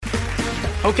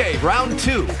Okay, round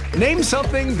two. Name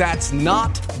something that's not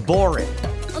boring.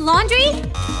 A laundry?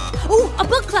 Ooh, a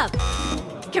book club.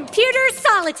 Computer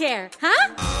solitaire,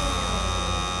 huh?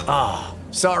 Ah,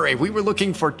 sorry, we were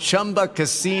looking for Chumba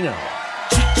Casino.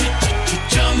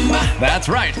 That's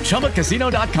right,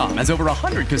 ChumbaCasino.com has over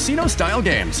 100 casino-style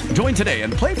games. Join today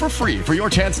and play for free for your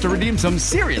chance to redeem some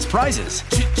serious prizes.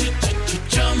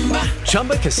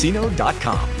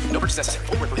 ChumbaCasino.com. No purchase necessary.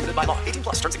 Void where prohibited by law. 18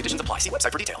 plus. Terms and conditions apply. See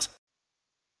website for details.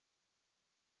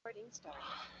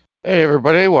 Hey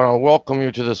everybody, I want to welcome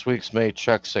you to this week's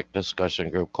Matrexit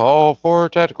discussion group call for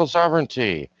tactical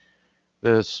sovereignty.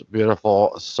 This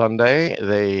beautiful Sunday,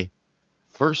 the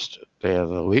first day of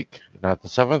the week, not the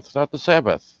seventh, not the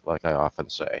Sabbath, like I often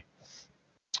say.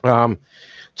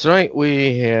 Tonight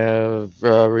we have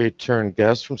a returned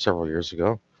guest from several years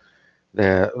ago.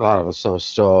 That a lot of us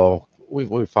still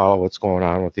we follow what's going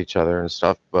on with each other and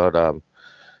stuff, but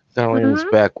Colleen's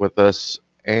back with us,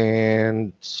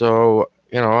 and so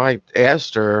I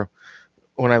asked her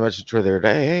when I mentioned to her the other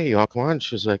day, hey, you all come on?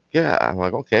 She's like, yeah. I'm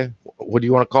like, okay, what do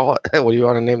you want to call it? What do you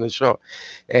want to name the show?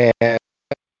 And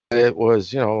it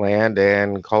was, land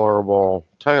and colorable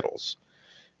titles,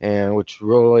 and which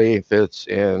really fits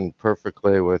in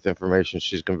perfectly with information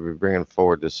she's going to be bringing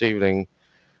forward this evening.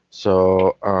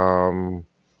 So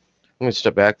let me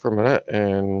step back for a minute,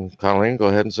 and Colleen, go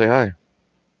ahead and say hi.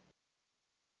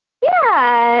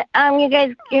 Yeah, you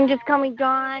guys can just call me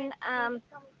Dawn.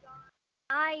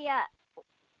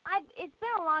 It's been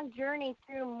a long journey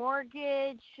through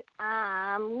mortgage,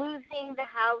 losing the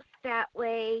house that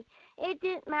way. It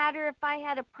didn't matter if I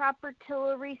had a proper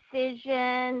tiller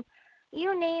rescission,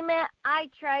 you name it. I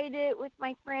tried it with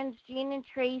my friends Jean and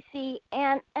Tracy,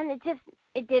 and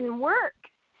it didn't work.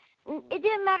 It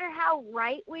didn't matter how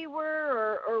right we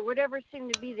were or whatever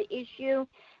seemed to be the issue.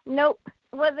 Nope,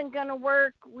 wasn't going to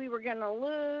work. We were going to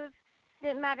lose.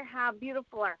 Didn't matter how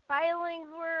beautiful our filings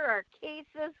were, our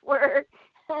cases were.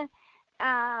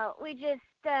 We just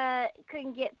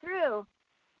couldn't get through.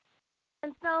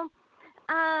 And so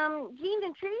Jean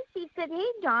and Tracy said,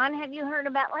 hey, Dawn, have you heard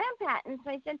about land patents?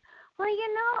 I said, well,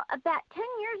 about 10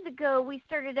 years ago, we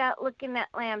started out looking at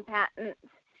land patents.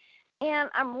 And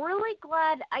I'm really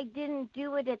glad I didn't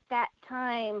do it at that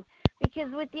time,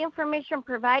 because with the information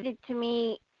provided to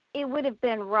me, it would have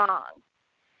been wrong.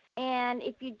 And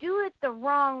if you do it the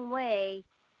wrong way,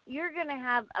 you're going to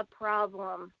have a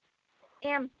problem.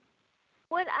 And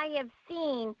what I have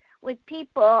seen with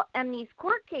people and these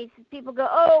court cases, people go,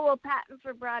 oh, well, patents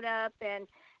were brought up and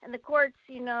the courts,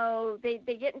 they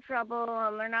get in trouble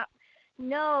and they're not.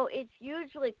 No, it's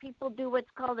usually people do what's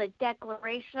called a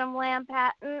declaration of land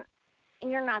patent,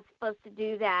 and you're not supposed to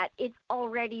do that. It's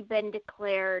already been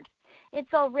declared.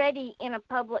 It's already in a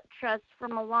public trust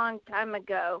from a long time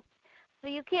ago. So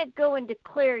you can't go and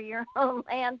declare your own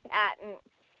land patent.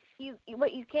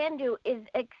 What you can do is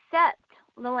accept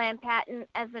the land patent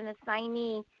as an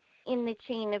assignee in the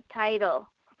chain of title.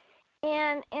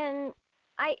 And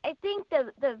I think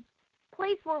the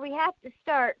place where we have to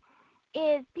start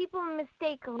is people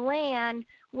mistake land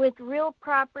with real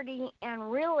property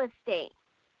and real estate.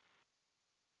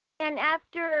 And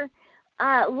after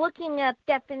looking up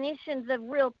definitions of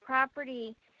real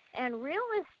property and real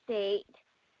estate,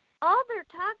 all they're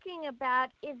talking about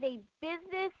is a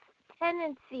business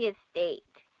tenancy estate.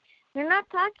 They're not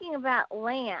talking about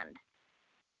land.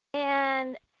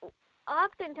 And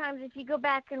oftentimes, if you go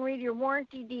back and read your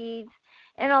warranty deeds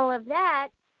and all of that,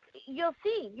 you'll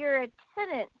see you're a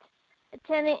tenant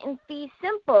in fee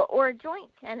simple or a joint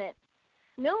tenant.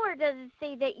 Nowhere does it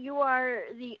say that you are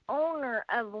the owner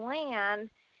of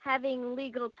land having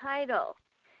legal title.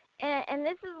 And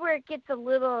this is where it gets a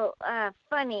little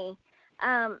funny.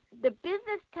 The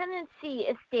business tenancy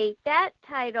estate, that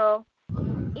title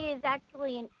is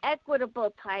actually an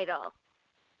equitable title,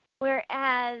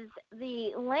 whereas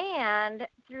the land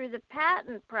through the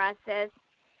patent process,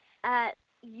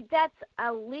 that's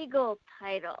a legal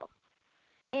title.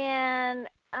 And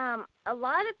a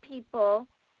lot of people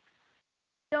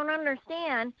don't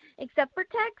understand, except for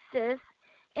Texas,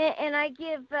 and I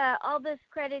give all this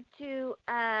credit to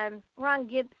Ron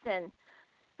Gibson,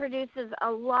 produces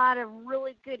a lot of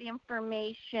really good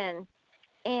information.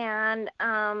 And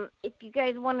if you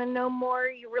guys want to know more,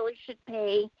 you really should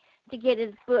pay to get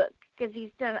his book, because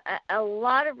he's done a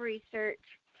lot of research,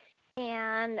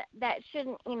 and that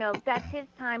shouldn't, that's his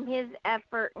time, his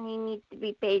effort, and he needs to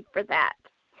be paid for that.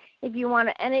 If you want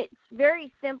to, and it's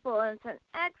very simple, and it's an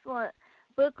excellent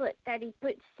booklet that he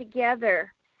puts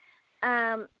together.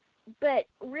 But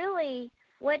really,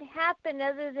 what happened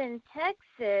other than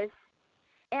Texas,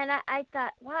 and I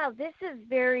thought, wow, this is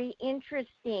very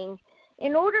interesting,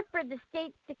 in order for the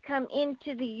states to come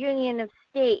into the Union of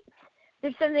States,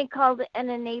 there's something called an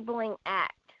enabling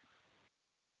act.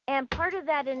 And part of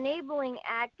that enabling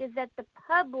act is that the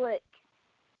public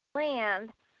land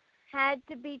had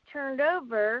to be turned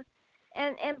over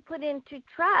and put into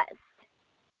trust.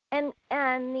 And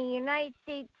the United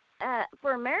States,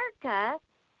 for America,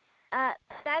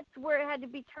 that's where it had to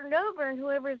be turned over, and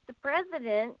whoever's the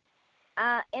president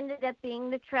ended up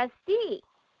being the trustee.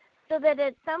 So that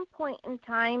at some point in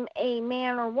time, a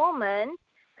man or woman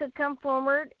could come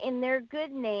forward in their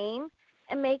good name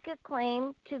and make a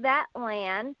claim to that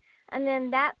land, and then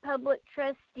that public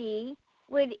trustee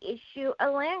would issue a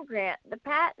land grant, the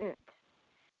patent.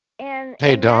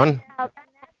 Hey, Don.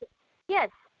 Yes.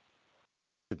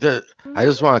 I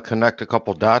just want to connect a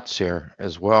couple dots here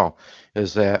as well.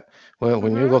 Is that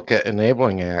when you look at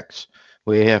enabling acts,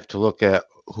 we have to look at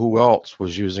who else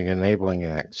was using enabling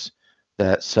acts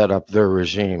that set up their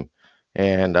regime,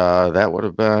 and that would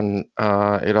have been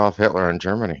Adolf Hitler in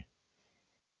Germany.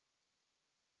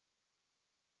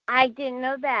 I didn't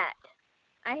know that.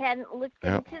 I hadn't looked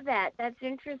into that. That's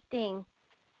interesting.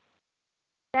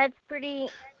 That's pretty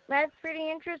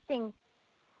interesting.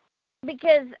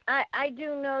 Because I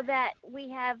do know that we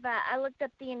have, I looked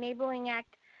up the Enabling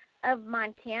Act of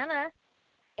Montana,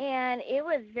 and it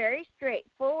was very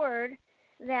straightforward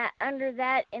that under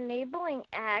that Enabling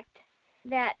Act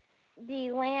that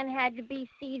the land had to be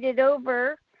ceded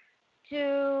over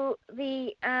to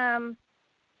the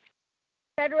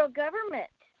federal government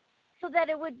so that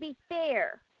it would be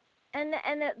fair. And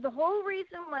the whole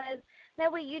reason was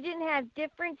that way you didn't have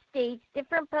different states,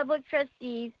 different public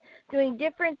trustees doing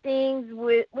different things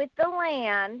with the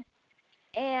land.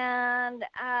 And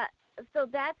so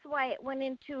that's why it went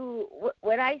into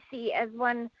what I see as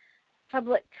one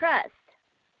public trust.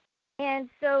 And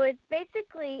so it's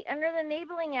basically under the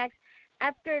Enabling Act,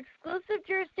 after exclusive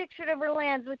jurisdiction over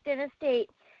lands within a state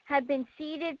had been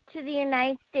ceded to the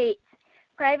United States,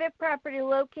 private property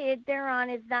located thereon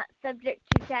is not subject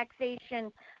to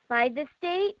taxation by the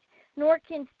state, nor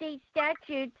can state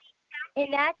statutes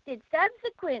enacted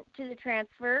subsequent to the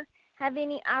transfer have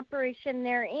any operation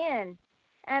therein.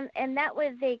 And that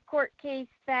was a court case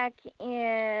back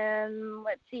in,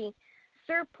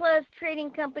 Surplus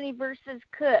Trading Company versus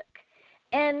Cook.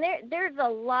 And there's a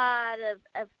lot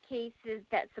of cases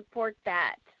that support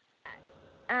that.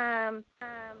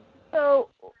 So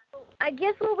I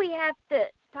guess what we have to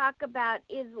talk about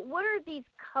is what are these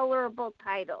colorable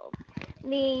titles,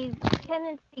 these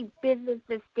tenancy business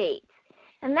estates?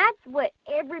 And that's what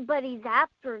everybody's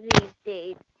after these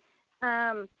days.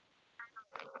 They're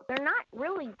not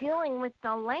really dealing with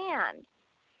the land.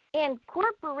 And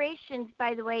corporations,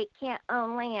 by the way, can't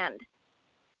own land.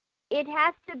 It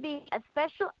has to be a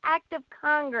special act of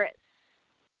Congress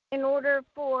in order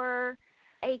for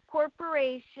a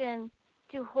corporation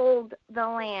to hold the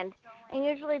land. And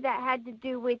usually that had to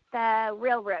do with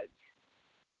railroads.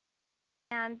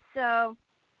 And so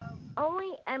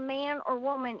only a man or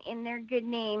woman in their good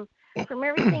name, from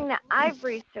everything that I've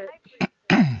researched,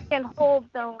 can hold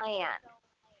the land.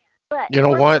 But you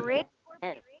know what?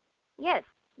 Yes.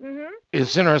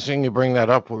 It's interesting you bring that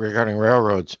up regarding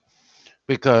railroads,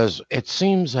 because it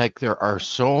seems like there are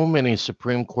so many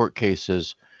Supreme Court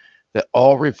cases that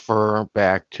all refer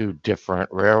back to different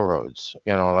railroads,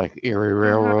 like Erie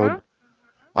Railroad.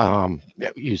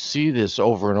 You see this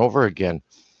over and over again.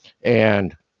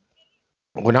 And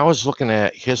when I was looking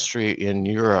at history in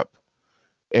Europe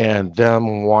and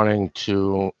them wanting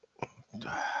to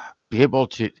be able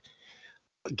to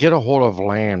get a hold of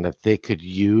land that they could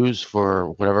use for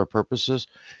whatever purposes,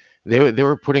 they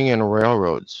were putting in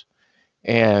railroads.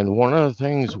 And one of the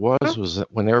things was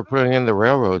that when they were putting in the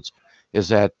railroads is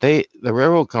that the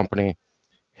railroad company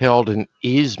held an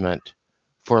easement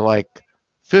for like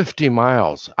 50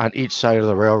 miles on each side of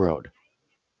the railroad,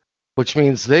 which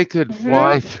means they could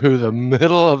fly through the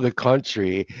middle of the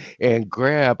country and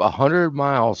grab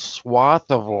 100-mile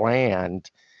swath of land.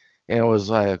 And it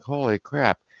was like, holy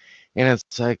crap. And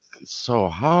it's like, so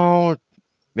how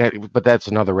that, but that's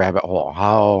another rabbit hole,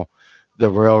 how the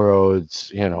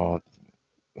railroads,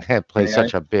 had played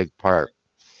such a big part.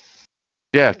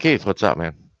 Yeah, Keith, what's up,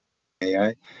 man?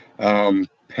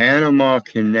 Panama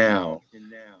Canal.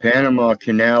 Panama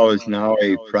Canal is now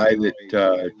a private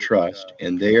trust,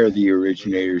 and they are the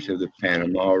originators of the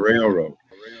Panama Railroad.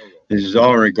 This is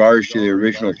all in regards to the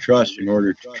original trust in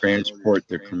order to transport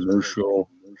the commercial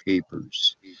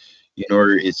papers.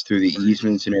 It's through the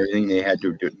easements and everything. They had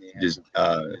to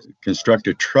construct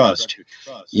a trust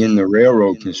in the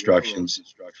railroad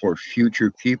constructions for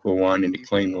future people wanting to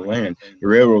claim the land. The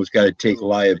railroad's got to take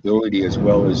liability as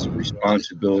well as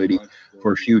responsibility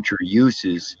for future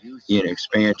uses in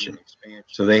expansion.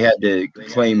 So they had to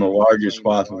claim a larger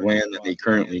swath of land than they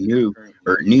currently knew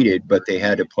or needed, but they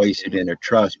had to place it in a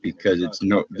trust because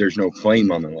there's no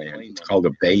claim on the land. It's called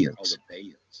abeyance.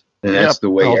 And that's Yep. the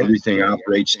way everything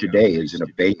operates today, is an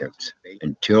abeyance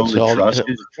until the trust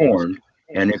is formed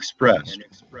and expressed.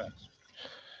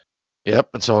 Yep,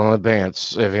 it's all in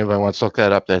advance. If anybody wants to look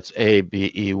that up, that's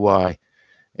ABEYNCE.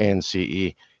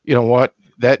 You know what?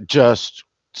 That just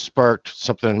sparked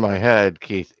something in my head,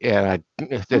 Keith. And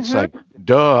it's like,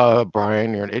 duh,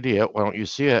 Brian, you're an idiot. Why don't you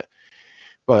see it?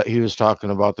 But he was talking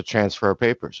about the transfer of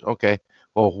papers. Okay,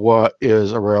 well, what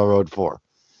is a railroad for?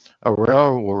 A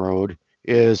railroad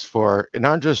is for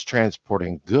not just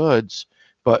transporting goods,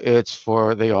 but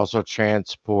they also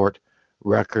transport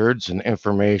records and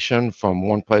information from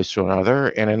one place to another.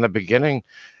 And in the beginning,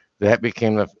 that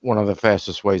became one of the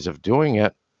fastest ways of doing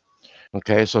it.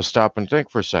 Okay, so stop and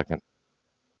think for a second.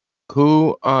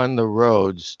 Who on the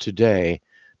roads today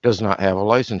does not have a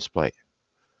license plate?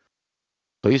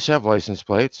 Police have license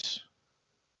plates.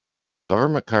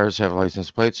 Government cars have license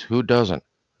plates. Who doesn't?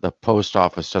 The post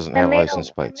office doesn't have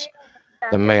license plates.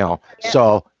 The mail. Yep.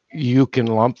 So you can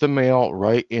lump the mail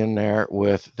right in there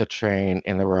with the train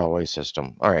and the railway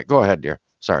system. All right, go ahead, dear.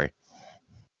 Sorry.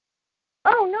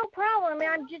 Oh, no problem.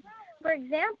 I'm just, for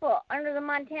example, under the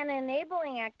Montana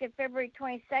Enabling Act of February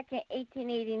 22nd,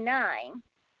 1889,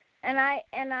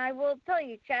 and I will tell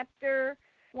you, Chapter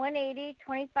 180,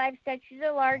 25 Statutes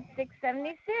at Large,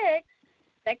 676,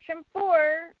 Section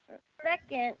 4,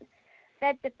 second,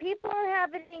 that the people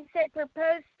inhabiting said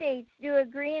proposed states do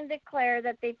agree and declare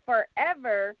that they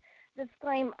forever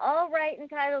disclaim all right and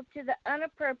title to the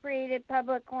unappropriated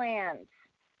public lands.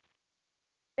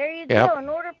 There you go. In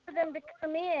order for them to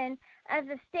come in as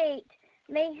a state,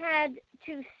 they had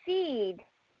to cede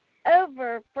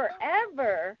over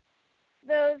forever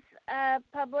those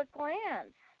public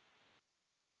lands.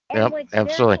 And what's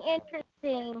very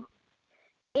interesting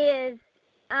is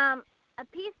a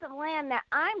piece of land that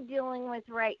I'm dealing with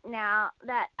right now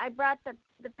that I brought the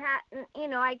patent,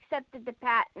 I accepted the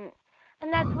patent.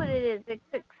 And that's what it is.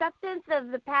 It's acceptance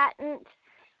of the patent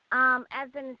as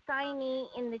an assignee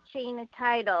in the chain of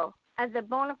title, as a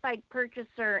bona fide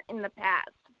purchaser in the past.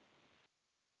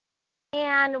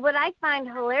 And what I find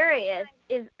hilarious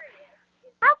is,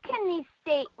 how can these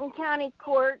state and county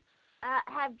courts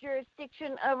have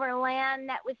jurisdiction over land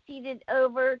that was ceded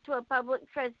over to a public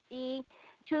trustee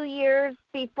 2 years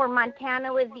before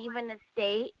Montana was even a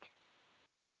state?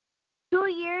 2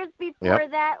 years before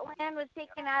that land was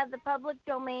taken out of the public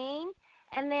domain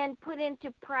and then put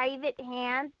into private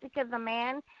hands because a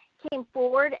man came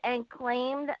forward and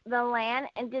claimed the land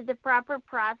and did the proper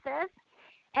process.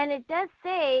 And it does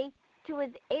say to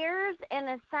his heirs and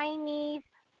assignees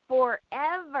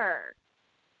forever.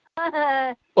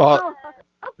 Well,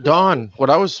 Dawn, what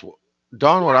I was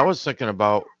thinking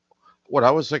about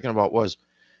was,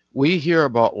 we hear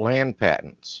about land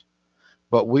patents,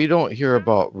 but we don't hear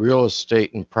about real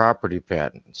estate and property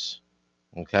patents.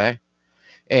 Okay?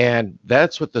 And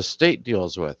that's what the state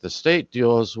deals with. The state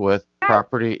deals with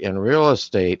property and real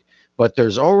estate, but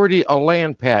there's already a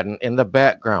land patent in the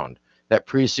background that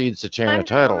precedes the chain of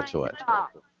title to it.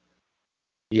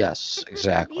 Yes,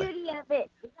 exactly. The beauty of it.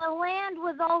 The land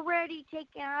was already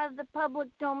taken out of the public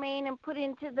domain and put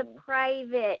into the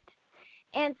private.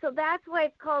 And so that's why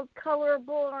it's called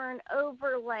colorable or an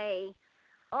overlay.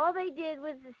 All they did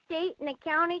was the state and the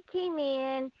county came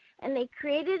in and they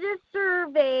created a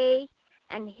survey,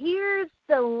 and here's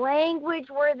the language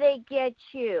where they get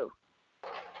you.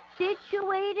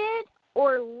 Situated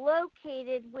or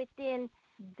located within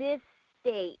this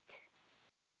state.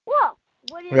 Well,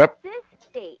 what is this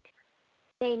state?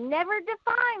 They never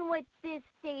define what this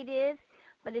state is,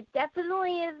 but it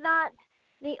definitely is not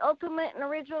the ultimate and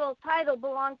original title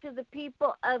belong to the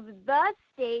people of the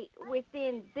state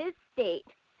within this state.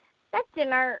 That's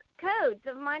in our codes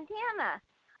of Montana.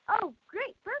 Oh,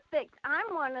 great, perfect.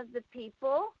 I'm one of the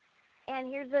people.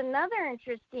 And here's another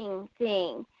interesting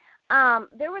thing.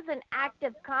 There was an act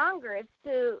of Congress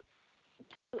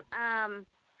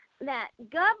that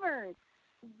governs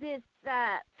this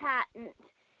patent.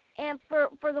 And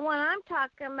for the one I'm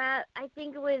talking about, I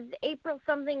think it was April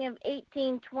something of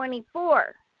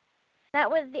 1824. That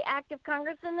was the act of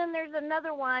Congress. And then there's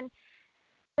another one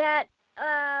that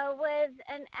was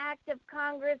an act of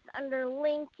Congress under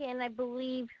Lincoln, I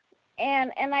believe.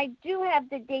 And I do have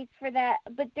the dates for that,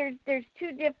 but there's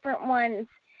two different ones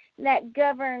that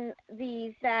govern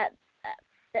these patents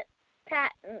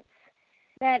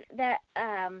that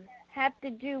have to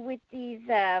do with these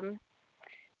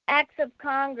acts of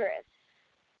Congress.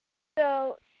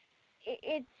 So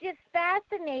it's just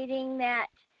fascinating that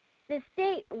the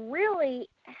state really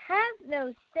has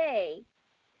no say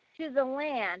to the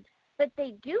land, but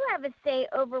they do have a say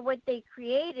over what they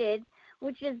created,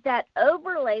 which is that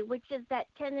overlay, which is that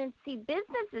tenancy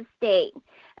business estate.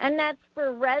 And that's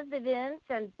for residents,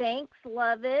 and banks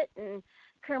love it, and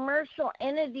commercial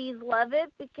entities love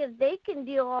it because they can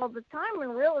deal all the time in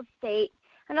real estate.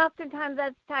 And oftentimes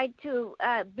that's tied to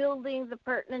buildings,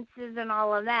 appurtenances, and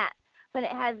all of that. But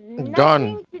it has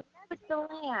nothing to do with the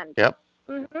land. Yep.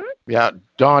 Mm-hmm. Yeah,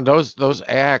 Don, those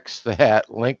acts that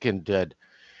Lincoln did,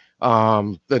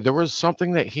 there was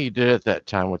something that he did at that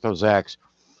time with those acts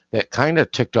that kind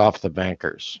of ticked off the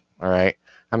bankers. All right.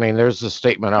 I mean, there's a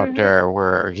statement out there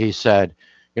where he said,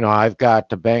 I've got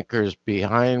the bankers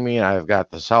behind me, and I've got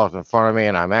the South in front of me,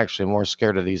 and I'm actually more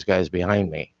scared of these guys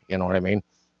behind me. You know what I mean?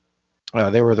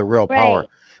 They were the real power.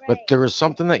 But there was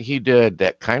something that he did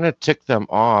that kind of ticked them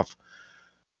off,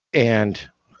 and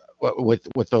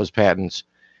with those patents,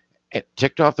 it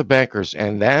ticked off the bankers,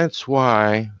 and that's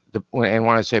why when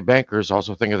I say bankers,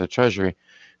 also think of the Treasury.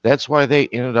 That's why they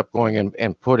ended up going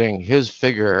and putting his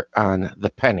figure on the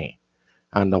penny,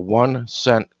 on the 1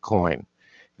 cent coin.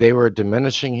 They were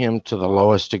diminishing him to the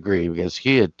lowest degree because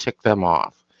he had ticked them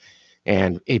off,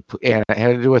 and it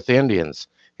had to do with the Indians,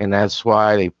 and that's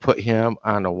why they put him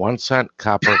on a 1 cent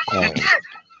copper coin.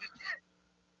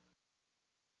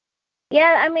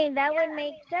 Yeah, I mean, that would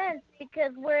make sense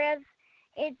because whereas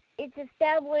it's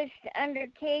established under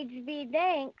Cage v.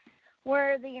 Danks,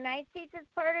 where the United States is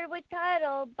parted with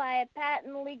title by a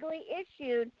patent legally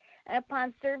issued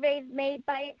upon surveys made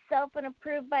by itself and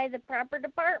approved by the proper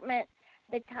department,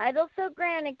 the title so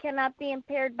granted cannot be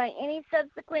impaired by any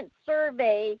subsequent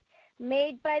survey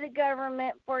made by the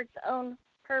government for its own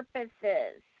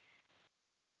purposes.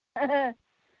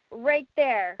 Right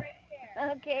there.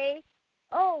 Okay.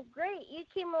 Oh, great. You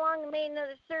came along and made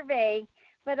another survey,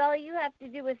 but all you have to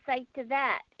do is cite to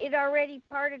that. It already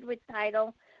parted with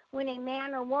title when a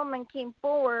man or woman came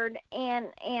forward and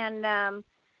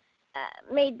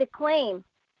made the claim,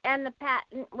 and the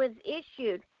patent was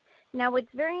issued. Now,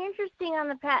 what's very interesting on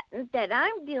the patent that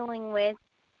I'm dealing with,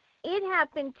 it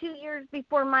happened 2 years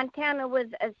before Montana was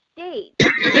a state.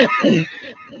 If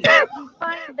you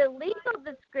find the legal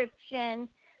description,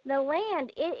 the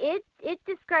land, it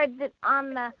describes it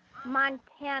on the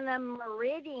Montana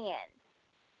meridian.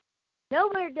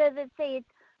 Nowhere does it say it's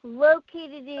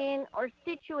located in or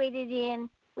situated in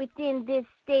within this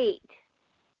state.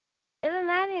 Isn't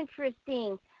that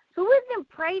interesting? So it was in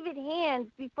private hands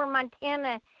before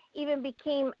Montana even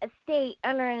became a state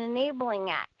under an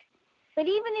enabling act. But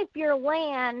even if your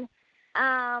land,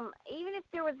 even if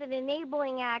there was an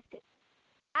enabling act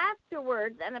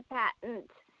afterwards and a patent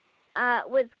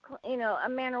was, a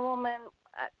man or woman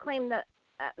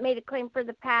made a claim for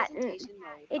the patent,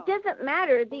 it doesn't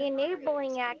matter. The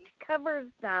enabling act covers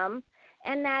them,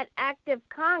 and that act of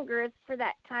Congress for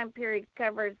that time period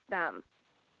covers them.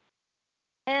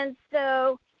 And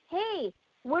so, hey,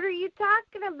 what are you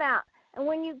talking about? And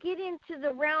when you get into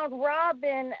the round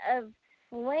robin of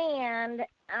land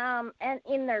and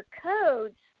in their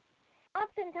codes,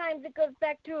 oftentimes it goes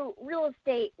back to real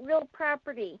estate, real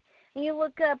property. And you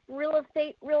look up real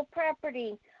estate, real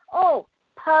property. Oh,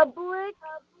 public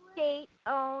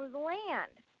state-owned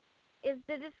land is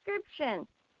the description.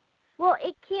 Well,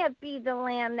 it can't be the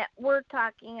land that we're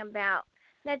talking about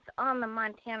that's on the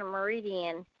Montana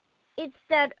Meridian. It's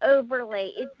that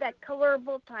overlay. It's that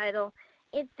colorable title.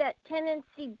 It's that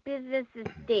tenancy business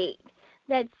estate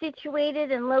that's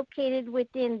situated and located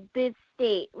within this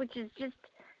state, which is just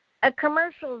a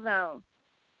commercial zone.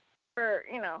 For,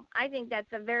 I think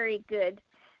that's a very good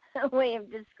way of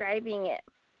describing it.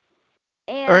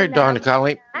 And, all right,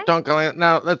 Colleen. Colleen,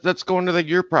 now let's go into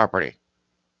your property.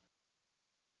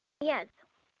 Yes.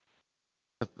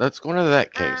 Let's go into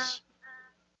that case.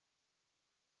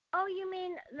 Oh, you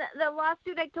mean the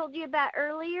lawsuit I told you about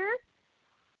earlier?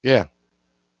 Yeah.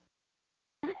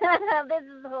 This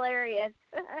is hilarious.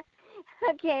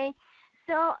 Okay,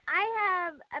 so I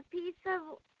have a piece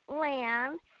of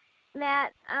land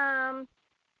that a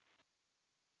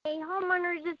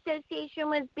homeowners association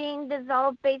was being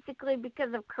dissolved basically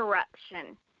because of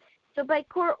corruption. So by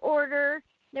court order,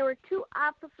 there were 2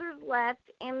 officers left,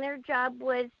 and their job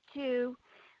was to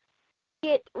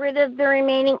get rid of the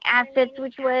remaining assets,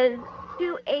 which was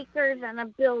 2 acres and a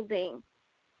building.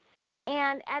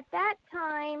 And at that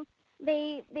time,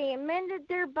 they amended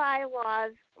their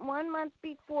bylaws 1 month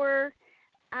before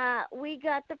we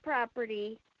got the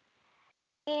property.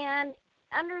 And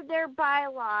under their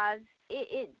bylaws,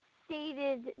 it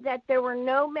stated that there were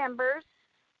no members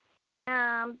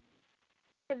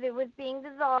because it was being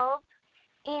dissolved.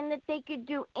 and that they could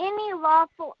do any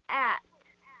lawful act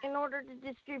in order to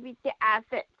distribute the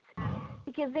assets,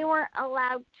 because they weren't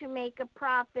allowed to make a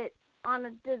profit on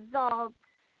a dissolved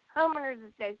homeowners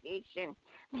association.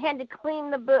 They had to clean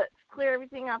the books, clear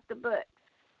everything off the books.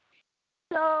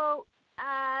 So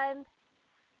I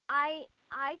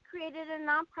created a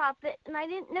nonprofit, and I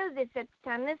didn't know this at the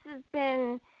time. This has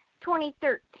been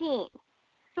 2013.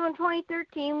 So in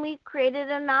 2013, we created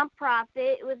a nonprofit.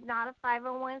 It was not a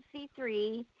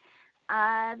 501c3.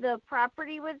 The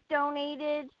property was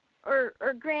donated or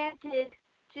granted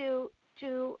to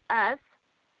us.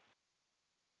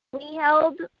 We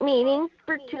held meetings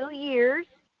for 2 years.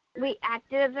 We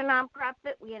acted as a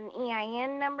nonprofit. We had an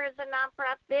EIN number as a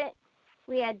nonprofit.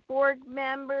 We had board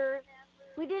members.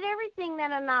 We did everything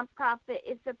that a nonprofit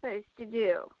is supposed to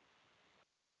do.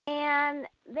 And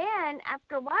then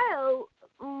after a while,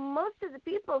 most of the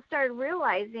people started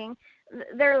realizing,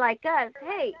 they're like us,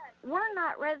 hey, we're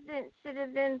not resident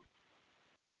citizens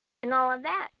and all of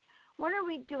that. What are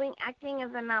we doing acting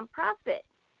as a nonprofit?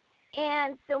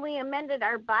 And so we amended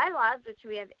our bylaws, which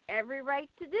we have every right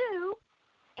to do,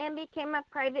 and became a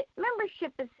private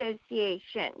membership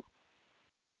association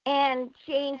and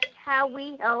changed how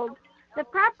we held the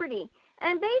property.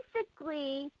 And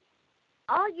basically,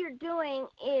 all you're doing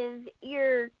is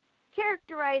you're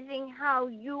characterizing how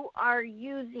you are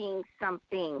using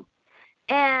something.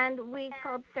 And we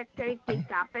called Secretary of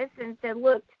State's office and said,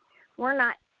 look, we're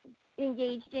not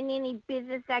engaged in any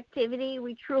business activity.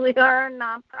 We truly are a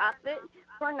nonprofit.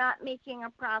 We're not making a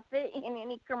profit in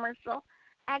any commercial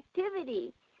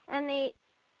activity. And they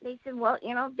said, well,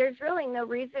 there's really no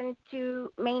reason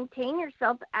to maintain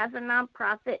yourself as a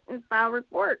nonprofit and file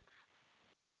reports.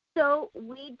 So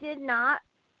we did not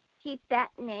keep that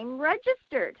name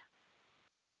registered.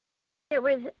 There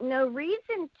was no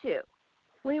reason to.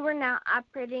 We were now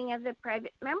operating as a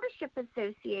private membership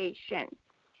association.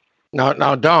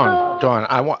 Now, Dawn,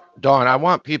 I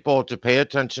want people to pay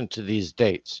attention to these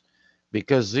dates,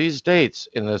 because these dates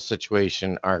in this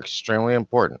situation are extremely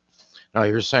important. Now,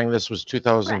 you're saying this was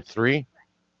 2003?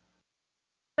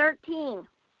 13.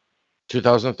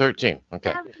 2013.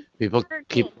 Okay. People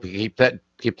keep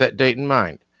that date in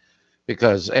mind,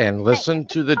 and listen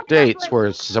to the dates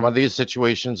where some of these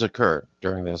situations occur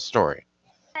during this story.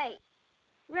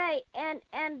 Right.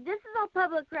 And this is all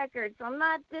public record, so I'm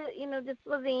not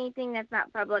disclosing anything that's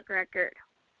not public record.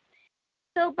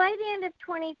 So by the end of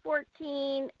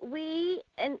 2014, we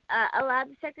allowed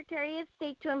the Secretary of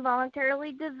State to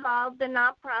involuntarily dissolve the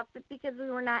nonprofit because we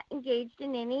were not engaged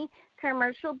in any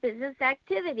commercial business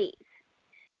activities.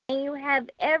 And you have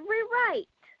every right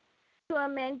to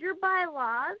amend your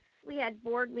bylaws. We had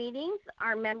board meetings.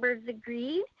 Our members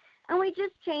agreed. And we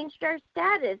just changed our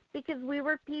status because we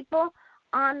were people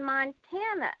on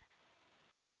Montana.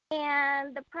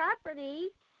 And the property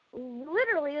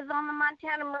literally is on the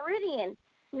Montana Meridian.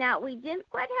 Now, we didn't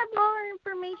quite have all our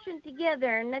information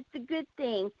together, and that's a good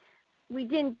thing. We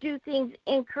didn't do things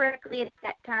incorrectly at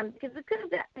that time because we could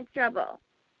have gotten in trouble.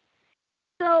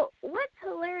 So what's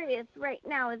hilarious right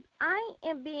now is I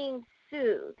am being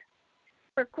sued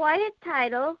for quiet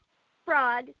title,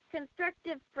 fraud,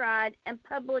 constructive fraud, and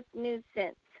public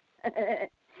nuisance.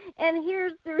 And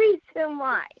here's the reason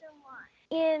why.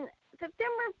 In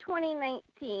September of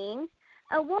 2019,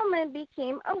 a woman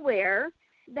became aware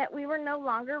that we were no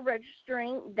longer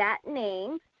registering that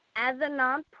name as a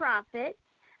nonprofit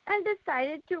and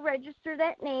decided to register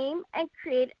that name and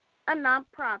create a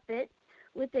nonprofit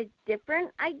with a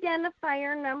different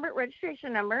identifier number,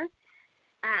 registration number,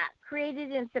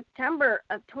 created in September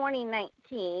of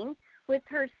 2019 with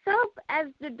herself as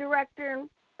the director.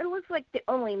 It looks like the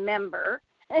only member.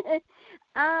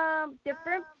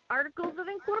 Different articles of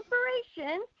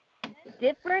incorporation,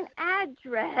 different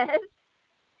address,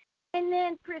 and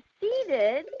then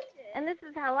proceeded, and this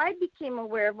is how I became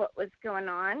aware of what was going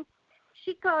on.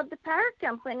 She called the power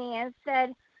company and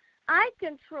said, I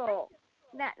control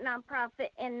that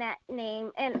nonprofit and that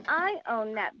name, and I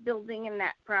own that building and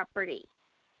that property,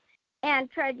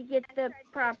 and tried to get the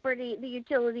property, the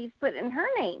utilities put in her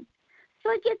name. So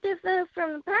I get this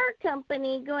from the power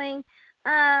company going,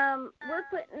 we're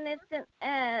putting this in,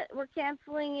 we're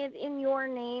canceling it in your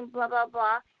name, blah, blah,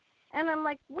 blah. And I'm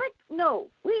like, what? No,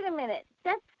 wait a minute.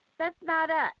 That's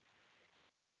not us.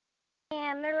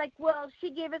 And they're like, well, she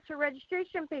gave us her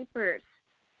registration papers.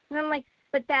 And I'm like,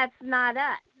 but that's not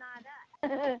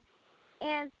us.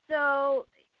 And so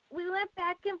we went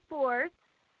back and forth.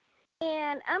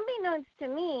 And unbeknownst to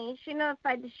me, she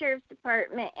notified the sheriff's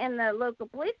department and the local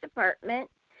police department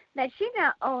that she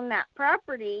now owned that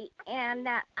property and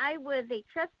that I was a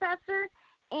trespasser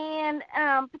and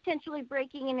potentially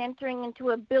breaking and entering into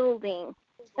a building.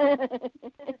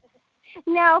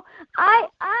 Now, I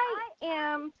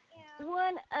am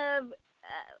one of,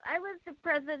 I was the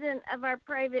president of our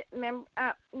private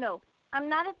no, I'm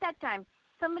not at that time.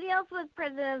 Somebody else was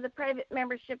president of the Private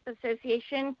Membership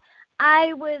Association.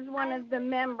 I was one of the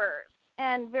members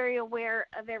and very aware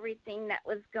of everything that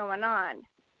was going on.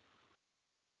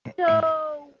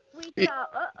 So we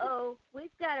thought, we've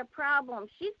got a problem.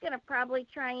 She's going to probably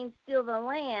try and steal the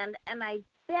land, and I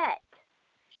bet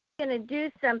she's going to do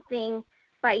something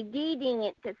by deeding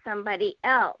it to somebody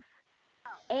else.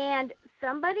 And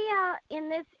somebody out in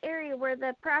this area where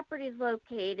the property is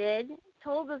located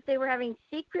told us they were having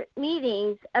secret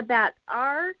meetings about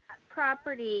our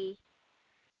property.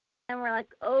 And we're like,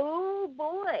 oh,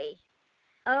 boy.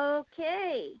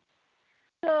 Okay.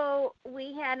 So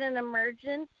we had an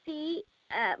emergency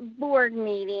board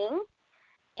meeting,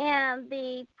 and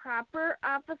the proper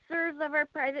officers of our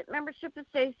private membership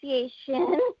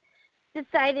association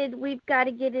decided we've got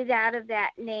to get it out of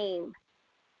that name.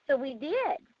 So we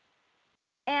did.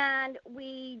 And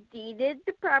we deeded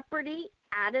the property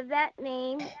out of that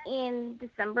name in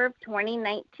December of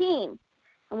 2019.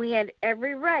 And we had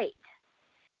every right.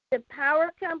 The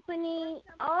power company,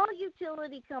 all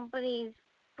utility companies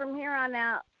from here on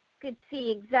out could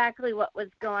see exactly what was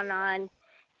going on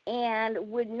and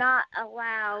would not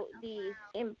allow these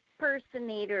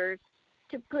impersonators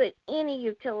to put any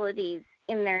utilities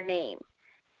in their name.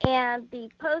 And the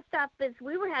post office,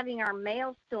 we were having our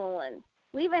mail stolen.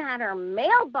 We even had our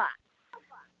mailbox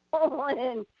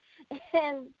stolen.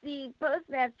 And the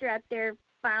postmaster out there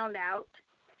found out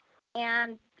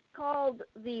and called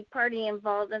the party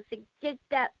involved and said, get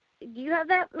that, do you have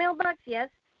that mailbox? Yes.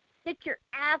 Get your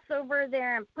ass over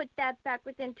there and put that back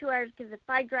within 2 hours, because if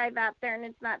I drive out there and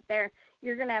it's not there,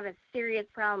 you're going to have a serious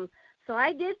problem. So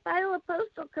I did file a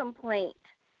postal complaint.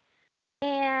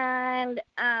 And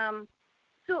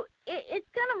so it's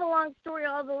kind of a long story,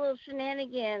 all the little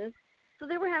shenanigans. So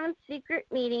they were having secret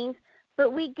meetings,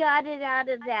 but we got it out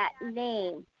of that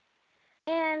name.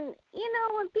 And, you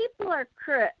know, when people are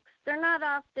crooks, they're not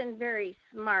often very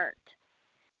smart.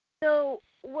 So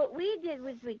what we did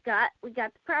was we got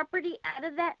the property out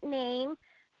of that name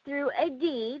through a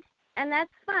deed, and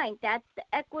that's fine. That's the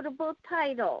equitable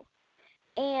title.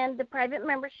 And the Private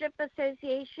Membership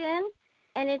Association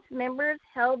and its members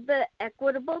held the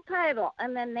equitable title.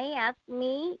 And then they asked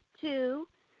me to,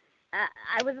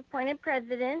 I was appointed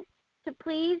president, to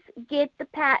please get the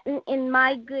patent in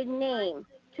my good name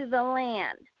to the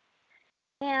land.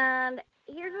 And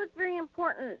here's what's very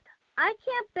important. I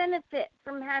can't benefit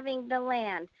from having the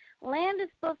land. Land is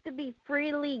supposed to be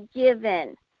freely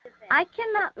given. I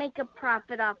cannot make a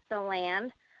profit off the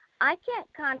land. I can't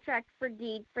contract for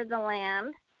deed for the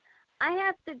land. I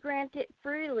have to grant it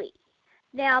freely.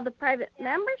 Now, the Private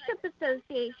Membership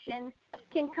Association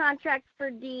can contract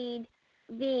for deed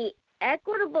the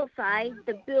equitable side,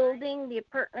 the building, the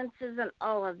appurtenances, and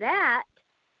all of that.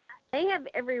 They have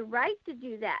every right to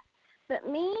do that. But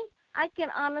me, I can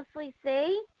honestly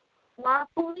say,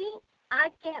 lawfully, I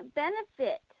can't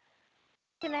benefit.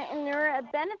 Can I inure a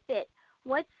benefit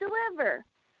whatsoever?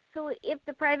 So if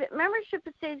the Private Membership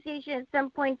Association at some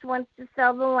point wants to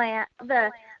sell the land,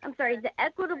 the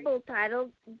equitable title,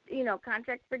 you know,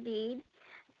 contract for deed,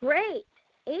 great,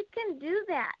 it can do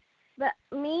that. But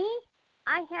me,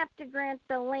 I have to grant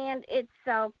the land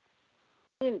itself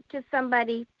to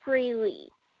somebody freely.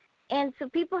 And so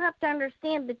people have to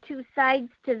understand the two sides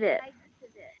to this.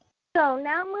 So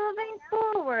now moving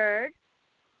forward,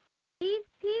 these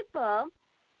people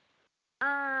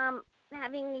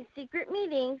having these secret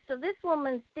meetings, so this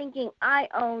woman's thinking, I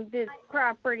own this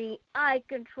property, I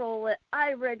control it,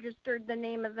 I registered the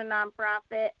name of the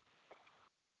nonprofit.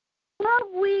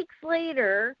 12 weeks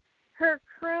later, her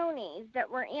cronies that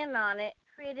were in on it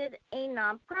created a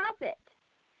nonprofit.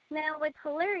 Now what's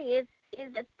hilarious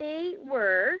is that they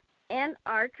were and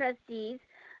are trustees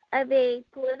of a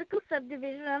political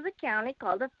subdivision of the county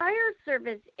called a fire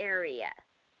service area.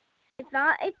 It's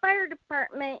not a fire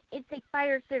department, it's a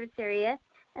fire service area,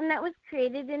 and that was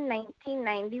created in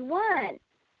 1991.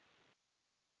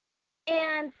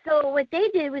 And so what they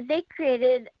did was they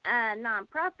created a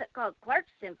nonprofit called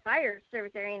Clarkston Fire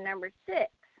Service Area Number 6,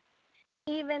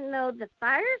 even though the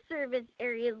fire service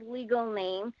area's legal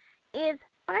name is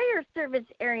Fire Service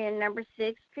Area Number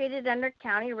 6, created under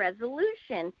county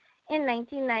resolution in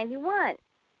 1991.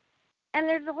 And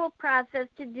there's a whole process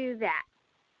to do that.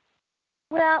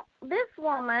 Well, this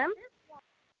woman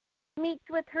meets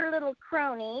with her little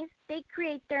cronies. They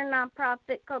create their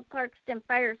nonprofit called Clarkston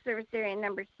Fire Service Area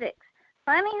Number 6.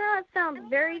 Funny how it sounds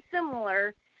very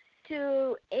similar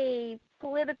to a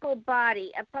political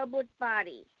body, a public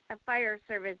body, a fire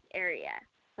service area.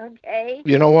 Okay?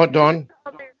 You know what, Dawn?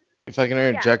 So there's- If I can yeah.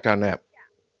 interject on that.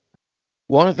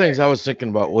 One of the things I was thinking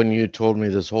about when you told me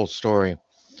this whole story,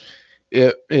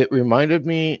 it reminded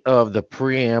me of the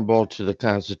preamble to the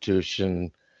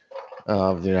Constitution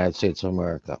of the United States of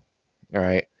America. All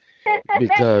right,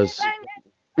 because I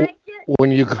just,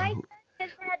 when you my son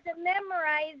just had to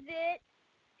memorize it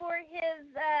for his,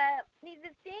 he's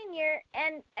a senior,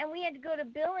 and we had to go to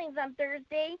Billings on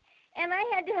Thursday, and I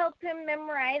had to help him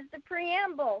memorize the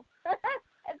preamble.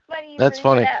 That's funny. That's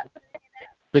funny.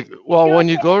 Well, when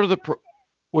you go to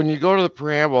the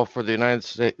preamble for the United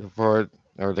States or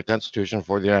the Constitution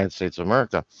for the United States of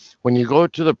America, when you go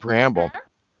to the preamble,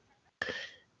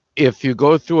 if you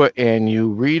go through it and you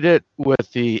read it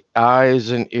with the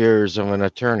eyes and ears of an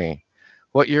attorney,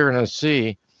 what you're going to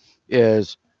see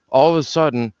is all of a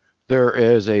sudden there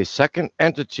is a second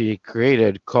entity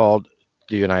created called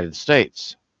the United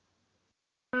States.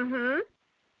 Mm-hmm.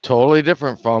 Totally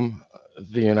different from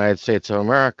the United States of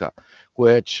America,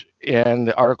 which in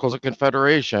the Articles of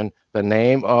Confederation, the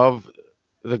name of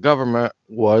the government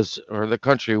was, or the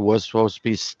country was supposed to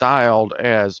be styled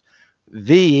as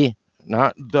the,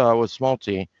 not the with small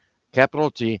t,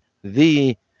 capital T,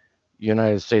 the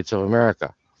United States of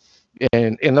America.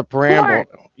 And in the preamble,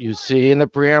 you see in the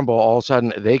preamble, all of a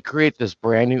sudden they create this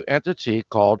brand new entity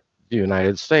called the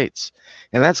United States.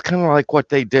 And that's kind of like what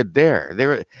they did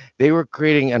there. They were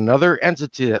creating another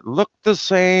entity that looked the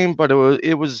same, but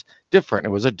it was different. It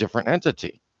was a different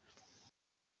entity.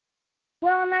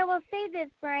 Well, and I will say this,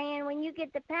 Brian, when you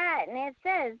get the patent, it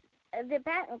says the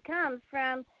patent comes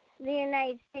from the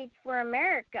United States for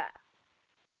America.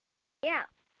 Yeah,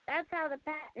 that's how the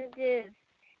patent is.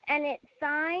 And it's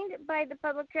signed by the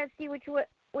public trustee, which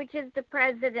is the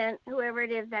president, whoever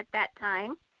it is at that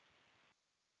time.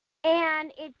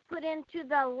 And it's put into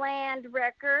the land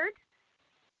record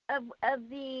of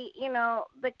the,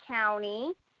 the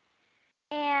county.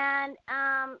 And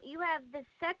you have the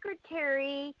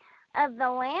secretary of the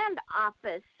land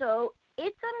office. So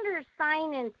it's under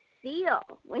sign and seal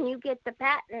when you get the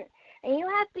patent. And you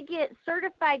have to get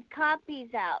certified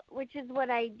copies out, which is what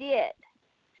I did.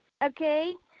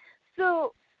 Okay?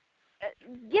 So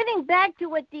getting back to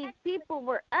what these people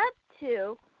were up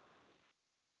to,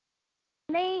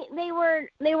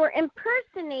 they were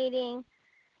impersonating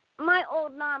my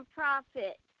old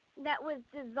nonprofit that was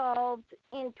dissolved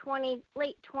in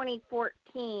late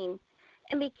 2014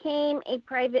 and became a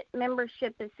private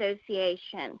membership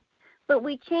association. But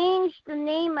we changed the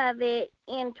name of it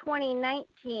in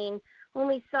 2019 when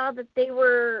we saw that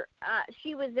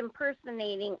she was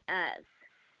impersonating us.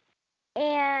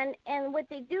 And what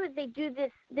they do is they do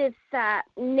this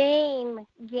name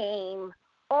game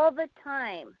all the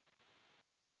time.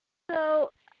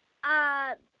 So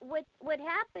what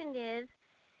happened is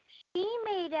she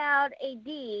made out a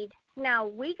deed. Now,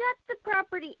 we got the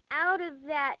property out of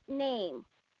that name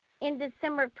in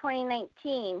December of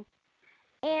 2019.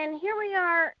 And here we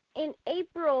are in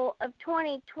April of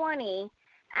 2020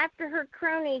 after her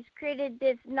cronies created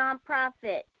this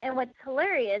nonprofit. And what's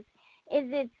hilarious is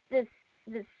it's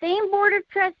the same board of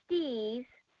trustees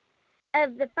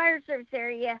of the fire service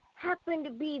area happen to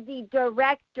be the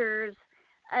directors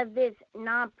of this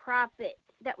nonprofit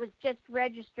that was just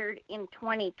registered in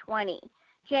 2020,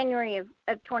 January of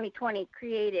 2020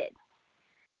 created.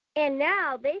 And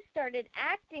now they started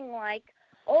acting like,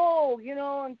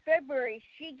 in February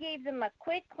she gave them a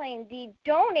quitclaim deed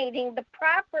donating the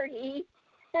property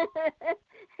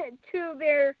to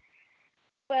their,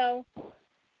 well...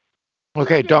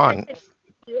 Okay, Dawn.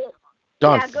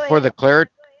 Yeah, for the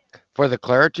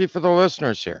clarity for the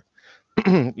listeners here,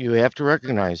 you have to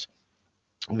recognize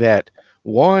that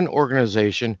one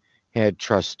organization had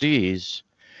trustees,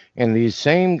 and these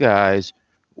same guys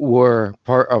were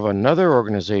part of another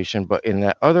organization, but in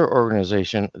that other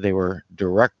organization, they were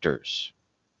directors.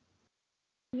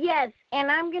 Yes, and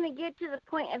I'm going to get to the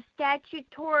point of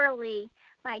statutorily,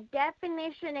 by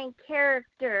definition and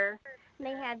character.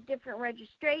 They have different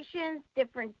registrations,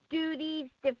 different duties,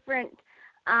 different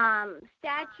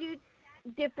statutes,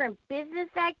 different business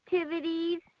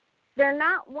activities. They're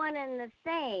not one and the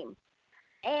same.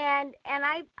 And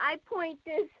I point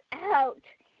this out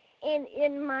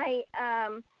in my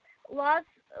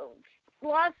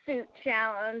lawsuit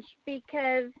challenge,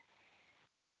 because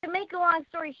to make a long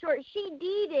story short, she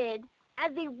deeded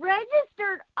as a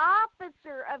registered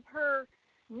officer of her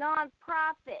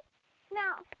nonprofit.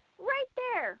 Now, right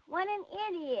there, what an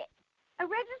idiot. A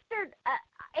registered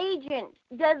agent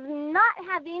does not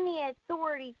have any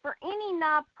authority for any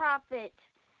nonprofit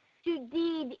to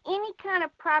deed any kind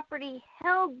of property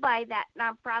held by that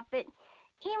nonprofit,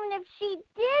 even if she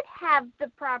did have the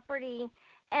property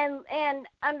and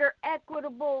under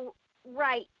equitable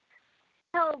rights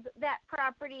held that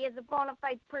property as a bona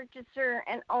fide purchaser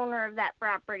and owner of that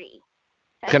property.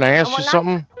 Can I ask you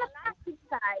something?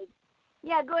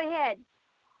 Yeah, go ahead.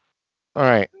 All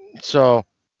right. So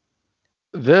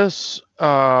this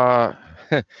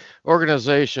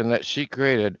organization that she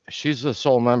created, she's the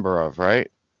sole member of, right?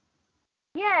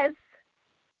 Yes.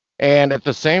 And at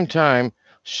the same time,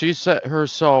 she set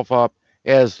herself up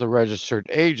as the registered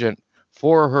agent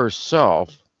for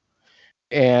herself.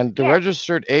 And the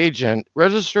registered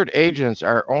agents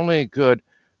are only good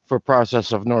for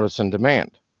process of notice and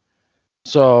demand.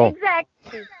 So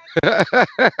exactly.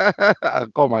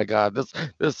 Oh my God, this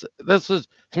is,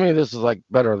 to me, this is like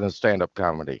better than stand-up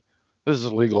comedy. This is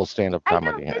legal stand-up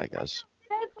comedy, I guess.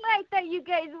 That's why I thought you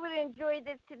guys would enjoy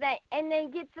this tonight, and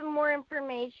then get some more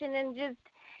information, and just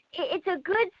it's a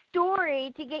good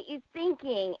story to get you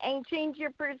thinking and change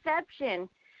your perception.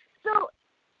 So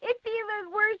it's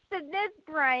even worse than this,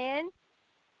 Brian.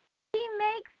 She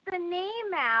makes the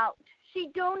name out. She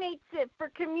donates it for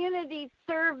community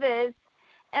service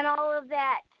and all of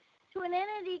that to an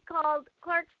entity called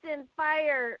Clarkston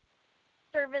Fire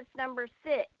Service Number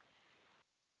 6.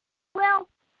 Well,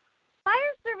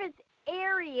 Fire Service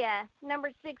Area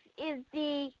Number 6 is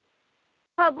the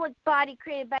public body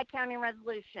created by county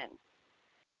resolution.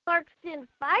 Clarkston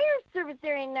Fire Service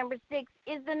Area Number 6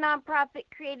 is the nonprofit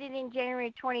created in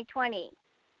January 2020.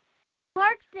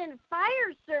 Clarkston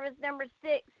Fire Service Number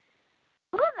 6,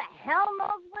 who the hell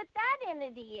knows what that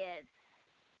entity is?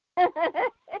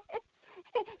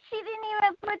 She didn't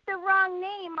even put the wrong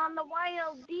name on the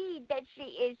wild deed that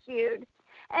she issued.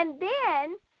 And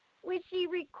then when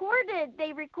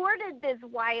they recorded this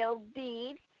wild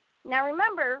deed. Now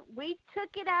remember, we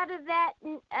took it out of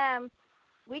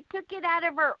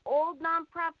our old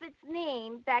nonprofit's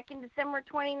name back in December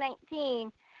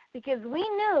 2019 because we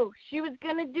knew she was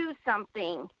going to do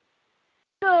something.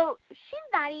 So she's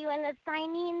not even a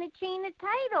signee in the chain of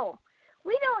title.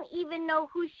 We don't even know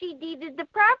who she deeded the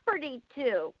property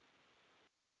to.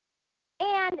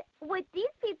 And what these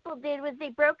people did was they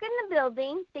broke in the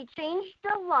building, they changed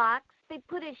the locks, they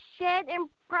put a shed and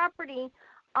property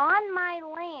on my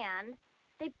land,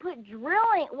 they put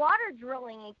water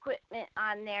drilling equipment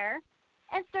on there,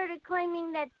 and started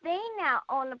claiming that they now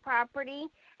own the property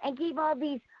and gave all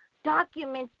these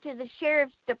documents to the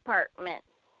sheriff's department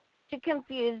to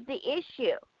confuse the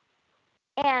issue.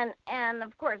 And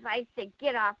of course, I said,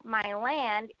 get off my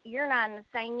land. You're not an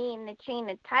assignee in the chain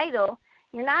of title.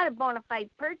 You're not a bona fide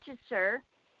purchaser.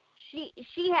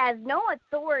 She has no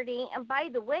authority. And by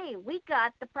the way, we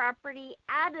got the property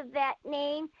out of that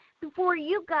name before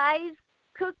you guys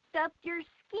cooked up your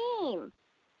scheme.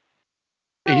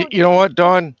 So you know what,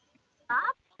 Dawn?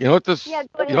 You know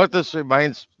what this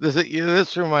reminds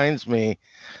me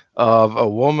of a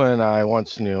woman I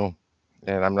once knew,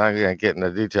 and I'm not going to get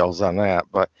into details on that,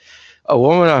 but a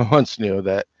woman I once knew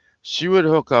that she would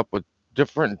hook up with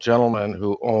different gentlemen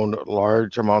who owned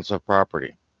large amounts of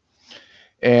property,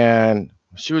 and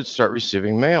she would start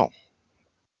receiving mail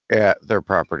at their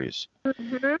properties.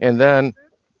 Mm-hmm.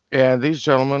 And these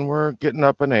gentlemen were getting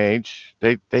up in age.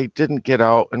 They didn't get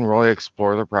out and really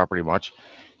explore their property much.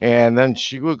 And then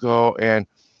she would go and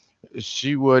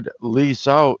she would lease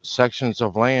out sections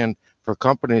of land for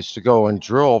companies to go and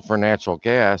drill for natural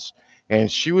gas.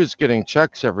 And she was getting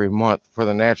checks every month for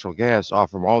the natural gas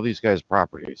off from all these guys'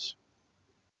 properties.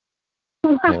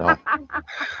 You know?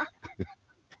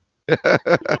 Yeah,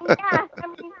 I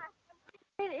mean,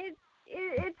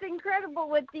 it's incredible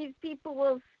what these people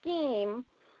will scheme,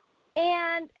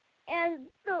 and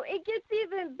so it gets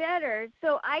even better.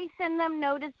 So I send them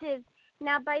notices.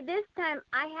 Now by this time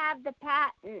I have the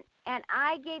patent, and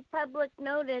I gave public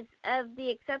notice of the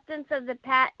acceptance of the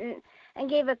patent and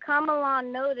gave a common law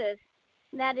notice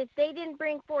that if they didn't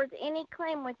bring forth any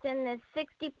claim within this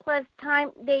 60-plus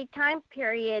day time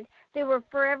period, they were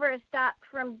forever stopped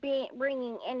from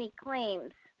bringing any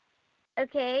claims.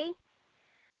 Okay?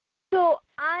 So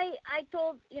I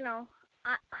told,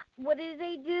 what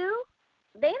do?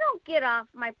 They don't get off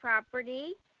my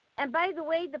property. And by the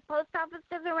way, the post office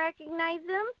doesn't recognize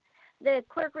them. The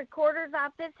clerk recorder's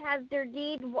office has their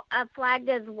deed flagged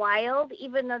as wild,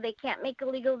 even though they can't make a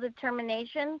legal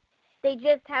determination. They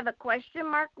just have a question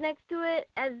mark next to it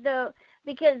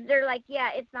because they're like,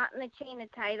 yeah, it's not in the chain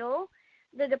of title.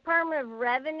 The Department of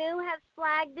Revenue has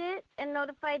flagged it and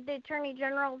notified the Attorney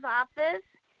General's office.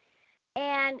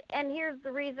 And here's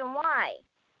the reason why.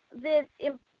 This,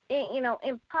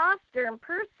 imposter,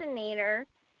 impersonator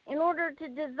in order to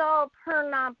dissolve her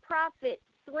nonprofit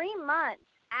 3 months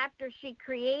after she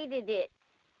created it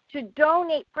to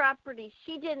donate property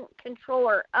she didn't control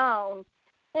or own.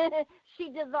 She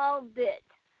dissolved it,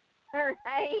 all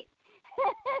right?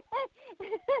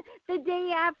 The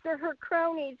day after her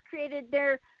cronies created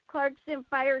their Clarkston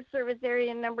Fire Service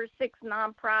Area Number 6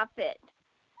 nonprofit.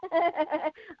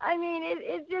 I mean,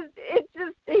 it's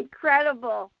just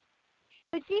incredible.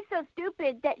 But she's so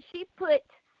stupid that she put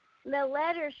the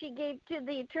letter she gave to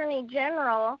the Attorney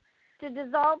General to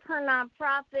dissolve her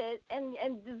nonprofit and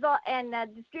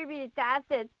distribute its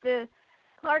assets to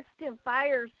Clarkston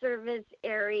Fire Service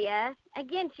Area.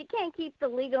 Again, she can't keep the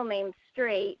legal name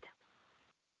straight.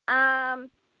 And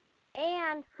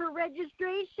her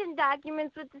registration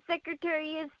documents with the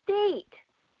Secretary of State,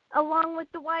 along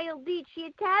with the wild deed, she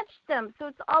attached them, so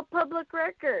it's all public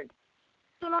record.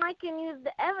 So now I can use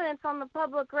the evidence on the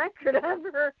public record of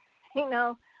her,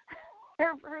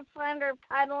 her slander of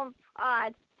title and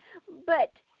fraud.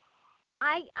 But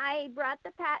I brought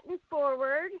the patent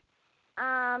forward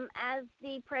as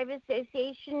the private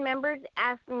association members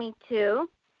asked me to.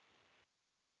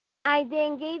 I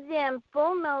then gave them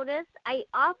full notice. I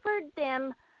offered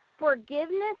them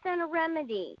forgiveness and a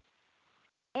remedy.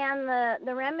 And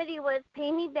the remedy was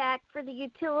pay me back for the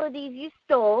utilities you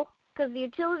stole, because the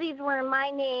utilities were in my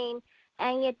name,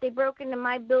 and yet they broke into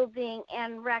my building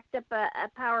and racked up a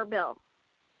power bill.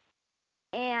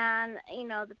 And,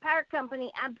 the power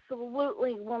company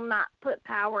absolutely will not put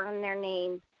power in their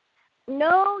name.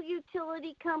 No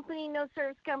utility company, no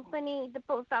service company, the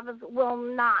post office will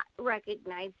not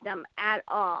recognize them at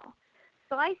all.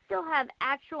 So I still have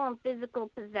actual and physical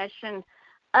possession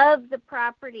of the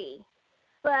property.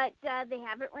 But they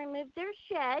haven't removed their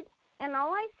shed. And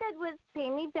all I said was pay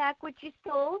me back what you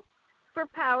stole for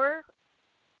power.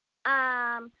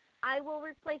 I will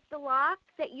replace the lock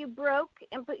that you broke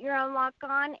and put your own lock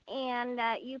on, and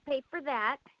you pay for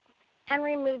that, and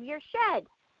remove your shed,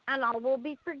 and all will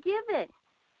be forgiven.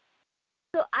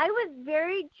 So I was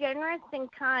very generous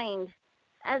and kind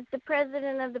as the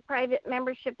president of the Private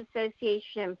Membership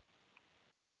Association.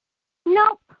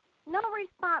 Nope, no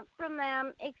response from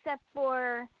them except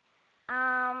for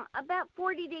about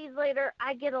 40 days later,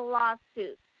 I get a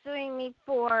lawsuit suing me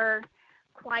for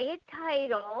quiet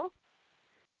title,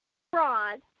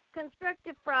 fraud,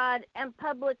 constructive fraud, and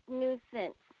public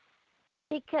nuisance,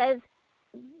 because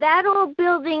that old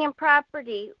building and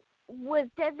property was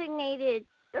designated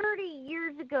 30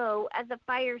 years ago as a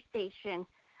fire station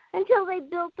until they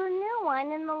built a new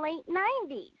one in the late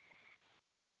 90s.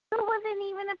 So it wasn't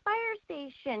even a fire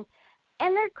station.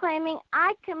 And they're claiming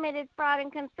I committed fraud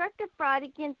and constructive fraud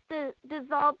against the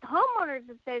dissolved homeowners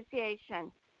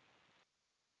association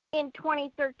in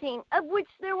 2013, of which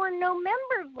there were no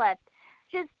members left,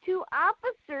 just 2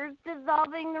 officers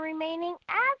dissolving the remaining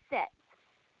assets.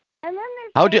 And then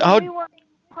we were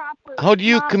proper. How do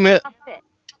you commit,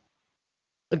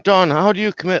 Dawn? How do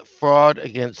you commit fraud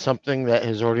against something that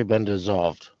has already been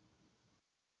dissolved?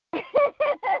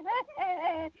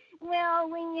 Well,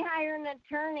 when you hire an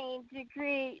attorney to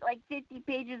create like 50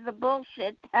 pages of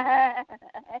bullshit.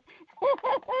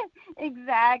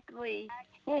 Exactly.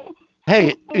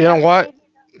 Hey, you know what?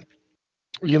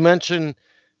 You mentioned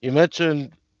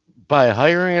by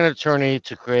hiring an attorney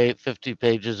to create 50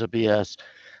 pages of BS.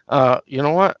 You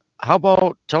know what? How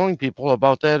about telling people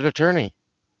about that attorney?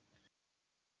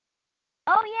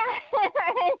 Oh, yeah.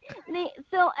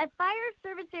 So at Fire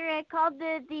Service Area, I called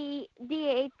the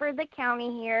DA for the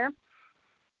county here,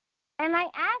 and I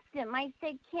asked him, I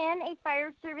said, can a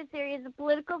fire service area as a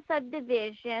political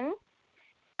subdivision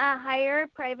hire a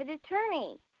private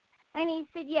attorney? And he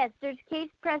said, yes, there's case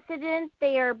precedent.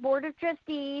 They are board of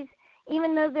trustees.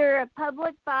 Even though they're a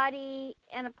public body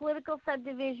and a political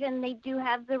subdivision, they do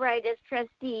have the right as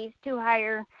trustees to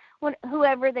hire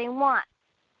whoever they want.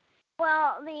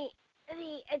 Well, the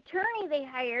attorney they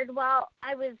hired, while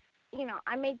I was,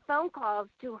 I made phone calls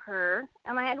to her,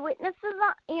 and I had witnesses,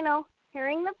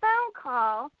 hearing the phone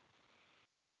call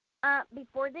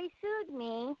before they sued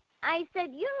me. I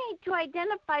said, you need to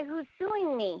identify who's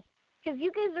suing me, because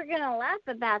you guys are going to laugh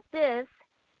about this.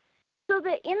 So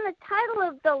that in the title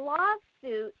of the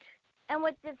lawsuit, and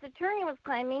what this attorney was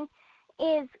claiming,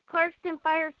 is Clarkston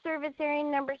Fire Service Area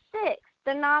Number 6,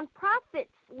 the nonprofit's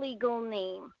legal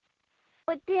name.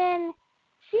 But then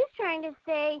she's trying to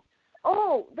say,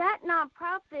 oh, that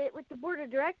nonprofit with the board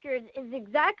of directors is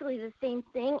exactly the same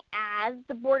thing as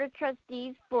the board of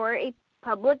trustees for a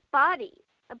public body,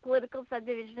 a political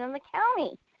subdivision in the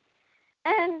county.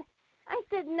 And I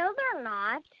said, no, they're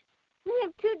not. We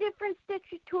have two different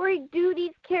statutory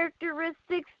duties,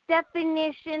 characteristics,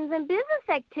 definitions, and business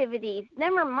activities.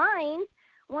 Never mind,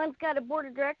 one's got a board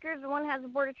of directors and one has a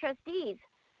board of trustees.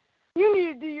 You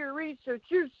need to do your research.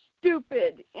 You're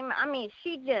stupid. And, I mean,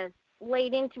 she just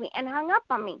laid into me and hung up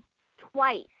on me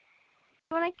twice.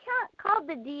 When I called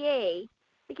the DA,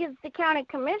 because the county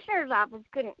commissioner's office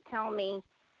couldn't tell me,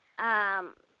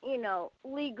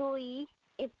 legally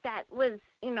if that was,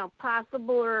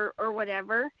 possible or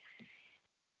whatever.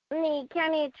 And the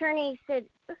county attorney said,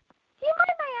 do you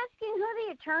mind my asking who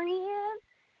the attorney is?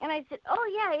 And I said, oh,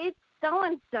 yeah, it's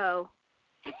so-and-so.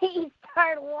 He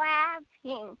started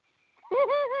laughing.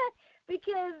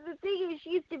 Because the thing is,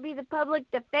 she used to be the public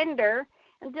defender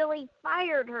until he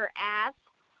fired her ass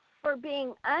for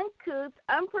being uncouth,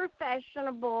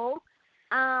 unprofessional,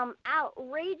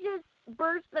 outrageous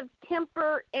bursts of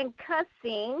temper and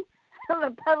cussing of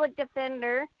a public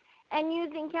defender, and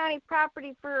using county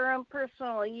property for her own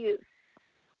personal use.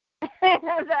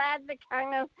 That's the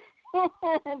kind of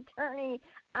attorney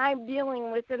I'm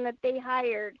dealing with and that they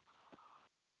hired.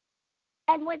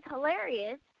 And what's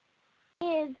hilarious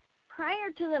is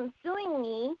prior to them suing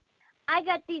me, I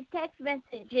got these text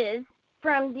messages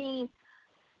from the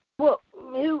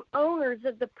new owners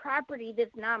of the property, this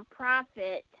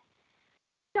nonprofit.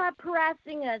 Stop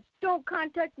harassing us. Don't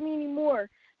contact me anymore.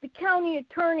 The county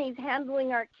attorney's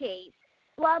handling our case.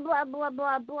 Blah, blah, blah,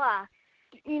 blah, blah.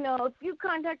 If you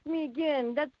contact me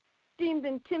again, that's deemed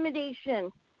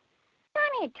intimidation.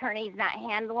 County attorney's not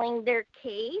handling their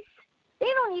case. They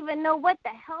don't even know what the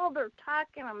hell they're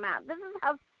talking about. This is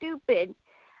how stupid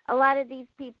a lot of these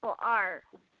people are.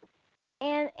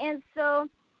 And so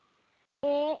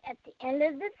at the end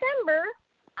of December,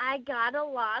 I got a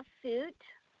lawsuit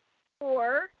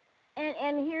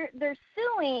and here they're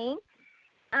suing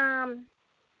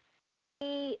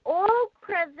the old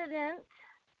president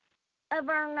of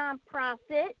our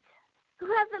nonprofit, who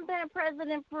hasn't been a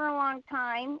president for a long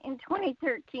time, in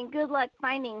 2013. Good luck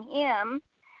finding him,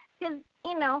 because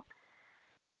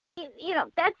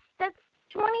that's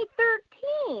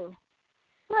 2013.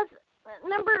 Plus,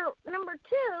 number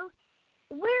two,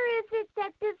 where is it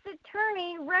that this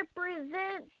attorney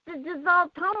represents the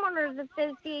dissolved homeowners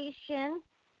association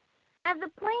as a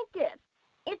plaintiff?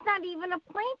 It's not even a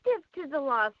plaintiff to the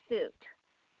lawsuit.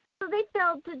 So they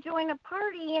failed to join a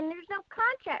party, and there's no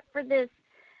contract for this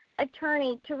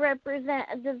attorney to represent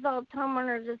a dissolved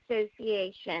homeowners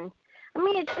association. I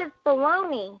mean, it's just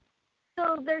baloney.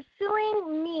 So they're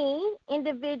suing me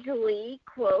individually,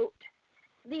 quote,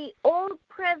 the old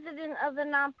president of the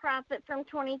nonprofit from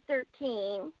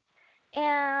 2013,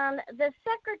 and the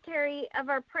secretary of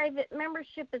our private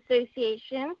membership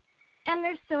association, and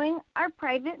they're suing our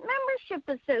private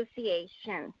membership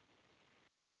association.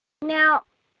 Now,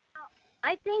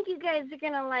 I think you guys are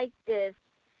going to like this,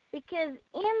 because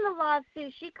in the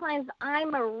lawsuit, she claims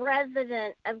I'm a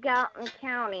resident of Gallatin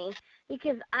County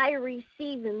because I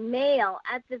received mail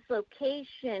at this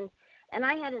location, and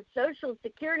I had a social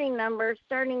security number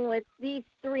starting with these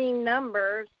three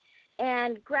numbers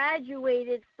and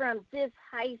graduated from this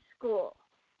high school.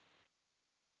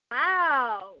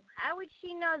 Wow, how would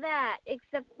she know that?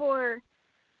 Except for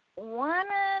one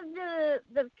of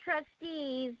the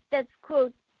trustees that's,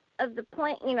 quote, of the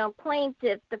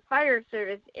plaintiff, the fire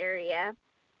service area.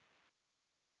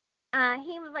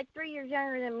 He was like 3 years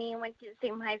younger than me and went to the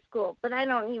same high school, but I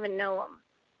don't even know him.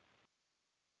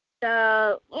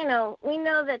 So, we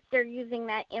know that they're using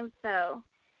that info.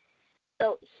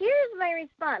 So here's my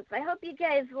response. I hope you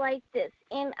guys like this.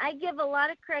 And I give a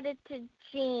lot of credit to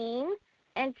Jean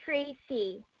and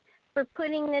Tracy for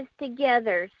putting this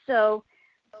together. So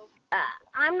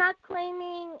I'm not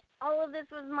claiming all of this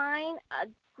was mine. A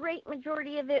great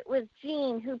majority of it was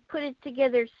Jean, who put it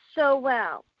together so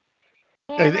well.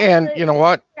 And you know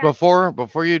what?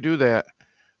 Before you do that,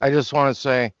 I just want to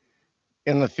say,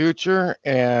 in the future,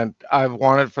 and I've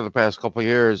wanted for the past couple of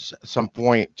years, at some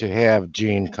point to have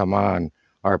Jean come on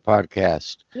our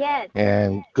podcast. Yes.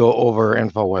 And go over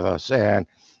info with us. And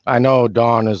I know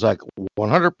Dawn is like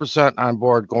 100% on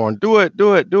board going, do it.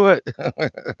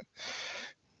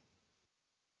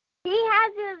 He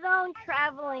has his own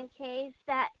traveling case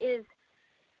that is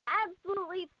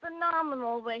absolutely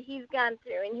phenomenal what he's gone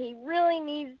through, and he really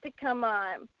needs to come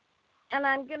on. And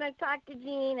I'm going to talk to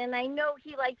Gene, and I know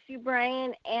he likes you,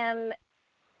 Brian, and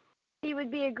he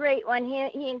would be a great one,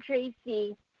 he and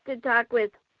Tracy, to talk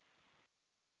with.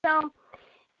 So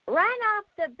right off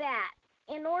the bat,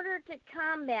 in order to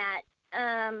combat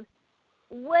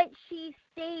what she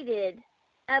stated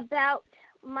about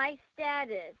my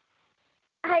status,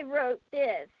 I wrote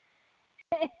this.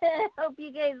 Hope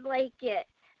you guys like it.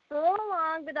 a little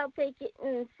long, but I'll take it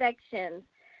in sections.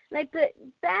 And I put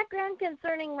background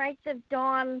concerning rights of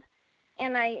Dawn,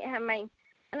 and I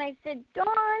said,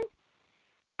 Dawn,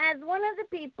 as one of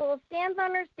the people, stands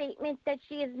on her statement that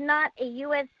she is not a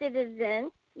U.S.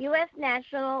 citizen, U.S.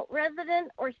 national,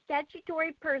 resident, or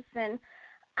statutory person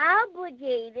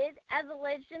obligated as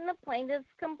alleged in the plaintiff's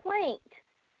complaint.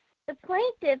 The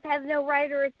plaintiff has no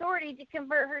right or authority to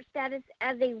convert her status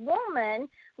as a woman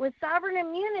with sovereign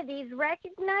immunities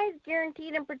recognized,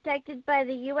 guaranteed, and protected by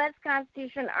the U.S.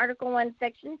 Constitution, Article 1,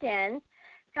 Section 10,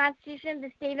 Constitution of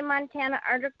the State of Montana,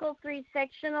 Article 3,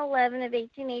 Section 11 of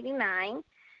 1889,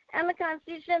 and the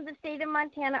Constitution of the State of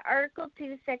Montana, Article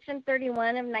 2, Section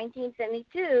 31 of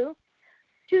 1972,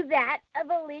 to that of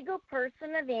a legal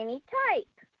person of any type.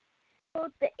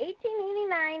 Both the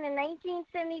 1889 and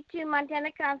 1972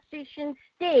 Montana Constitution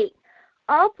state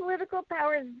all political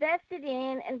powers vested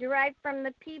in and derived from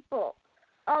the people.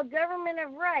 All government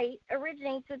of right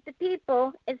originates with the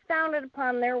people, is founded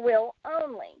upon their will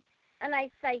only. And I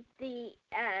cite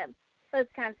both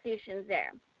constitutions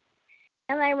there.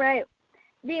 And I write,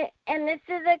 and this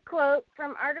is a quote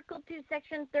from Article 2,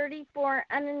 Section 34,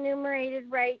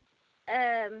 unenumerated rights.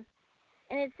 And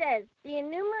it says, the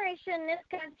enumeration in this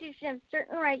Constitution of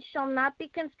certain rights shall not be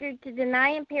construed to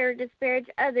deny, impair, or disparage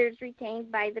others retained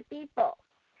by the people.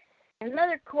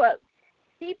 Another quote,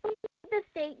 people of the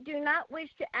state do not wish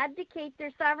to abdicate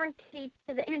their sovereignty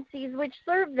to the agencies which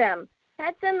serve them.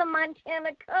 That's in the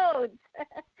Montana codes.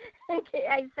 Okay,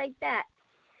 I cite that.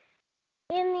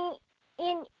 In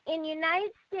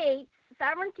United States,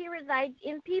 sovereignty resides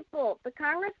in people. The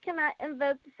Congress cannot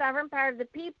invoke the sovereign power of the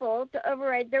people to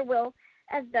override their will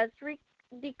as thus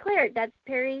declared. That's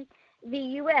Perry v.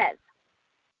 U.S.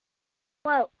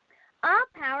 Well, all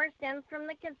power stems from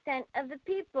the consent of the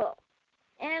people.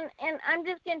 And I'm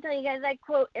just going to tell you guys, I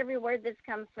quote every word this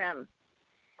comes from.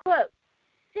 Quote,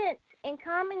 since in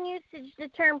common usage the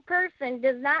term person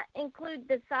does not include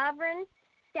the sovereign,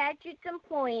 statutes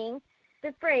employing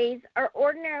the phrase are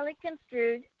ordinarily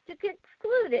construed to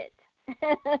exclude it.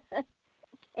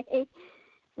 Okay.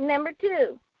 Number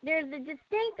 2, there's a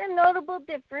distinct and notable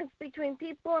difference between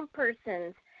people and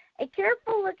persons. A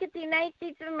careful look at the United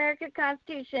States of America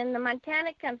Constitution, the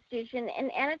Montana Constitution,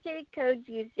 and annotated codes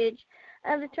usage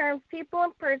of the terms people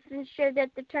and persons show that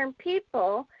the term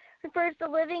people refers to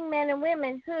living men and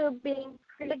women who, being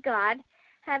created by God,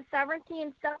 have sovereignty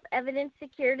and self-evident,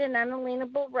 secured, and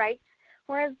unalienable rights,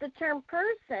 whereas the term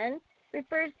person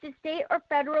refers to state or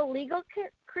federal legal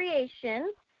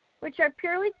creations, which are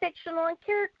purely fictional in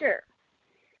character.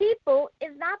 People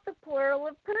is not the plural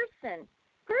of person.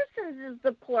 Persons is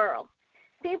the plural.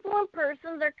 People and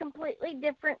persons are completely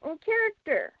different in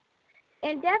character.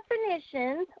 In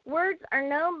definitions, words are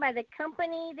known by the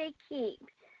company they keep.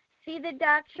 See the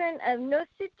doctrine of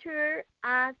nocitur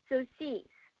a sociis.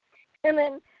 And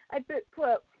then I put,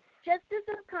 quote, Justice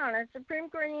O'Connor, Supreme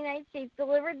Court of the United States,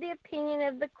 delivered the opinion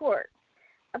of the court.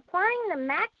 Applying the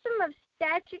maxim of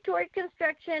statutory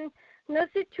construction,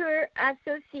 nocitur a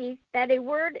sociis, that a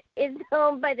word is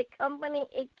known by the company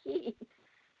it keeps.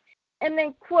 And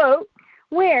then, quote,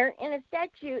 where in a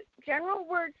statute, general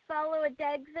words follow a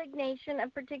designation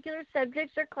of particular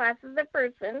subjects or classes of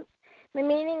persons, the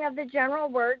meaning of the general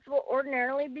words will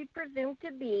ordinarily be presumed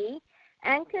to be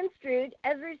and construed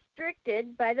as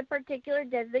restricted by the particular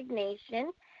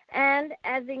designation and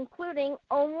as including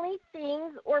only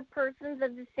things or persons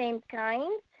of the same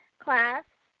kind, class,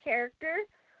 character,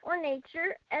 or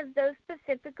nature as those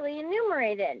specifically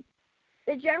enumerated.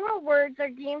 The general words are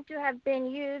deemed to have been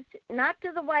used not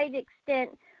to the wide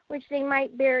extent which they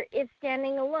might bear if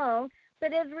standing alone,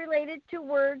 but as related to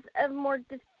words of more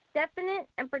definite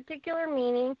and particular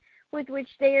meaning with which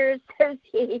they are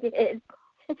associated.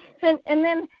 and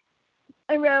then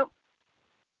I wrote,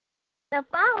 the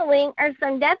following are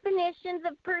some definitions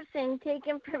of person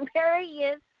taken from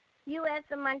various U.S.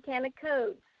 and Montana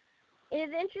codes. It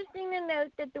is interesting to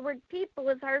note that the word people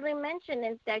is hardly mentioned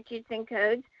in statutes and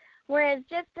codes, whereas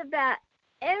just about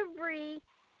every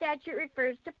statute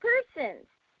refers to persons.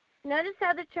 Notice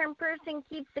how the term person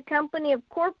keeps the company of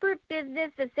corporate,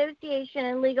 business, association,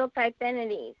 and legal type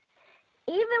entities.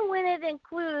 Even when it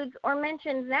includes or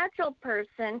mentions natural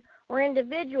person or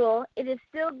individual, it is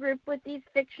still grouped with these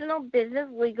fictional business,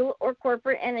 legal, or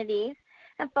corporate entities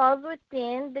and falls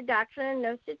within the doctrine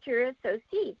of nocitur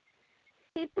sociis.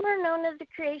 People are known as the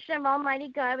creation of Almighty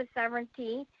God with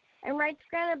sovereignty and rights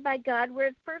granted by God,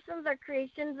 whereas persons are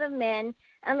creations of men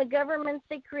and the governments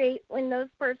they create when those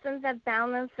persons have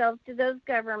bound themselves to those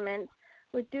governments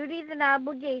with duties and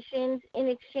obligations in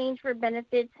exchange for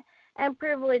benefits and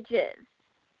privileges.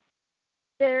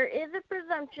 there is a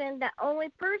presumption that only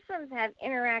persons have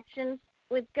interactions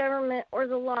with government or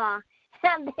the law.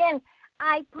 And then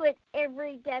I put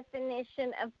every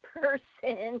definition of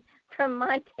person from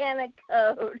Montana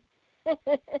Code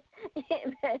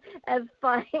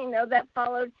that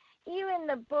followed. Even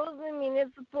the Bozeman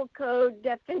Municipal Code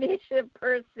definition of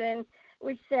person,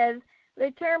 which says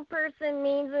the term person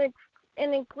means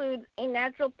and includes a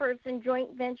natural person,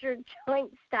 joint venture,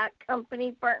 joint stock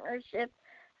company, partnership,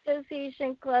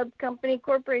 association, club, company,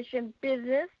 corporation,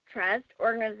 business, trust,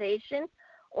 organization,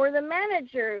 or the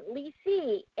manager,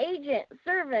 lessee, agent,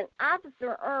 servant,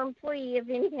 officer, or employee of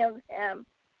any of them.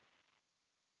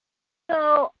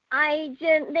 So I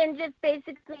then just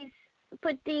basically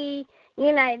put the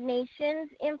United Nations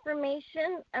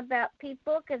information about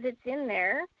people, because it's in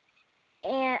there,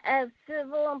 and of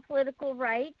civil and political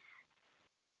rights,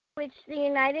 which the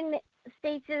United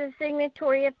States is a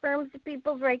signatory, affirms the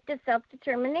people's right to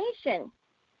self-determination.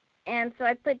 And so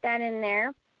I put that in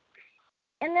there.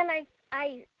 And then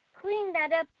I cleaned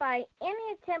that up by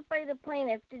any attempt by the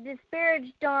plaintiff to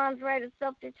disparage Dawn's right of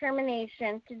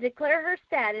self-determination, to declare her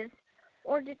status,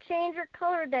 or to change or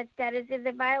color that status is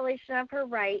a violation of her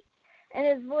right and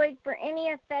is void for any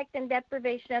effect and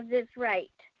deprivation of this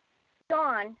right.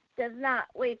 Dawn does not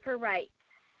waive her rights.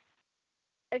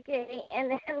 Okay,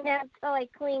 and that's how I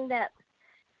cleaned up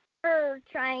her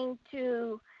trying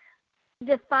to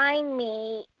define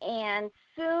me and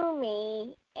sue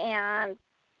me and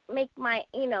make my,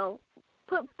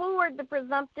 put forward the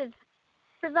presumption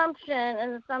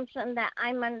and assumption that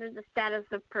I'm under the status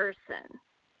of person.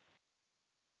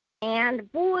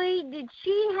 And boy, did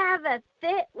she have a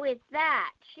fit with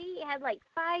that. She had like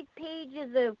 5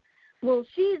 pages of, well,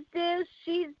 she's this,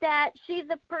 she's that, she's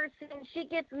a person, she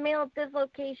gets mail at this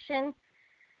location.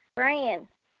 Brian,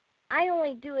 I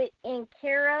only do it in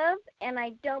care of, and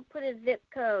I don't put a zip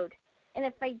code. And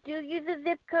if I do use a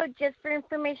zip code just for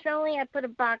information only, I put a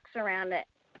box around it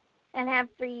and have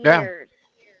for years.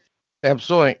 Yeah,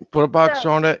 absolutely. Put a box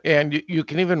on it, and you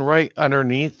can even write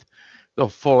underneath the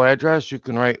full address. You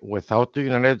can write without the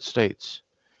United States.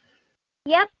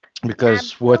 Yep. Because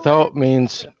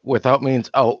absolutely. without means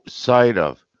outside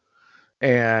of.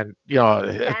 And,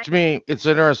 Exactly. to me, it's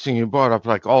interesting you brought up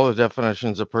like all the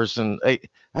definitions of person. I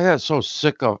got so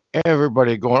sick of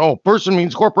everybody going, oh, person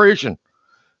means corporation.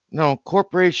 No,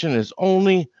 corporation is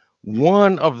only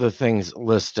one of the things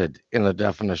listed in the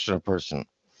definition of person.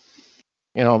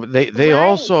 They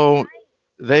also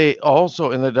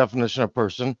in the definition of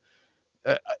person,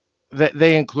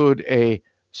 they include a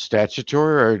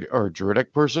statutory or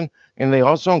juridic person, and they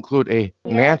also include a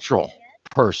natural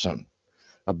person,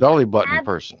 a belly button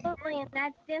person. Absolutely, and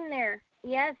that's in there.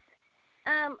 Yes.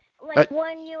 Like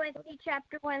 1 U.S.C.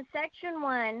 Chapter 1, Section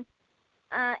 1,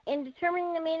 in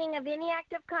determining the meaning of any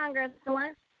act of Congress,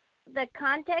 unless the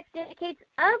context indicates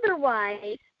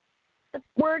otherwise, the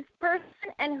words person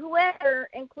and whoever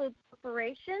include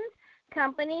corporations,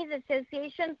 companies,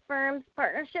 associations, firms,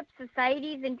 partnerships,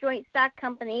 societies, and joint stock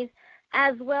companies,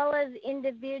 as well as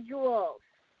individuals.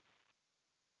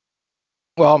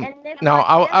 Well, now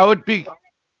I would be.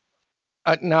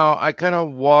 Now I kind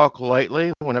of walk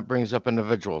lightly when it brings up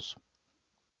individuals,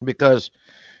 because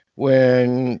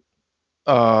when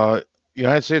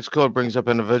United States Code brings up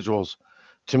individuals,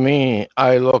 to me,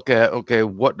 I look at, okay,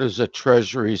 what does the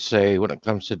Treasury say when it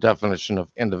comes to definition of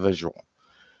individual?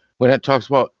 When it talks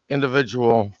about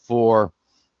individual for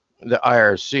the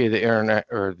IRC, the Internet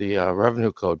or the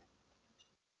Revenue Code,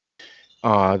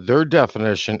 their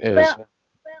definition is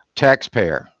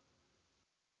taxpayer.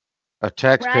 A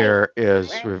taxpayer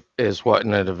is what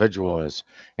an individual is,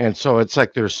 and so it's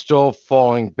like they're still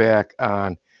falling back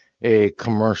on a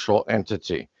commercial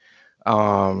entity.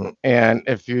 And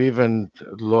if you even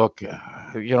look,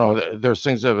 there's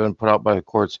things that have been put out by the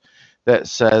courts that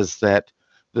says that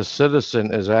the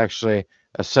citizen is actually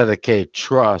a Sedicate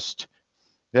trust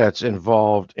that's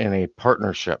involved in a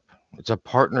partnership. It's a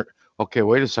partner. Okay,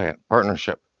 wait a second.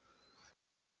 Partnership.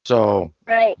 So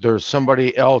there's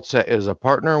somebody else that is a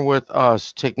partner with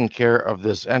us taking care of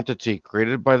this entity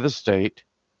created by the state.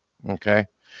 Okay.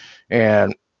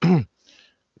 And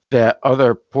that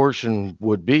other portion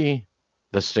would be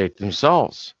the state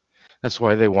themselves. That's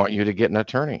why they want you to get an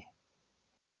attorney.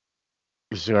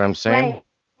 You see what I'm saying?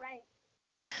 Right.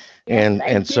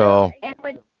 And so. And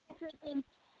what's interesting,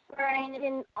 Brian,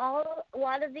 in a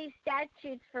lot of these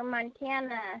statutes from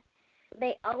Montana,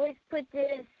 they always put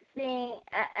this thing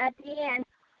at the end,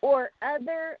 or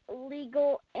other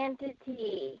legal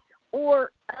entity,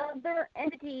 or other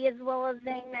entity as well as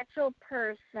a natural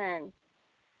person.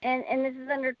 And this is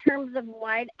under terms of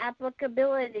wide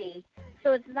applicability.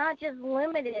 So it's not just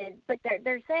limited, but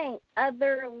they're saying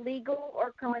other legal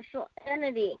or commercial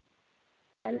entity,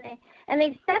 and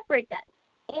they separate that,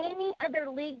 any other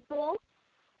legal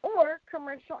or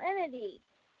commercial entity.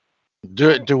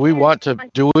 Do we want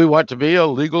to be a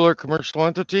legal or commercial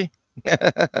entity?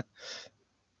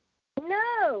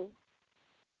 No.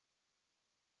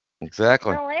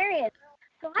 Exactly. Hilarious.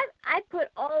 So I put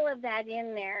all of that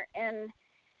in there, and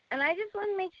I just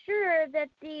want to make sure that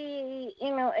the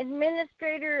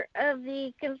administrator of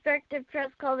the constructive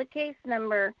trust call the case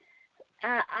number.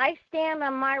 I stand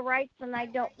on my rights and I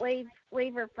don't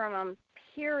waver from them.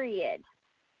 Period.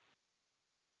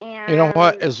 And You know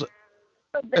what? As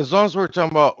long as we're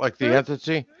talking about like the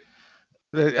entity,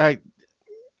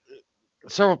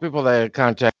 several people that had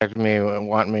contacted me and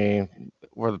want me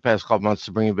for the past couple months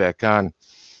to bring you back on.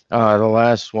 The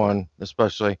last one,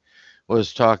 especially,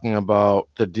 was talking about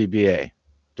the DBA,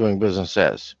 doing business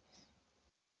as,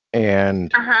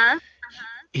 and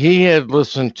he had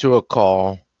listened to a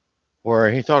call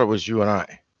where he thought it was you and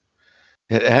I.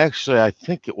 It actually, I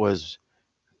think it was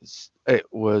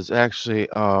actually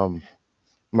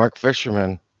Mark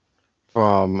Fisherman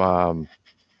from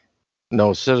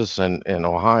No Citizen in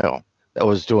Ohio that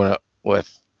was doing it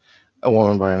with a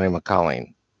woman by the name of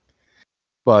Colleen.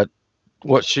 But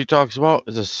what she talks about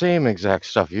is the same exact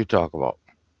stuff you talk about.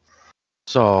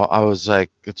 So I was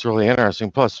like, it's really interesting.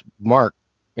 Plus, Mark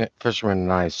Fisherman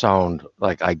and I sound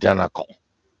like identical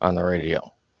on the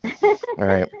radio. All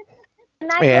right.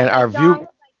 And our view.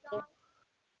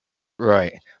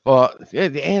 Right. Well,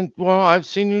 and I've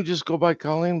seen you just go by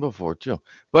Colleen before too.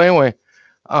 But anyway,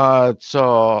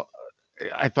 so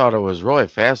I thought it was really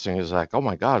fascinating. It's like, oh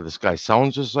my God, this guy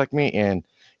sounds just like me, and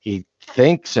he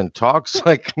thinks and talks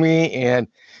like me, and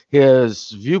his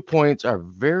viewpoints are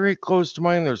very close to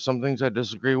mine. There's some things I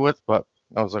disagree with, but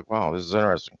I was like, wow, this is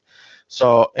interesting.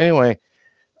 So anyway,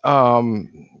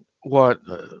 and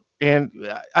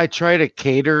I try to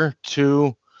cater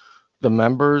to the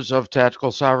members of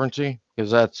Tactical Sovereignty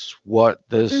because that's what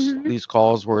these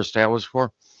calls were established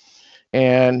for.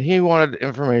 And he wanted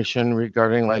information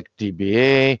regarding like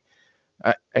DBA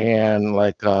and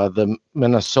like the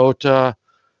Minnesota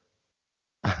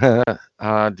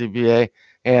DBA,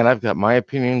 and I've got my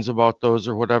opinions about those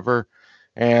or whatever.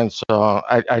 And so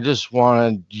I just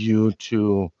wanted you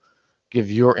to give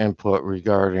your input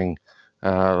regarding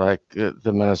the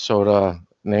Minnesota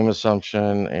name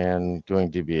assumption and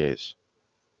doing DBAs.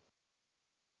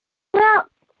 Well,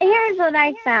 here's what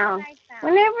I found.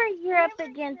 Whenever you're up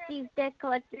against these debt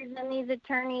collectors and these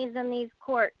attorneys and these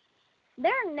courts,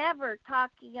 they're never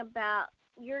talking about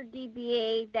your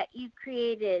DBA that you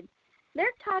created. They're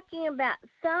talking about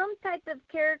some type of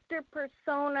character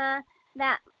persona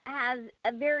that has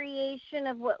a variation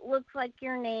of what looks like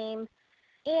your name.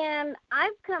 And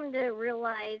I've come to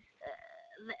realize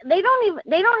they don't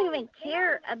even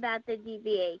care about the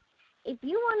DBA. If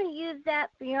you want to use that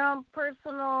for your own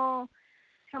personal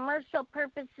commercial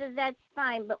purposes, that's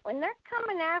fine. But when they're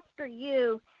coming after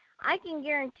you, I can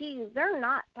guarantee you they're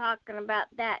not talking about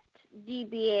that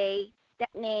DBA,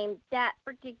 that name, that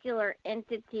particular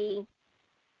entity,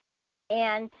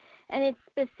 and its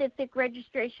specific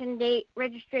registration date,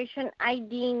 registration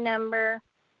ID number,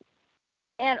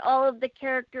 and all of the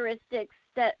characteristics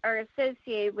that are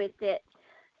associated with it.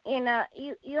 You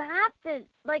have to,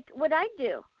 like what I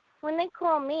do when they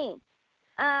call me.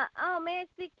 May I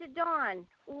speak to Dawn?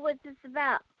 What's this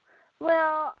about?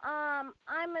 Well,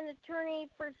 I'm an attorney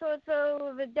for so-so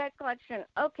of a debt collection.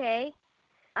 Okay.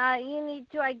 You need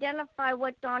to identify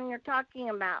what Dawn you're talking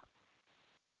about.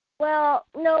 Well,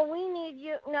 no, we need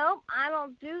you. No, I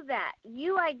don't do that.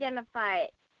 You identify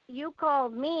it. You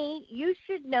called me. You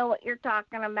should know what you're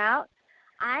talking about.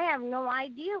 I have no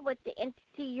idea what the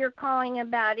entity you're calling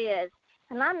about is,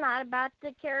 and I'm not about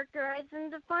to characterize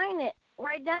and define it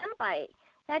or identify it.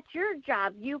 That's your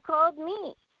job. You called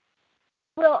me.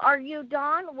 Well, are you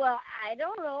Dawn? Well, I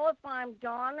don't know if I'm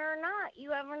Dawn or not.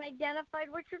 You haven't identified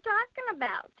what you're talking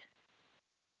about.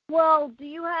 Well, do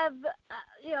you have,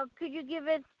 could you give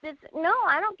us this? No,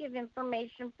 I don't give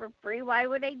information for free. Why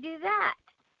would I do that?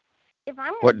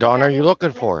 What Dawn are you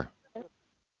looking for?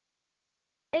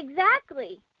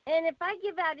 Exactly. And if I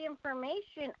give out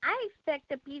information, I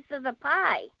expect a piece of the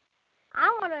pie.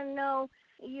 I want to know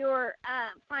your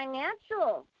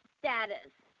financial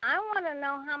status. I want to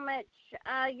know how much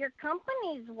your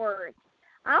company's worth.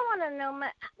 I want to know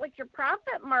what your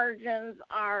profit margins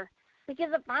are.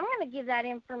 Because if I'm going to give that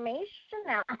information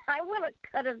out, I want a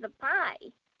cut of the pie.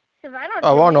 Because I don't.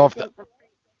 I want to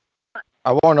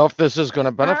know if this is going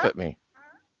to benefit me.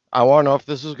 I want to know if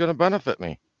this is going to benefit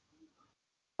me.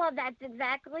 Well, that's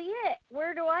exactly it.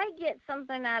 Where do I get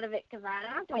something out of it? Because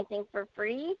I don't do anything for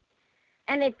free.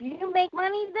 And if you make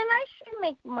money, then I should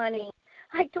make money.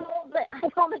 I told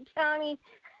the county,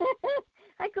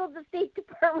 I told the State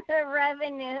Department of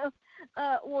Revenue,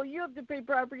 well, you have to pay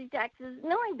property taxes.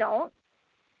 No, I don't.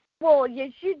 Well,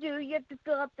 yes, you do. You have to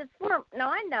fill out this form. No,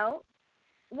 I don't.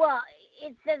 Well,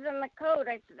 it says in the code.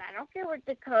 I said, I don't care what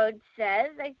the code says.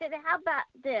 I said, how about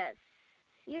this?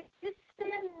 You just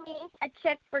send me a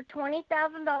check for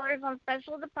 $20,000 on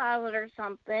special deposit or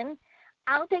something.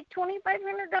 I'll take $2,500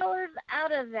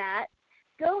 out of that.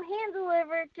 Go hand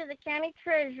deliver it to the county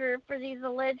treasurer for these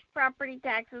alleged property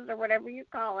taxes or whatever you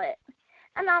call it,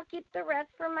 and I'll keep the rest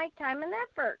for my time and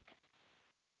effort.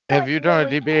 Have you done a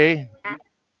DBA?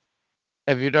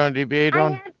 Have you done a DBA,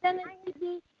 Dawn? I have done a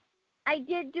DBA. I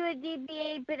did do a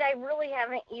DBA, but I really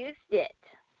haven't used it.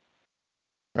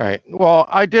 Right. Well,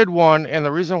 I did one, and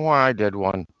the reason why I did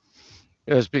one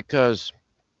is because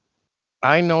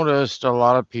I noticed a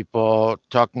lot of people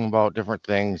talking about different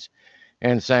things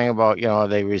and saying about,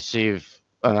 they receive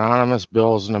anonymous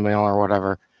bills in the mail or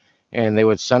whatever, and they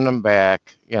would send them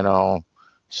back,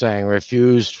 saying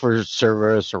refused for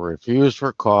service or refused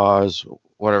for cause,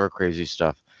 whatever crazy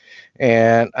stuff.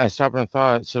 And I stopped and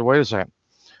thought and said, wait a second.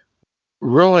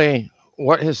 Really,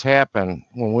 what has happened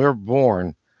when we were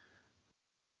born,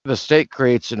 the state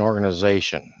creates an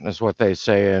organization. That's what they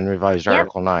say in revised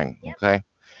Article 9. Okay.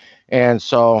 And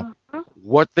so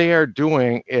what they are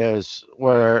doing is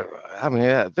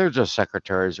they're just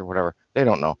secretaries or whatever. They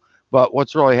don't know. But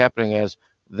what's really happening is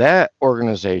that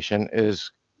organization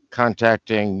is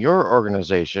contacting your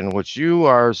organization, which you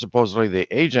are supposedly the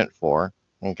agent for.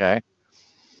 Okay.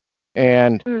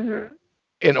 And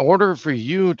in order for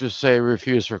you to say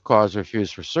refuse for cause,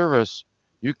 refuse for service,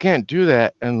 you can't do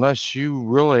that unless you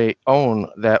really own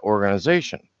that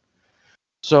organization.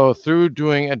 So through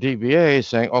doing a DBA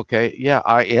saying, okay, yeah,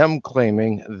 I am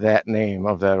claiming that name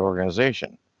of that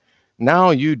organization.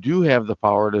 Now you do have the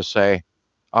power to say,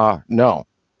 no,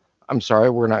 I'm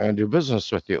sorry, we're not going to do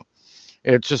business with you.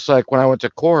 It's just like when I went to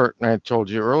court, and I told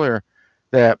you earlier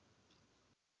that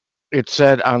it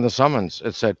said on the summons,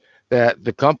 it said that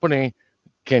the company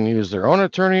can use their own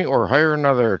attorney or hire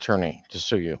another attorney to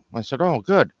sue you. I said, oh,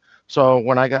 good. So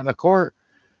when I got in the court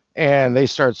and they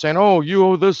started saying, oh, you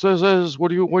owe this, what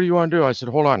do you want to do? I said,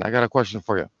 hold on, I got a question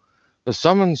for you. The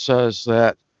summons says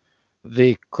that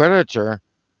the creditor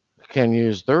can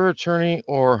use their attorney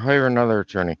or hire another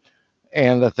attorney,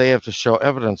 and that they have to show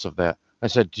evidence of that. I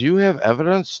said, do you have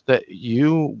evidence that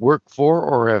you work for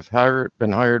or have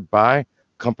been hired by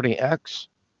company X?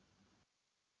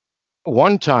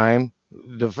 One time,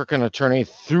 the frickin' attorney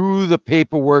threw the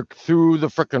paperwork through the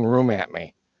frickin' room at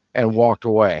me and walked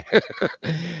away.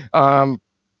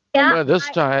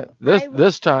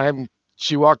 This time,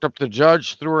 she walked up to the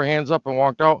judge, threw her hands up, and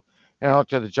walked out. And I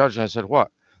looked at the judge and I said,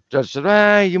 "What?" The judge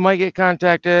said, "You might get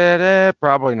contacted.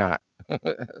 Probably not."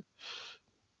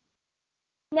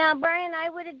 Now, Brian, I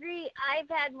would agree. I've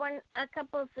had a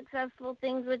couple of successful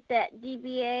things with that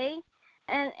DBA.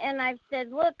 And I've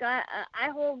said, look, I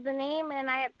hold the name and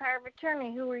I have power of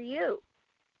attorney. Who are you?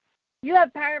 You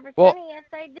have power of attorney? Yes,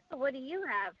 I do. What do you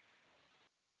have?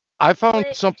 I found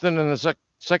something in the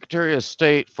Secretary of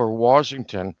State for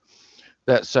Washington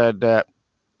that said that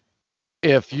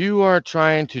if you are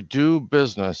trying to do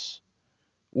business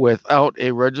without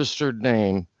a registered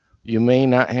name, you may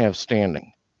not have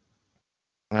standing.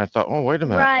 And I thought, oh, wait a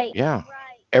minute. Right. Yeah. Right.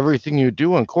 Everything you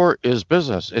do in court is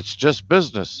business. It's just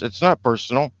business. It's not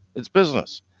personal. It's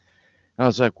business. And I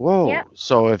was like, whoa. Yep.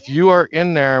 So if you are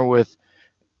in there with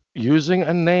using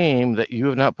a name that you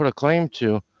have not put a claim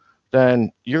to,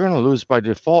 then you're going to lose by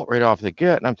default right off the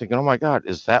get. And I'm thinking, oh my God,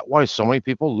 is that why so many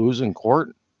people lose in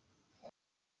court?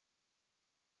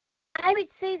 I would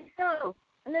say so.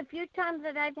 And the few times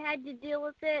that I've had to deal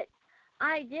with it,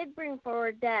 I did bring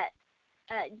forward that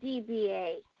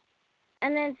DBA.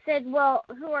 And then said, well,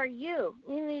 who are you?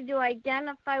 You need to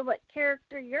identify what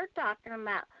character you're talking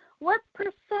about. What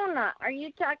persona are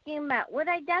you talking about? What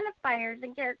identifiers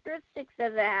and characteristics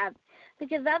does it have?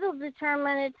 Because that'll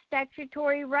determine its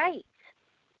statutory rights.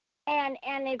 And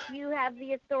if you have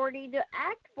the authority to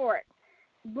act for it.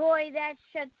 Boy, that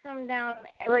shuts them down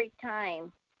every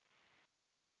time.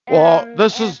 Well,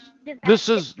 this is with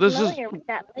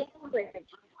that language.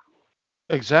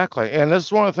 Exactly. And this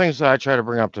is one of the things that I try to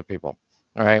bring up to people.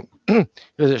 All right.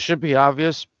 Because it should be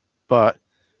obvious, but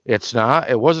it's not.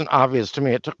 It wasn't obvious to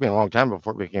me. It took me a long time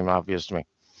before it became obvious to me.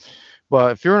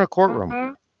 But if you're in a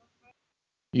courtroom,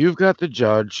 you've got the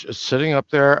judge sitting up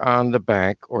there on the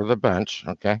bank or the bench,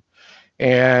 okay?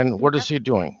 And what is he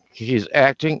doing? He's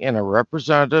acting in a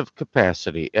representative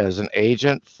capacity as an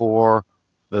agent for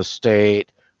the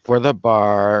state, for the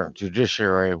bar,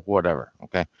 judiciary, whatever.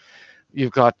 Okay.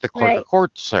 You've got the clerk of Right.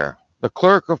 courts there. The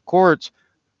clerk of courts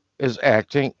is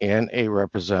acting in a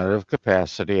representative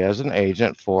capacity as an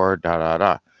agent for da da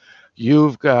da.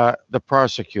 You've got the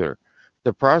prosecutor.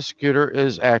 The prosecutor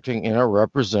is acting in a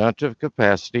representative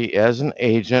capacity as an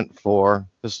agent for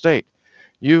the state.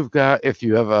 You've got, if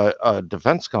you have a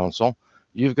defense counsel,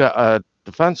 you've got a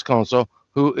defense counsel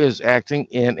who is acting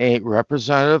in a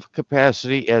representative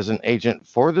capacity as an agent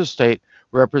for the state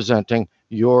representing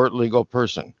your legal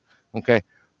person. Okay.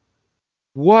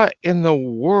 What in the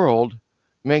world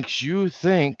makes you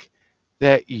think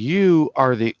that you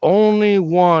are the only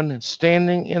one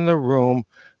standing in the room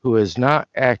who is not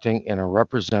acting in a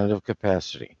representative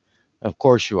capacity? Of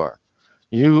course you are.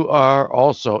 You are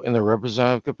also in the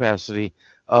representative capacity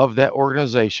of that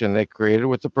organization they created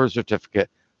with the birth certificate,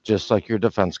 just like your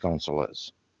defense counsel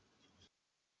is.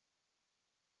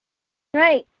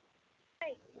 Right.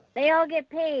 They all get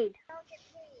paid.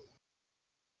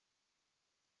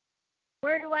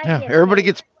 Where do I Yeah, get everybody paid?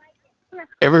 gets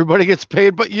everybody gets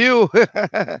paid but you.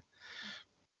 Right.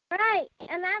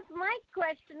 And that's my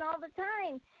question all the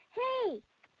time. Hey,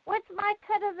 what's my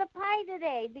cut of the pie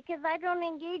today? Because I don't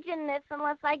engage in this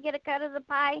unless I get a cut of the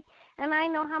pie and I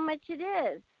know how much it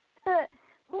is. Boy,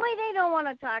 they don't want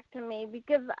to talk to me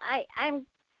because I'm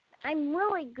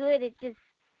really good at just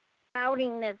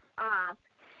spouting this off.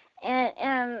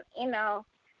 And you know,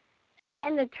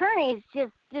 and attorneys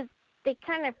just they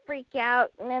kind of freak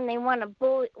out, and then they want to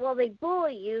bully. Well, they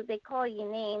bully you. They call you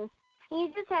names. And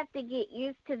you just have to get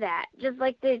used to that. Just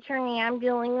like the attorney I'm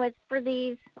dealing with for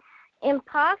these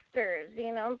imposters,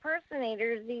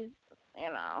 impersonators. These,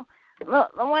 the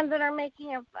ones that are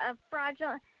making a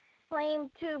fraudulent claim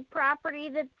to property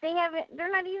that they haven't.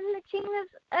 They're not even the chain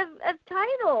of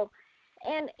title.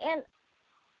 And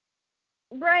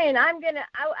Brian, I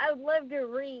would love to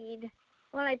read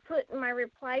when I put in my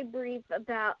reply brief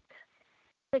about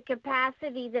the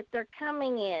capacity that they're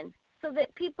coming in so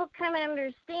that people can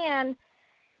understand,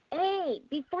 hey,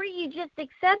 before you just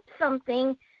accept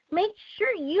something, make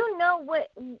sure you know what's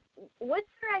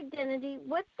their identity,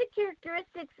 what's the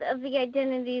characteristics of the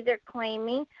identity they're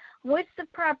claiming, what's the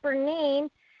proper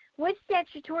name, what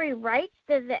statutory rights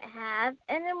does it have,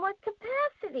 and then what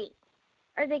capacity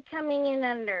are they coming in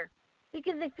under?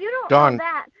 Because if you don't know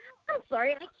that, I'm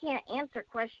sorry, I can't answer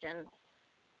questions.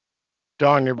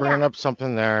 Dawn, you're bringing up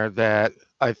something there that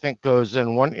I think goes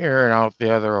in one ear and out the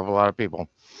other of a lot of people.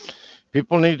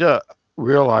 People need to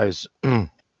realize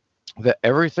that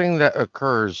everything that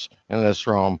occurs in this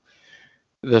realm,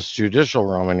 this judicial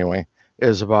realm anyway,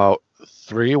 is about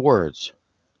three words: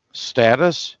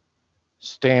 status,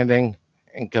 standing,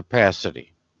 and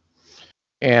capacity.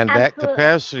 And that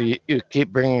capacity, you keep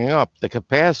bringing up, the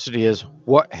capacity is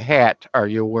what hat are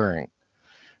you wearing?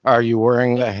 Are you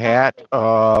wearing the hat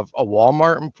of a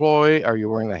Walmart employee? Are you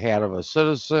wearing the hat of a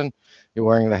citizen? You're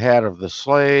wearing the hat of the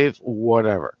slave?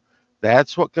 Whatever.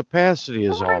 That's what capacity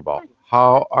is all about.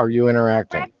 How are you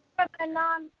interacting?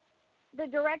 The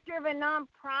director of a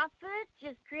nonprofit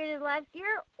just created last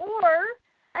year, or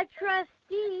a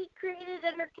trustee created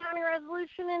under county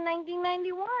resolution in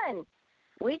 1991.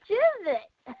 Which is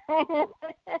it?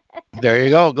 There you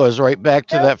go. Goes right back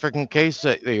to that freaking case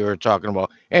that you were talking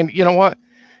about. And you know what?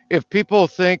 If people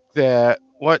think that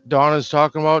what Dawn is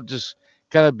talking about just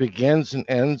kind of begins and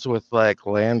ends with like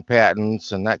land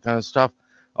patents and that kind of stuff,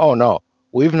 oh no,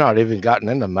 we've not even gotten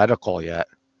into medical yet.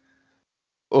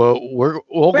 We'll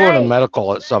go into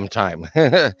medical at some time,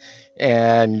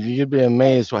 and you'd be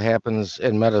amazed what happens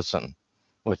in medicine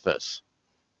with this.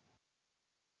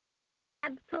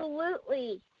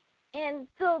 Absolutely. And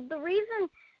so the reason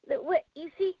that what you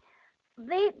see,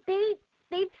 they've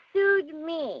sued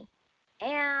me,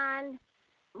 and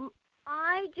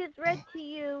I just read to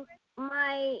you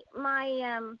my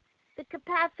the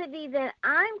capacity that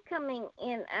I'm coming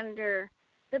in under,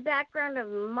 the background of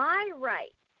my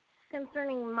rights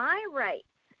concerning my rights,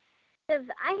 because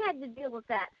I had to deal with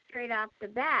that straight off the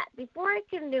bat before I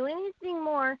can do anything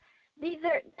more. This is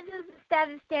the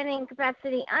status, standing,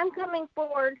 capacity. I'm coming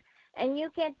forward, and you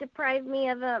can't deprive me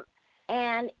of them.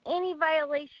 And any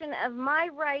violation of my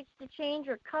rights to change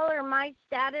or color my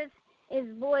status is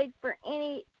void for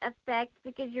any effect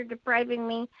because you're depriving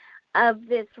me of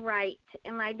this right,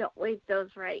 and I don't waive those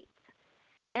rights.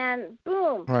 And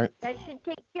boom, that should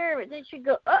take care of it. They should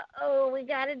go, uh-oh, we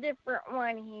got a different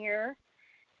one here.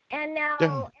 And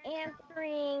now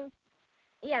answering,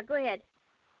 yeah, go ahead.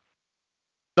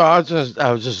 No, I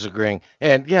was just agreeing.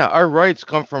 And yeah, our rights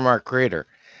come from our creator.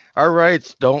 Our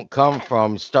rights don't come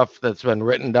from stuff that's been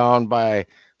written down by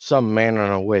some man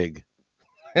in a wig.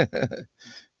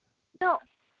 No,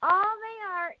 all they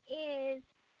are is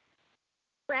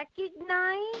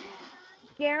recognized,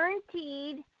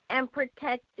 guaranteed, and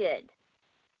protected.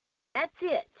 That's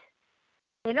it.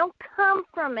 They don't come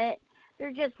from it.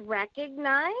 They're just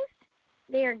recognized,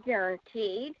 they are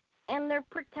guaranteed, and they're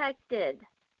protected.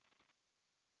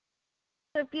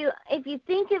 So if you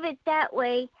think of it that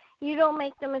way, you don't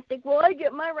make the mistake, well, I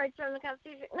get my rights from the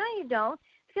Constitution. No, you don't.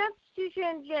 The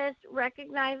Constitution just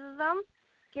recognizes them,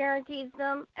 guarantees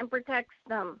them, and protects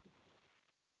them.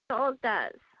 That's all it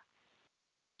does.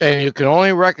 And you can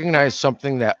only recognize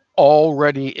something that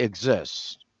already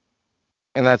exists.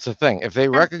 And that's the thing. If they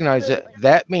recognize it, Absolutely.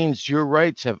 that means your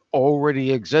rights have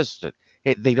already existed.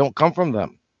 They don't come from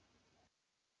them.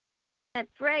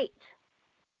 That's right.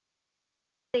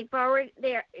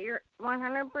 You're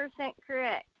 100%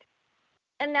 correct.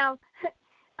 And now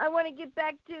I want to get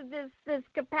back to this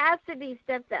capacity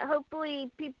stuff that hopefully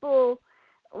people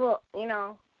will,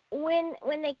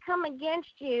 when they come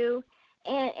against you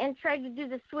and try to do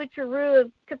the switcheroo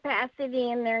of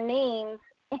capacity in their names,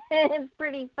 it's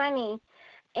pretty funny.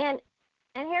 And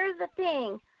here's the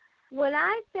thing. What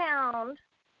I found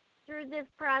through this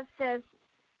process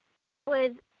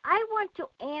was I want to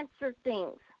answer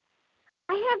things.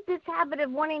 I have this habit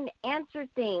of wanting to answer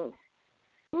things.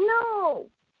 No,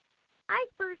 I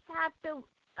first have to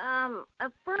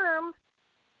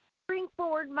bring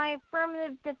forward my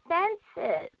affirmative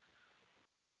defenses.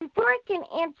 Before I can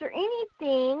answer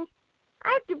anything,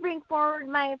 I have to bring forward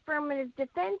my affirmative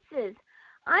defenses.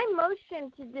 I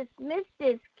motion to dismiss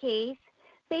this case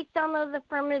based on those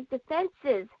affirmative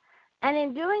defenses. And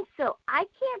in doing so, I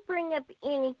can't bring up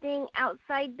anything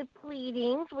outside the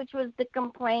pleadings, which was the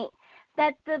complaint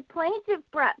that the plaintiff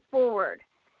brought forward,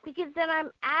 because then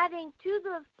I'm adding to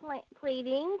those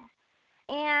pleadings,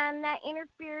 and that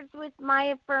interferes with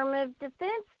my affirmative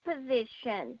defense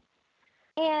position.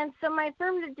 And so my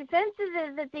affirmative defense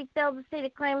is that they failed to state a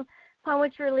claim upon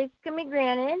which relief can be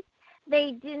granted.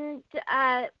 They didn't,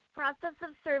 process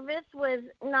of service was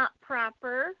not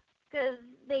proper because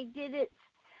they did it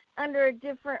under a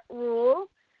different rule.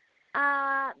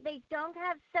 They don't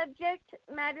have subject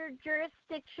matter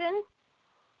jurisdiction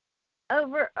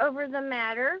over the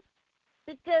matter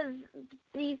because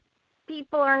these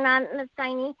people are not an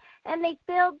assignee, and they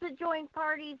failed to join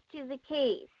parties to the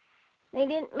case. They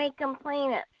didn't make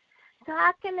complainants. So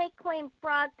how can they claim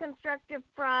fraud, constructive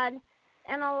fraud,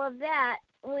 and all of that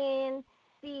when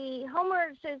the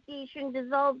homeowner association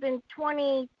dissolved in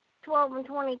 2012 and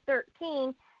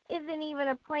 2013 isn't even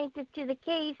a plaintiff to the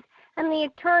case, and the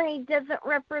attorney doesn't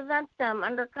represent them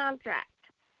under contract?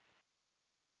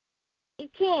 You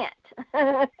can't.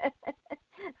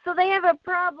 So they have a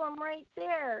problem right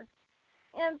there.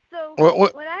 And so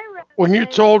what I When you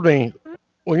recommend,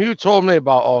 told me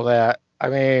about all that, I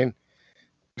mean,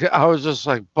 I was just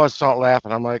like busting out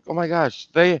laughing. I'm like, oh my gosh,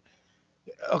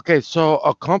 okay, so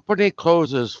a company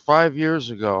closes 5 years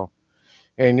ago,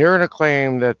 and you're going to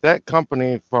claim that that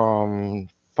company from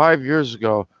 5 years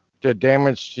ago did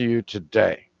damage to you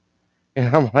today.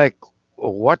 And I'm like,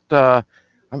 what the?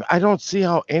 I don't see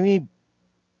how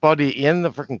anybody in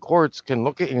the freaking courts can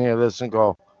look at any of this and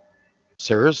go,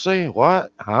 seriously?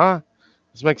 What? Huh?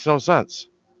 This makes no sense.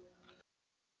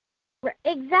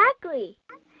 exactly.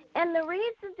 And the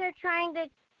reason they're trying to,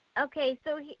 okay,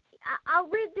 so I'll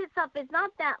read this up. It's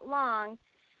not that long,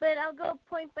 but I'll go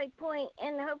point by point,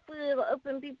 and hopefully it'll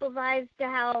open people's eyes to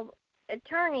how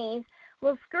attorneys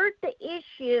will skirt the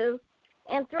issue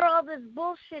and throw all this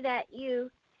bullshit at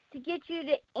you to get you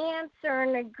to answer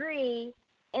and agree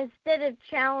instead of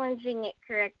challenging it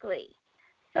correctly.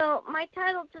 So my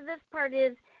title to this part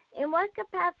is, in what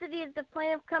capacity is the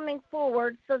plaintiff coming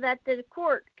forward so that the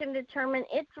court can determine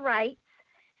its rights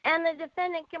and the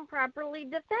defendant can properly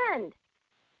defend?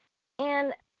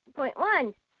 And point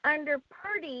one, under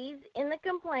parties in the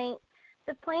complaint,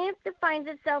 the plaintiff defines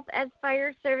itself as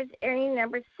Fire Service Area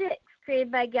Number 6,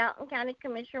 created by Gallatin County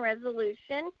Commission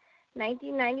Resolution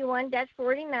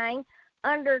 1991-49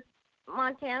 under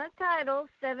Montana Title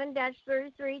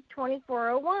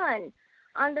 7-33-2401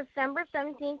 on December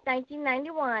 17,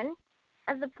 1991,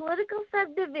 as a political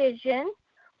subdivision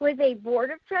with a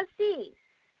board of trustees.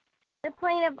 The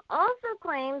plaintiff also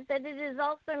claims that it is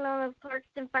also known as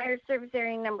Clarkston Fire Service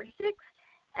Area Number 6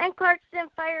 and Clarkston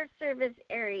Fire Service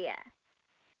Area.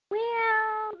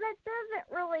 Well, that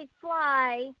doesn't really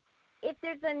fly if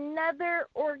there's another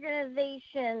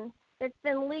organization that's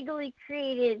been legally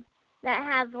created that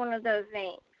has one of those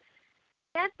names.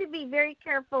 You have to be very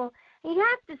careful. You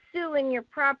have to sue in your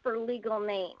proper legal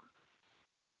name.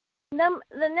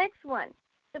 The next one.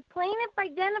 The plaintiff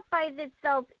identifies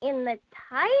itself in the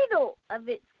title of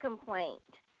its complaint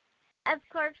as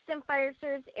Clarkston Fire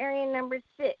Service Area Number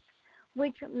 6,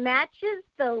 which matches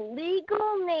the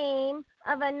legal name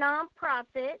of a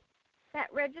nonprofit that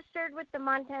registered with the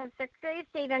Montana Secretary of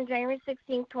State on January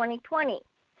 16, 2020.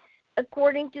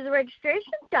 According to the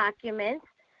registration documents,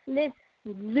 this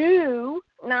new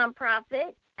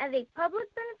nonprofit, as a public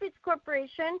benefits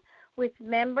corporation with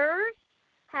members,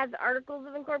 has articles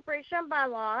of incorporation and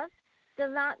bylaws,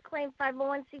 does not claim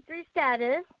 501c3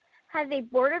 status, has a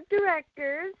board of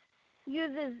directors,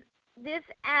 uses this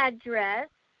address,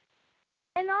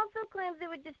 and also claims it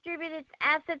would distribute its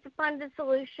assets upon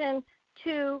dissolution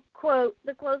to, quote,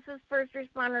 the closest first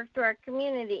responders to our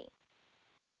community.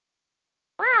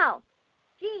 Wow.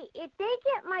 Gee, if they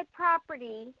get my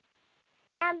property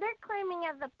and they're claiming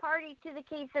as a party to the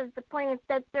case as the plaintiff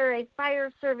that they're a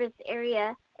fire service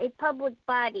area, a public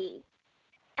body,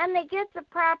 and they get the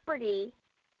property,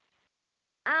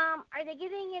 are they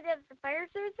getting it as the fire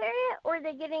service area, or are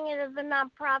they getting it as a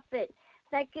nonprofit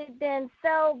that could then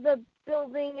sell the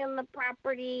building and the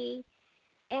property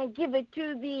and give it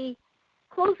to the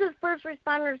closest first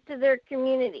responders to their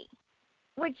community?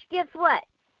 Which, guess what?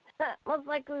 Most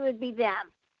likely would be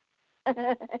them.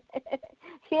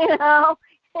 You know?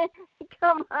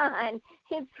 Come on.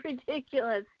 It's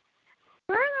ridiculous.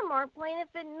 Furthermore, plaintiff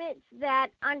admits that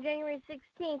on January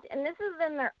 16th, and this is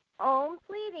in their own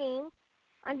pleading,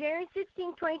 on January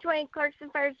 16, 2020,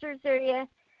 Clarkston Fire Service Area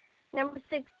Number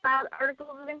 6 filed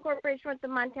articles of incorporation with the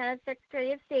Montana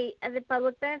Secretary of State as a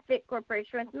public benefit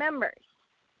corporation with members.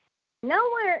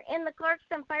 Nowhere in the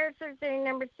Clarkston Fire Service Area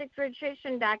Number 6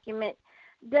 registration document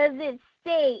does it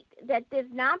state that this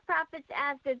nonprofit's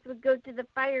assets would go to the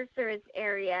fire service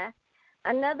area,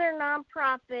 another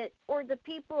nonprofit, or the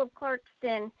people of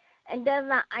Clarkston, and does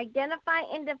not identify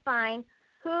and define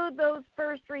who those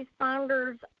first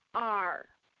responders are.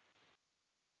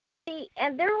 See,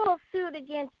 and their whole suit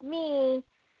against me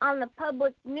on the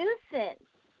public nuisance,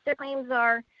 their claims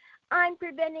are, I'm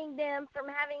preventing them from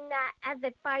having that as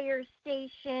a fire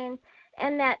station,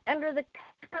 and that under the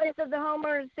guidance of the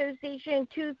Homeowners Association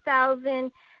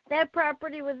 2000, that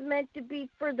property was meant to be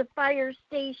for the fire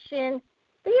station.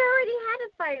 They already had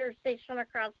a fire station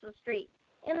across the street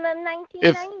in the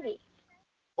 1990s.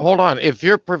 Hold on. If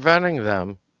you're preventing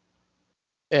them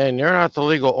and you're not the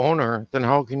legal owner, then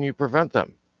how can you prevent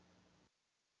them?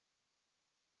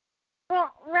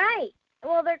 Well, right.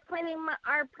 Well, they're claiming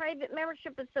our private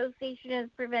membership association is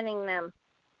preventing them.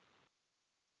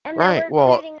 And right. that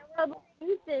we're creating a public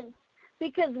nuisance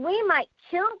because we might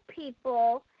kill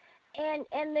people and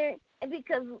they're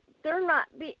because they're not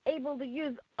able to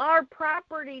use our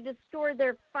property to store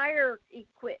their fire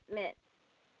equipment.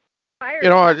 I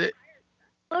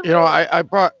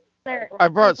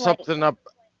brought something up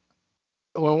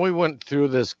when we went through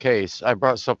this case. I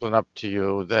brought something up to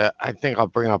you that I think I'll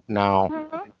bring up now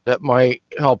that might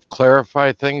help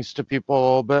clarify things to people a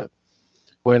little bit.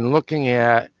 When looking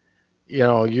at,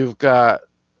 you've got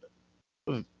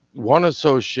one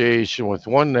association with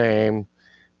one name,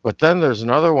 but then there's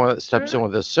another one that steps in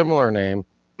with a similar name.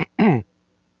 And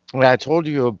I told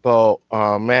you about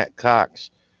Matt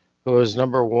Cox, who is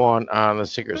number 1 on the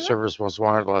Secret Service Most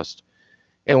Wanted list.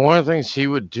 And one of the things he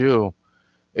would do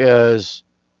is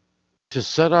to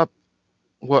set up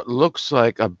what looks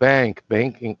like a backing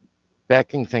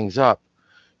things up.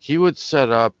 He would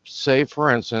set up, say, for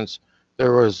instance,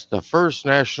 there was the First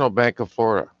National Bank of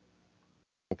Florida.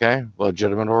 Okay,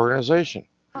 legitimate organization.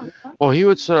 Well, he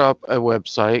would set up a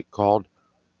website called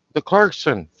the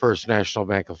Clarkston First National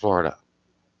Bank of Florida.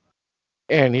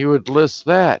 And he would list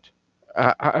that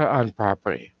on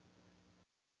property.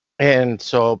 And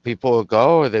so people would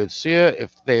go, they would see it.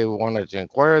 If they wanted to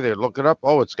inquire, they'd look it up.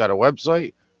 Oh, it's got a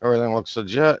website. Everything looks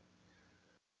legit.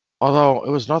 Although it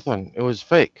was nothing. It was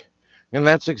fake. And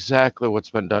that's exactly what's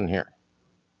been done here.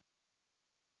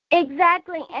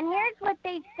 Exactly. And here's what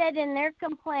they said in their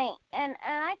complaint. And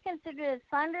I consider it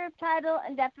slander of title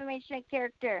and defamation of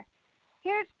character.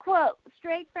 Here's quote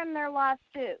straight from their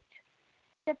lawsuit.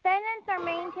 Defendants are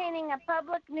maintaining a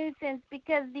public nuisance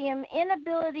because the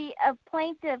inability of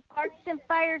plaintiff Clarkston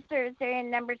Fire Service Area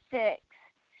Number 6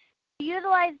 to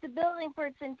utilize the building for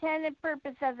its intended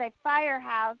purpose as a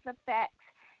firehouse affects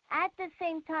at the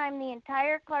same time the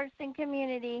entire Clarkston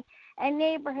community and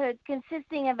neighborhood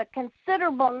consisting of a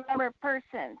considerable number of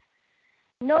persons.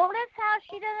 Notice how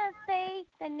she doesn't say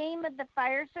the name of the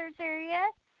fire service area,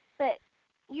 but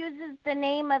uses the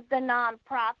name of the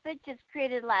nonprofit just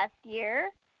created last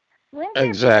year.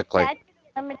 Exactly.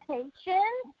 Limitations.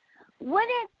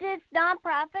 wouldn't this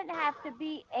nonprofit have to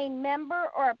be a member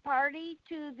or a party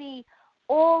to the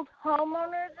Old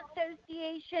Homeowners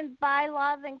Association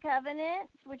bylaws and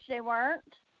covenants, which they weren't?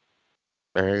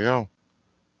 There you go.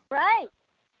 Right.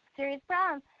 Serious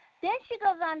problem. Then she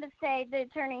goes on to say, the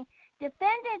attorney,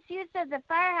 defendants' use of the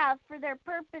firehouse for their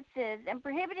purposes and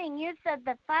prohibiting use of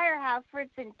the firehouse for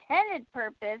its intended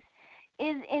purpose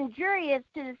is injurious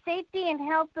to the safety and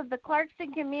health of the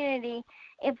Clarkston community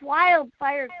if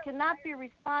wildfires cannot be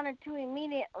responded to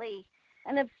immediately,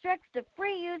 and obstructs the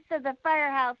free use of the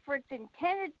firehouse for its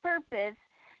intended purpose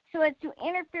so as to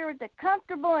interfere with the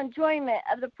comfortable enjoyment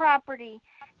of the property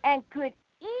and could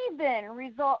even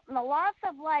result in the loss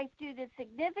of life due to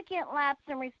significant lapse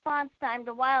in response time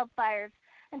to wildfires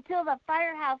until the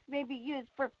firehouse may be used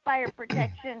for fire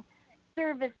protection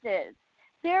services.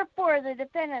 Therefore, the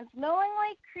defendants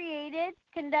knowingly created,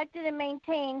 conducted, and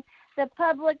maintained the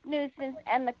public nuisance,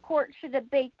 and the court should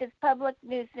abate this public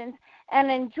nuisance and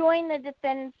enjoin the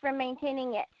defendants from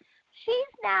maintaining it.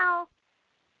 She's now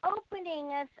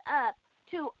opening us up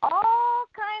to all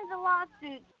kinds of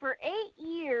lawsuits for 8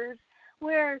 years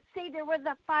where, say, there was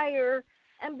a fire,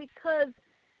 and because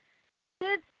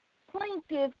this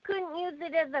plaintiff couldn't use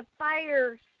it as a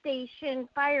fire station,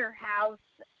 firehouse,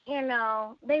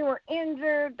 they were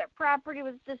injured, their property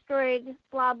was destroyed,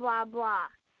 blah, blah, blah.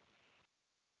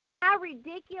 How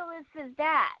ridiculous is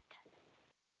that?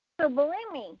 So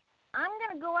believe me, I'm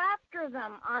going to go after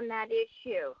them on that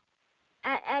issue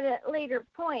at a later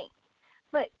point.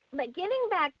 But getting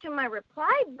back to my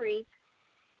reply brief,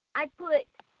 I put,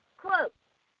 quote,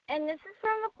 and this is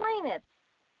from the plaintiff.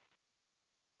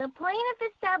 The plaintiff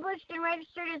established and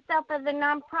registered itself as a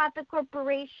nonprofit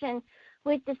corporation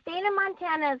with the state of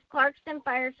Montana as Clarkston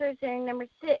Fire Service Area Number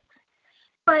 6,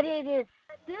 but it is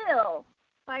still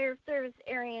Fire Service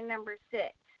Area Number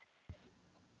 6.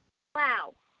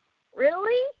 Wow,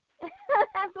 really?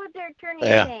 That's what their attorney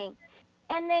is saying.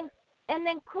 And then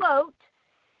quote,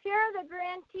 here the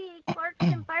grantee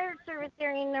Clarkston Fire Service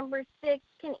Area Number 6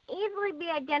 can easily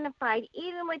be identified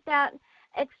even without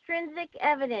extrinsic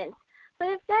evidence. But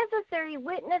if necessary,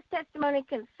 witness testimony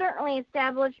can certainly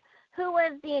establish who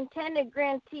was the intended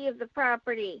grantee of the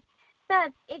property.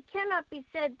 Thus, it cannot be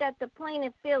said that the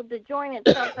plaintiff failed to join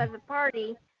itself as a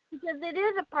party because it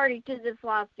is a party to this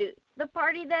lawsuit, the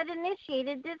party that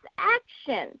initiated this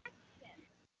action.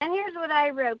 And here's what I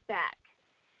wrote back.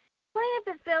 Plaintiff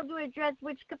has failed to address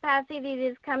which capacity it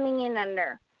is coming in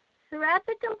under. Throughout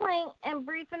the complaint and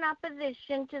brief in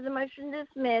opposition to the motion to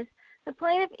dismiss, the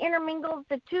plaintiff intermingles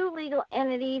the two legal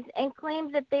entities and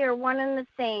claims that they are one and the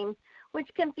same,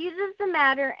 which confuses the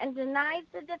matter and denies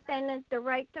the defendant the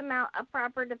right to mount a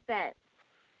proper defense.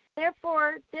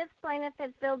 Therefore, this plaintiff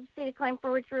has failed to state a claim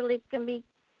for which relief can be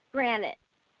granted.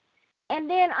 And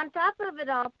then on top of it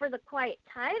all, for the quiet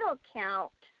title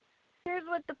count, here's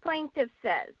what the plaintiff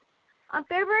says. On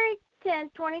February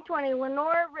 10, 2020,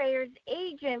 Lenora Rayer's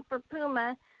agent for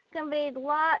Puma conveyed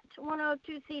Lot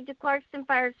 102C to Clarkston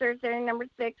Fire Service Area Number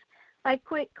 6 by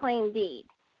quit claim deed.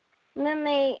 And then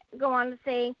they go on to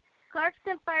say,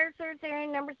 Clarkston Fire Service Area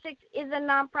Number 6 is a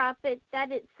nonprofit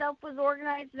that itself was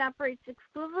organized and operates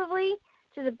exclusively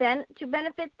to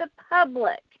benefit the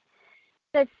public.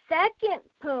 The second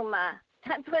Puma,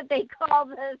 that's what they call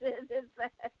this,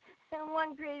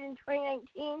 one created in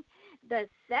 2019. The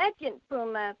second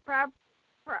Puma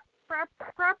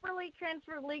properly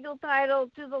transferred legal title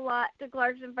to the lot to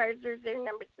Clarkston Fire Service Area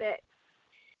Number 6.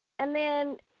 And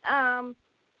then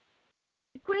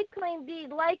the quit claim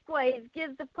deed likewise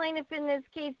gives the plaintiff in this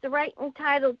case the right and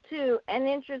title to an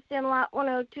interest in Lot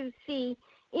 102C,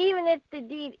 even if the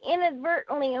deed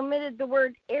inadvertently omitted the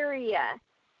word area.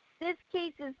 This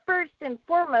case is first and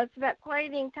foremost about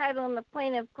quieting title in the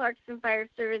plaintiff Clarkston Fire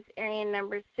Service Area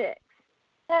Number 6.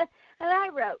 And I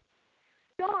wrote,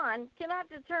 Dawn cannot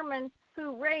determine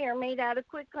who Rayer made out a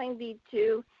quitclaim deed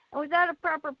to, and without a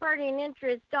proper party and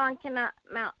interest, Dawn cannot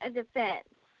mount a defense.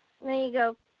 And then you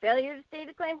go, failure to state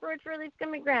a claim for which relief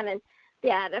can be granted,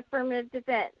 that affirmative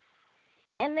defense.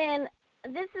 And then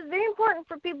this is very important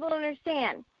for people to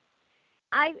understand.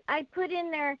 I put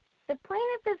in there, the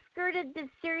plaintiff has skirted this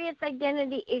serious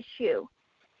identity issue.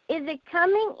 Is it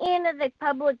coming in as a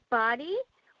public body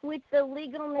with the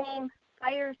legal name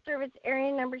Fire Service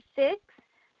Area Number 6,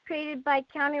 created by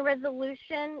County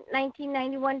Resolution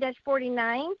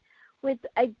 1991-49, with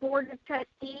a board of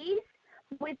trustees,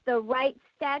 with the right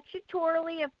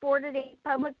statutorily afforded a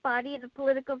public body as a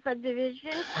political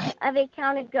subdivision of a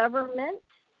county government?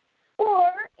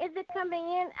 Or is it coming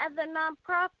in as a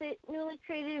nonprofit newly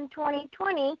created in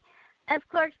 2020 as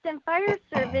Clarkston Fire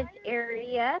Service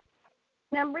Area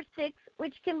Number 6,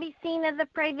 which can be seen as a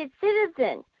private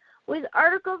citizen with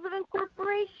articles of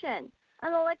incorporation,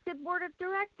 an elected board of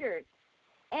directors,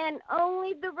 and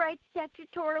only the rights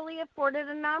statutorily afforded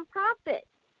a nonprofit.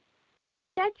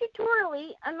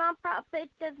 Statutorily, a nonprofit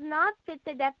does not fit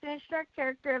the definition or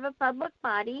character of a public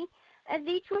body, as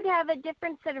each would have a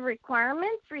different set of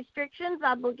requirements, restrictions,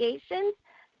 obligations,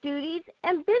 duties,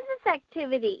 and business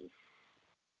activities.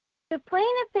 The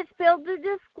plaintiff has failed to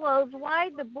disclose why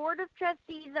the Board of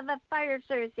Trustees of a fire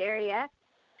service area,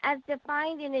 as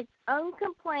defined in its own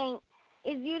complaint,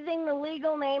 is using the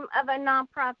legal name of a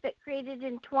nonprofit created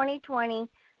in 2020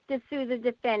 to sue the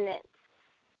defendants.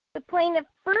 The plaintiff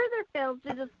further fails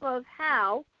to disclose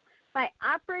how, by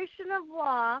operation of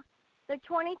law, the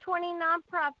 2020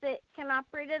 nonprofit can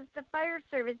operate as the fire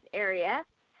service area,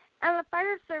 and the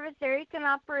fire service area can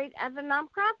operate as a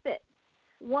nonprofit.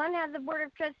 One has a board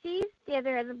of trustees, the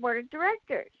other has a board of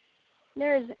directors.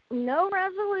 There is no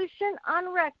resolution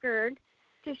on record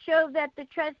to show that the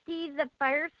trustees of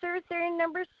Fire Service Area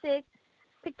Number 6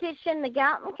 petitioned the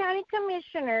Gallatin County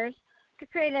Commissioners to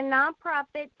create a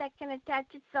nonprofit that can attach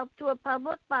itself to a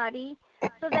public body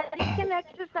so that it can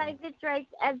exercise its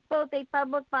rights as both a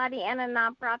public body and a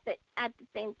nonprofit at the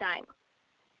same time.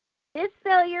 This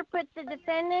failure puts the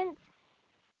defendants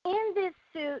in this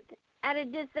suit at a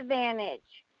disadvantage.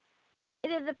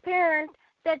 It is apparent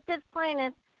that this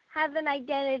plaintiff has an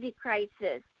identity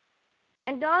crisis,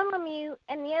 and Don Lemieux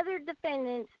and the other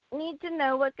defendants need to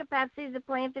know what capacity the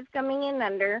plaintiff is coming in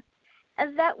under,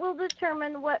 as that will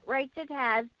determine what rights it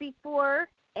has before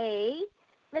A,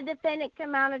 the defendant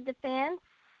can mount a defense,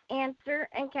 answer,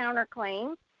 and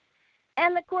counterclaim,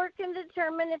 and the court can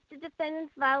determine if the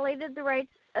defendants violated the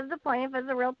rights of the plaintiff as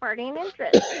a real party in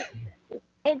interest.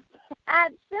 It's that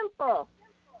simple.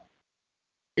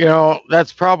 You know,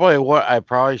 that's probably what I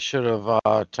probably should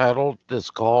have titled this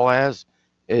call as,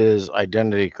 is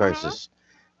identity crisis,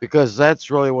 because that's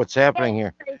really what's happening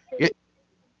here.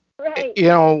 Right. You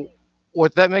know,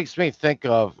 what that makes me think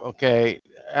of, okay,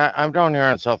 I'm down here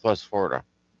in Southwest Florida,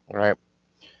 right?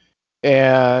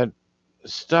 And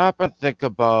stop and think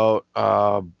about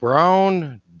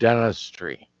Brown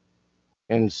Dentistry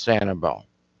in Sanibel.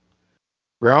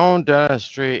 Brown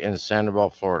Dentistry in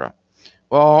Sanibel, Florida.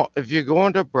 Well, if you go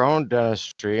into Brown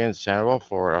Dentistry in Sanibel,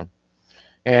 Florida,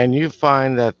 and you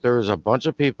find that there's a bunch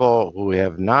of people who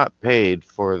have not paid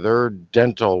for their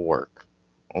dental work,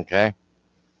 okay?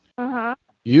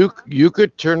 You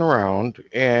could turn around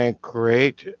and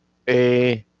create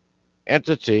a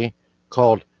entity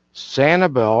called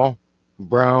Sanibel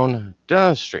Brown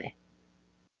Dentistry,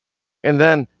 and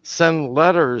then send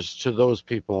letters to those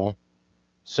people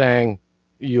saying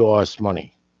you owe us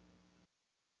money.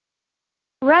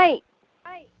 Right.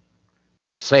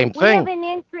 Same We have thing. an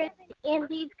interest in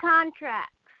these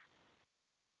contracts.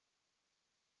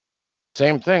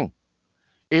 Same thing.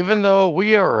 Even though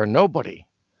we are a nobody,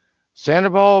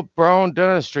 Sanibel Brown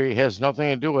Dentistry has nothing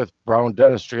to do with Brown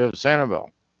Dentistry of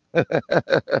Sanibel.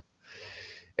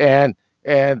 and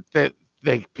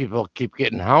they people keep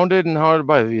getting hounded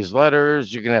by these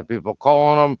letters. You can have people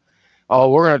calling them, "Oh,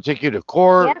 we're going to take you to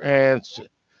court," Yep.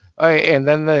 and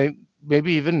then they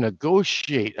maybe even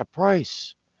negotiate a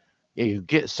price. You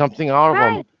get something out of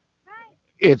them.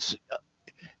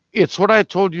 It's what I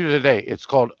told you today. It's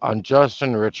called unjust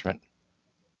enrichment.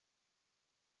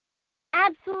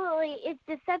 Absolutely. It's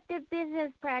deceptive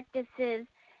business practices.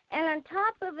 And on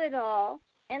top of it all,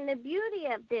 and the beauty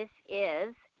of this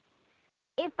is,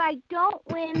 if I don't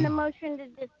win the motion to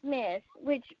dismiss,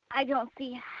 which I don't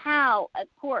see how a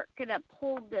court could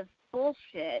uphold this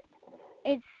bullshit,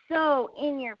 it's so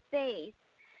in your face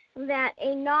that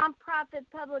a nonprofit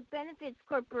public benefits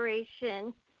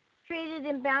corporation treated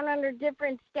and bound under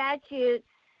different statutes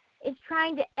is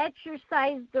trying to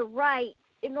exercise the right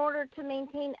in order to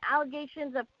maintain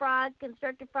allegations of fraud,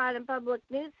 constructive fraud, and public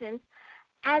nuisance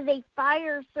as a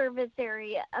fire service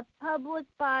area, a public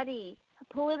body, a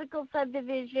political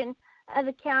subdivision of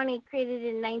the county created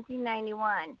in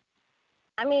 1991.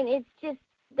 I mean, it's just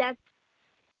that's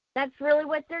really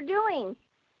what they're doing.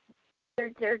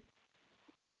 But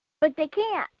they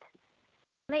can't.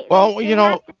 We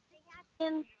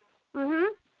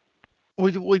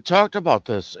talked about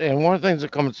this, and one of the things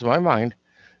that comes to my mind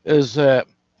is that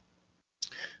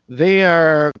they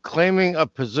are claiming a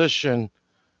position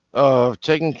of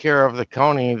taking care of the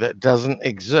county that doesn't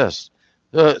exist.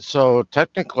 So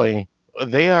technically,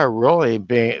 they are really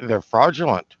they're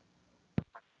fraudulent.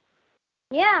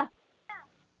 Yeah.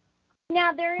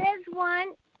 Now, there is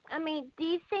one. I mean,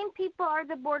 these same people are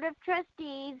the board of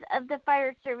trustees of the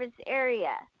fire service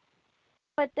area.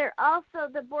 but they're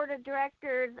also the board of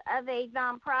directors of a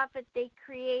nonprofit they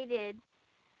created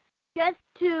just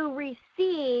to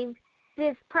receive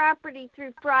this property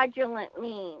through fraudulent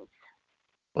means.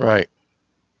 Right.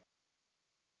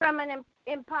 From an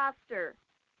imposter.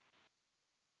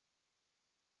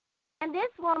 And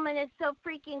this woman is so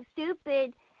freaking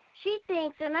stupid. She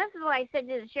thinks, and this is what I said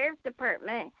to the sheriff's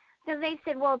department, because they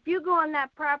said, well, if you go on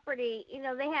that property,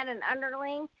 they had an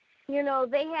underling,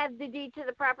 they had the deed to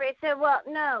the property. I said, well,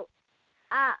 no,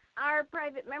 our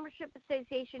private membership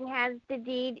association has the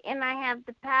deed, and I have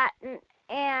the patent,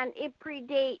 and it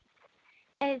predates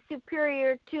and is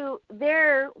superior to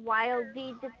their wild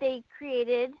deed that they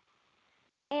created.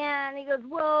 And he goes,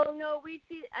 well, no, we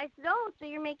see. I said, oh, so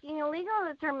you're making a legal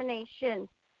determination.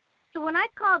 So when I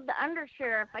called the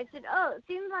undersheriff, I said, oh, it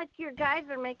seems like your guys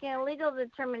are making a legal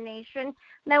determination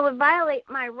that would violate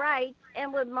my rights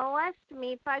and would molest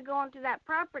me if I go onto that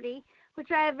property,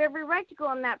 which I have every right to go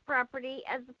on that property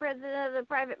as the president of the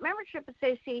private membership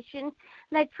association,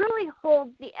 and I truly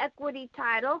hold the equity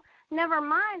title. Never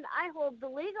mind, I hold the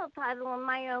legal title in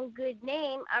my own good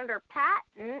name under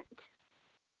patent.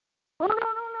 Oh, no.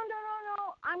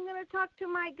 I'm going to talk to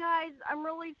my guys. I'm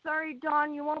really sorry,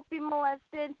 Dawn. You won't be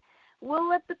molested. We'll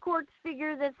let the courts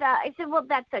figure this out. I said, well,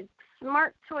 that's a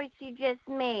smart choice you just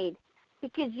made,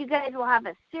 because you guys will have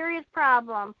a serious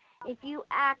problem if you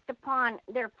act upon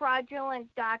their fraudulent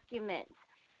documents.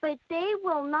 But they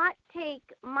will not take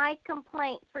my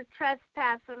complaint for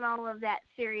trespass and all of that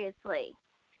seriously.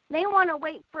 They want to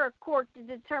wait for a court to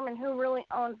determine who really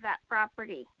owns that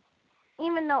property,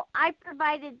 even though I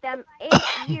provided them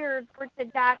 8 years worth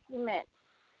of documents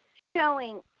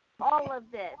showing all of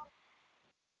this.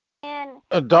 And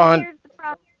Don, here's the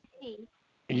problem.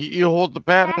 you hold the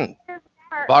patent.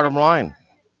 Bottom line.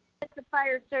 It's the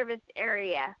fire service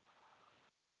area.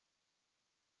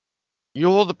 You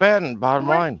hold the patent. Bottom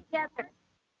line. Together.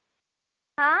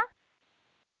 Huh?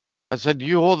 I said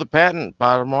you hold the patent.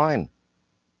 Bottom line.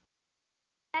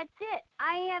 That's it.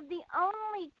 I have the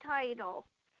only title.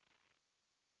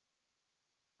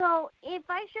 So if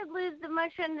I should lose the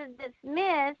motion to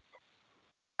dismiss,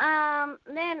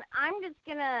 then I'm just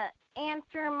going to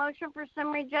answer a motion for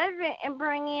summary judgment and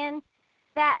bring in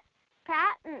that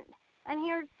patent. And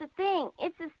here's the thing.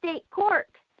 It's a state court.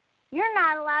 You're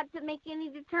not allowed to make any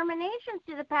determinations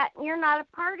to the patent. You're not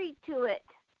a party to it.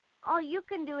 All you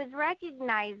can do is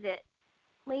recognize it.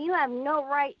 Well, you have no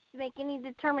rights to make any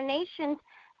determinations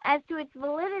as to its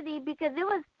validity because it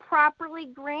was properly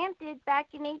granted back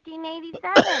in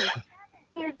 1887.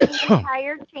 Here's the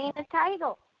entire chain of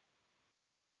title.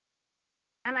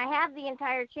 And I have the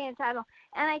entire chain of title.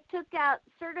 And I took out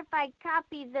certified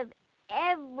copies of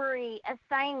every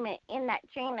assignment in that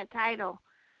chain of title.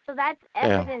 So that's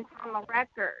evidence on the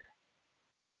record.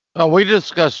 Oh, we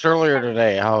discussed earlier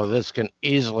today how this can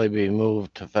easily be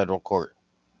moved to federal court.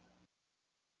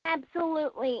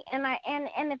 Absolutely. And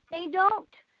if they don't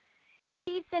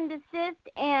cease and desist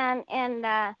and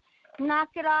knock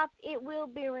it off, it will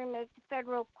be removed to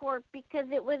federal court because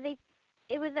it was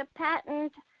a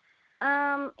patent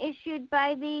issued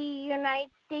by the United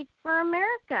States for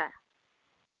America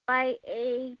by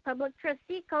a public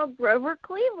trustee called Grover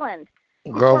Cleveland.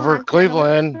 Grover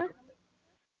Cleveland.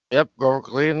 Yep, Grover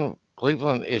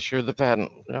Cleveland issued the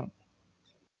patent. Yeah.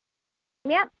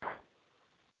 Yep.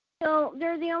 So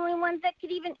they're the only ones that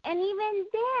could even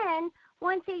then,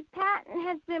 once a patent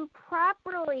has been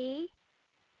properly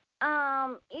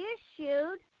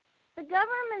issued, the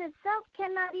government itself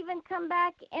cannot even come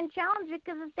back and challenge it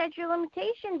because the statute of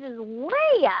limitations is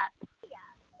way up.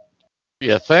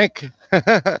 You think?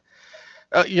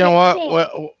 You know what?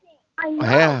 Well, I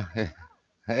know.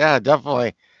 Yeah,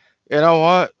 definitely. You know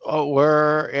what?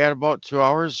 We're at about 2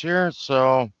 hours here,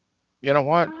 so you know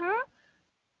what?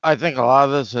 I think a lot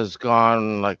of this has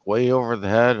gone like way over the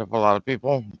head of a lot of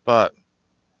people, but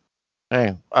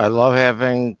hey, I love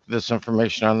having this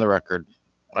information on the record.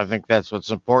 I think that's what's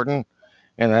important,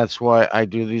 and that's why I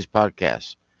do these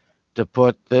podcasts, to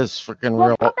put this freaking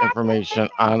real information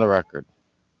on the record.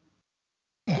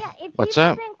 Yeah, if What's you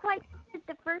that? didn't quite get it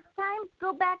the first time,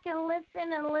 go back and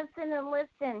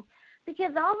listen.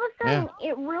 Because all of a sudden,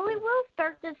 it really will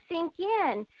start to sink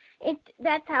in.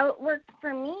 That's how it worked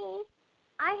for me.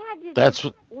 I had to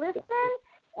just listen,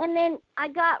 and then I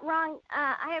got wrong.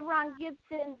 I had Ron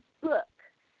Gibson's book,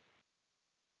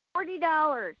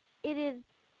 $40. It is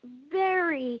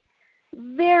very,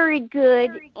 very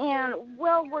good and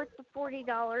well worth the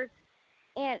 $40.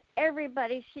 And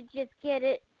everybody should just get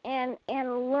it and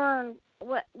learn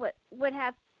what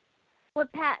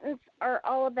patents are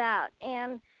all about.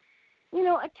 And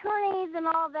attorneys and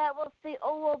all that will say,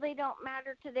 oh, well, they don't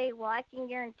matter today. Well, I can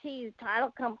guarantee you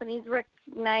title companies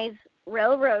recognize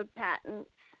railroad patents.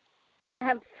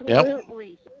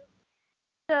 Absolutely. Yep.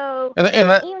 So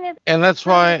that's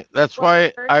why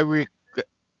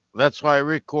I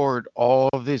record all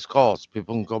of these calls.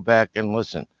 People can go back and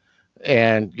listen.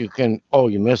 And you can,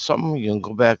 you missed something, you can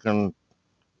go back and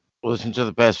listen to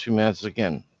the past few minutes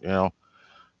again,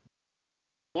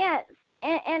 Yes.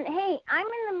 And hey, I'm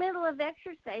in the middle of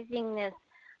exercising this.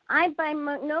 I by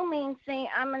no means say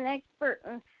I'm an expert.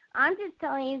 I'm just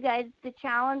telling you guys the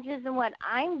challenges and what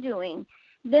I'm doing.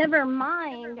 Never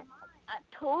mind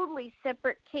a totally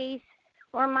separate case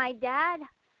where my dad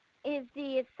is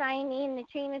the assignee in the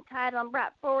chain of title and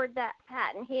brought forward that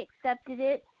patent. He accepted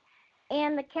it,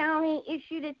 and the county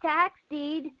issued a tax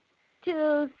deed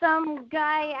to some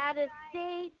guy out of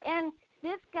state, and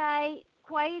this guy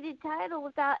quieted title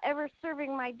without ever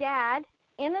serving my dad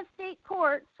in a state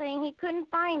court, saying he couldn't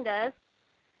find us.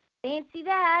 Fancy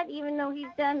that, even though he's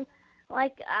done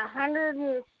like 100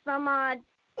 and some odd,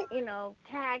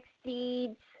 tax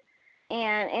deeds,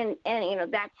 and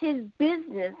that's his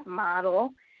business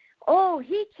model. Oh,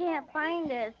 he can't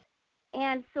find us.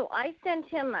 And so I sent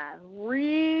him a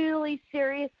really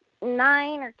serious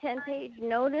 9 or 10 page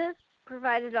notice,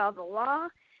 provided all the law.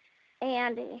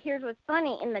 And here's what's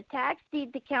funny. In the tax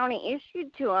deed the county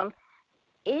issued to him,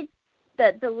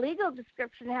 the legal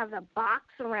description has a box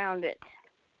around it.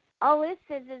 All it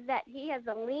says is that he has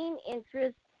a lien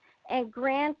interest and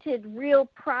granted real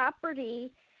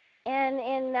property,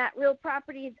 and that real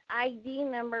property's ID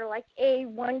number, like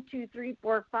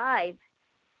A12345.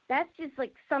 That's just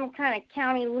like some kind of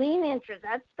county lien interest.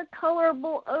 That's the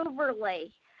colorable overlay.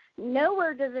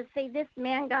 Nowhere does it say this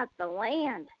man got the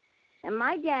land. And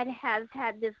my dad has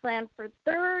had this land for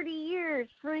 30 years,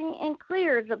 free and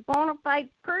clear, as a bona fide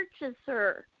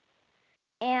purchaser.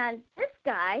 And this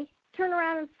guy turned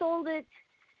around and sold it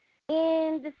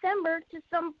in December to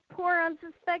some poor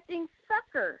unsuspecting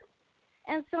sucker.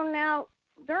 And so now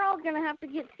they're all going to have to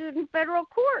get sued in federal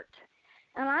court.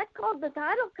 And I called the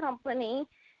title company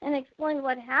and explained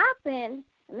what happened,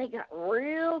 and they got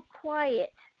real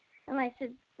quiet. And they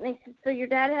said, so your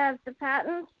dad has the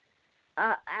patents?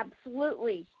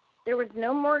 Absolutely. There was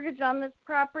no mortgage on this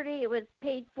property. It was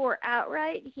paid for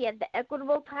outright. He had the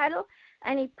equitable title,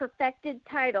 and he perfected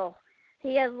title.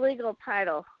 He has legal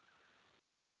title.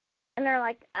 And they're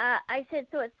like, I said,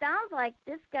 so it sounds like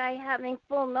this guy, having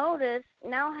full notice,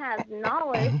 now has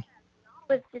knowledge,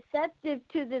 was deceptive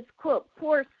to this, quote,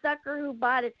 poor sucker who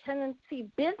bought a tenancy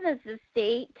business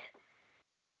estate,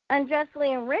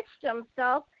 unjustly enriched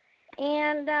himself,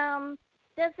 and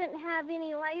doesn't have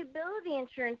any liability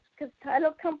insurance because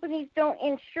title companies don't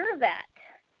insure that.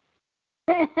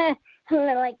 And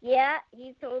they're like, yeah,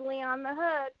 he's totally on the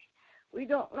hook. We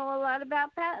don't know a lot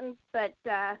about patents, but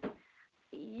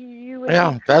you would be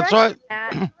correct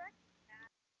that.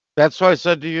 That's what I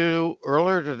said to you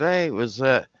earlier today, was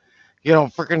that,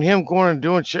 freaking him going and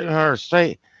doing shit in our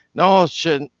state. No,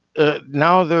 shit.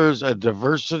 Now there's a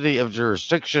diversity of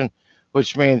jurisdiction,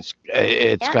 which means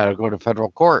it's got to go to federal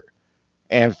court.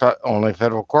 And only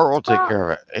federal court will take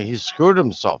care of it. He screwed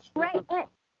himself. Right.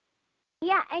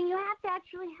 Yeah, and you have to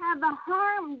actually have a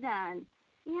harm done.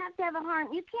 You have to have a harm.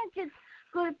 You can't just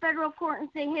go to federal court and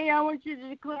say, hey, I want you to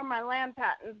declare my land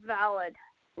patent valid.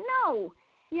 No.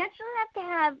 You actually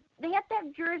they have to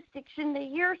have jurisdiction to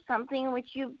hear something in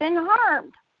which you've been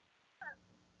harmed.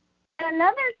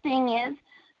 Another thing is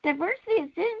diversity of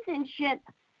citizenship.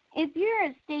 If you're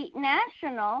a state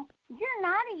national, you're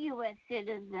not a U.S.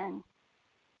 citizen.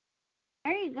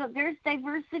 There you go. There's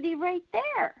diversity right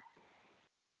there.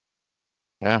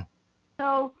 Yeah.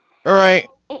 So, all right.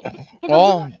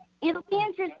 It'll be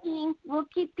interesting. We'll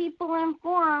keep people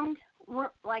informed.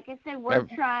 Like I said, we're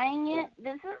trying it.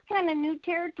 This is kind of new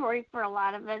territory for a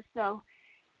lot of us. So,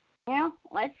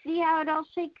 let's see how it all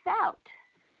shakes out.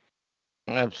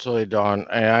 Absolutely, Dawn.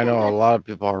 And I know a lot of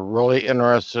people are really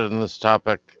interested in this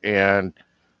topic, and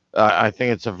I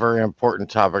think it's a very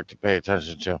important topic to pay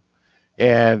attention to.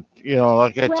 And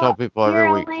like I tell people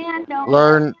every week,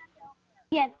 learn.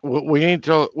 Yes. We need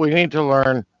to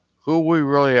learn who we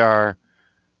really are,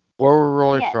 where we're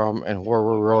really from, and where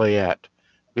we're really at,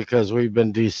 because we've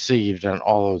been deceived on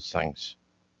all those things.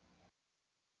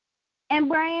 And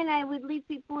Brian, I would leave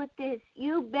people with this: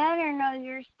 you better know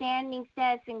your standing,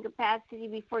 status, and capacity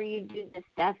before you do this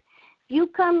stuff. If you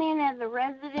come in as a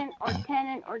resident or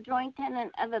tenant or joint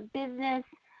tenant of a business,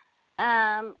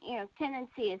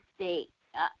 tenancy estate,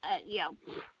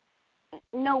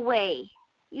 no way.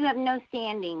 You have no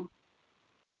standing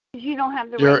because you don't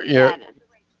have the right status.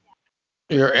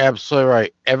 You're absolutely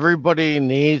right. Everybody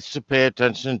needs to pay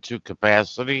attention to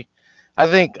capacity. I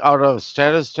think out of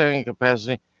status, standing, and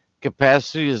capacity,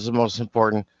 capacity is the most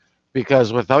important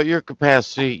because without your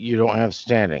capacity, you don't have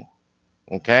standing.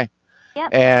 Okay. Yep.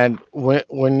 And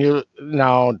when you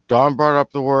now Don brought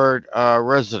up the word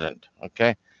resident.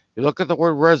 Okay. You look at the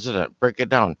word resident, break it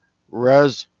down.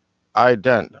 Res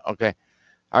ident. Okay.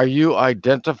 Are you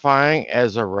identifying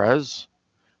as a res?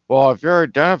 Well, if you're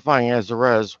identifying as a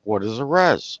res, what is a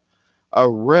res? A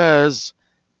res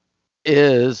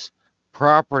is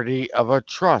property of a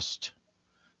trust.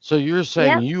 So you're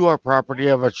saying Yep. you are property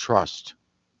of a trust.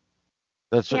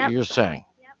 That's what Yep. you're saying.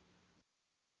 Yeah.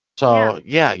 So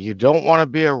yeah, you don't want to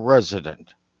be a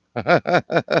resident.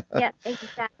 Yep.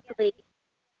 Exactly.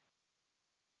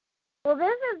 Well,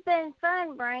 this has been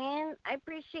fun, Brian. I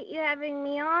appreciate you having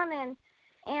me on,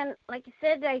 and like I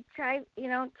said, I tried,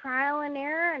 trial and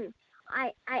error, and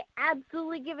I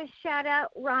absolutely give a shout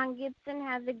out. Ron Gibson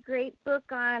has a great book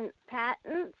on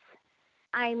patents.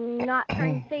 I'm not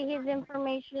trying to say his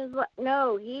information is what.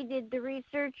 No, he did the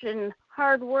research and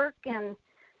hard work, and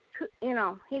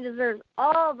he deserves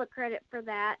all the credit for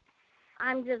that.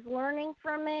 I'm just learning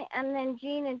from it, and then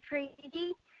Gene and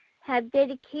Tracy have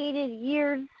dedicated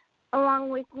years along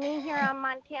with me here on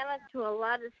Montana to a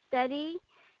lot of study,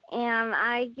 and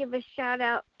I give a shout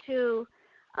out to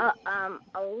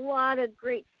a lot of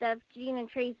great stuff Gene and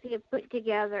Tracy have put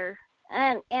together.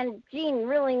 And Gene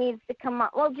really needs to come on.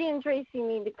 Well, Gene and Tracy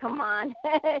need to come on.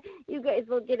 You guys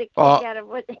will get a kick Well, out of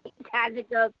what they had to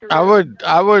go I through. would,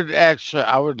 I would actually,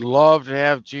 I would love to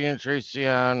have Gene and Tracy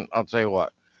on. I'll tell you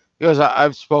what, because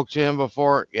I've spoke to him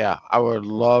before. Yeah, I would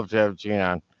love to have Gene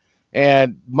on.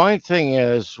 And my thing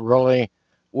is really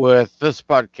with this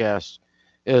podcast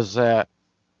is that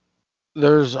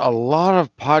there's a lot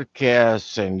of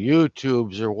podcasts and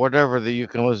YouTubes or whatever that you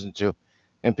can listen to,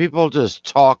 and people just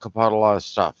talk about a lot of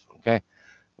stuff. Okay,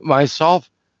 myself,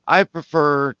 I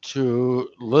prefer to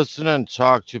listen and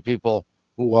talk to people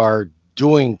who are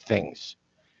doing things,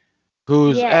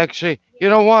 who's Yes, actually, you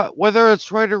know what, whether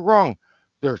it's right or wrong,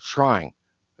 they're trying.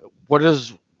 What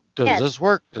is, does yes, this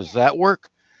work? Does that work?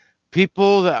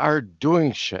 People that are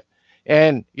doing shit.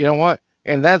 And you know what?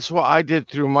 And that's what I did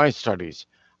through my studies.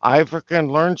 I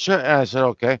freaking learned shit and I said,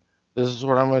 okay, this is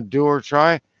what I'm going to do or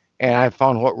try. And I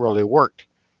found what really worked.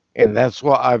 And that's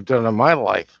what I've done in my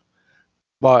life.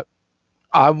 But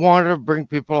I want to bring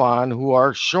people on who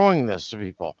are showing this to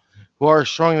people, who are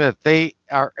showing that they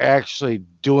are actually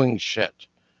doing shit.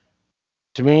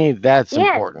 To me, that's yes.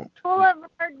 important. Full of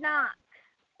hard knocks.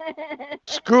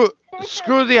 Screw,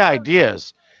 screw the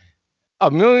ideas. A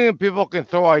million people can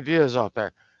throw ideas out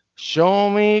there. Show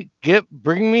me,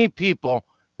 bring me people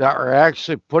that are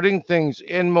actually putting things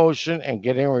in motion and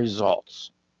getting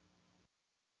results.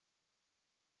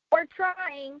 We're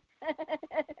trying.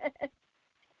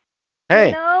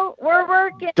 Hey, We're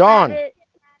working at Dawn, it.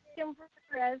 Making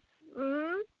progress.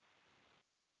 Mm-hmm.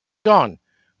 Dawn,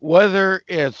 whether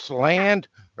it's land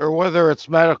or whether it's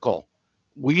medical,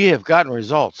 we have gotten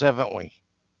results, haven't we?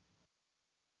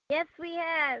 Yes, we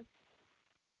have.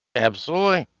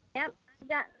 Absolutely. Yep, I've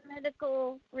got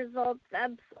medical results.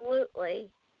 Absolutely.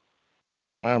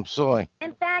 Absolutely.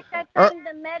 In fact, I Er, find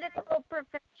the medical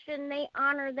profession, they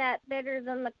honor that better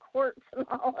than the courts and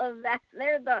all of that.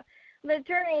 The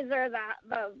attorneys are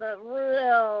the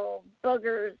real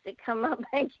boogers that come up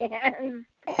against.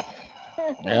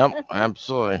 yep,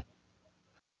 absolutely.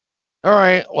 All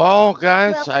right. Well,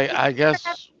 guys, Well, I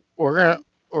guess we're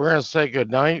gonna say good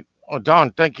night. Oh,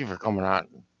 Dawn, thank you for coming on.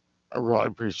 I really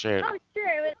appreciate it. oh, sure,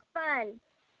 it was fun.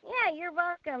 Yeah, you're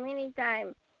welcome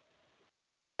anytime.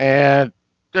 And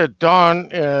Dawn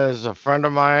is a friend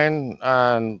of mine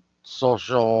on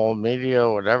social media,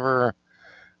 whatever.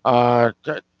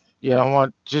 You know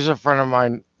what? She's a friend of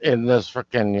mine in this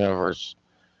freaking universe.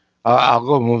 I'll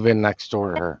go move in next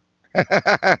door to her.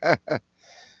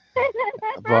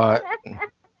 but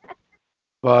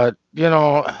but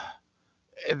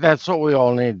that's what we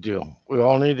all need to do. We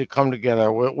all need to come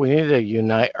together. We need to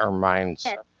unite our minds.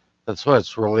 Yes, That's what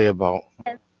it's really about.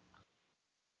 yes.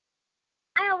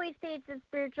 I always say it's a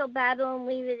spiritual battle and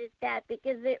leave it at that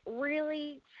because it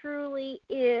really, truly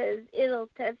is. It'll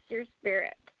test your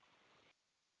spirit.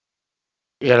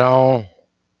 You know,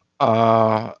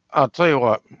 I'll tell you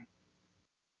what.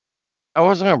 I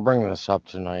wasn't gonna bring this up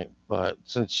tonight, but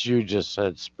since you just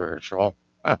said spiritual,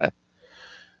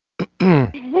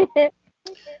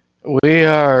 we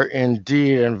are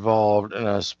indeed involved in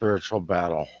a spiritual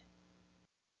battle.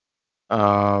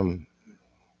 Um,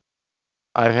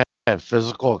 I've had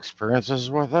physical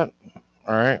experiences with it.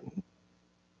 All right.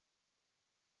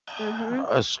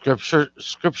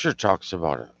 Scripture talks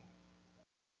about it,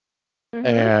 Mhm.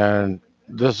 and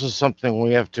this is something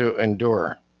we have to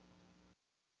endure.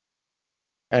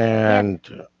 Yes.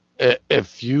 And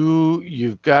if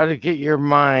you've got to get your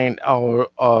mind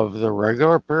out of the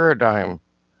regular paradigm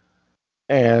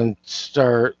and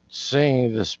start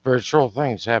seeing the spiritual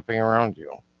things happening around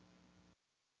you.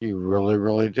 You really,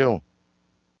 really do.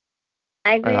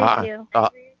 I And agree with you.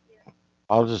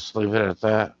 I'll just leave it at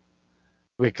that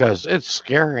because it's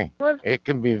scary. Well, It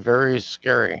can be very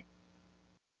scary.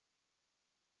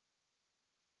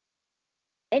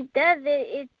 it does.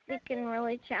 It can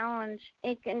really challenge.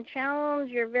 It can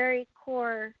challenge your very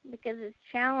core because it's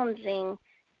challenging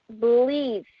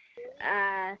beliefs.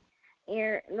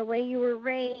 The way you were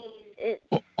raised.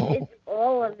 It's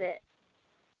all of it.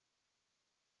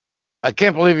 I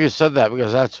can't believe you said that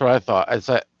because that's what I thought. I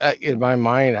said in my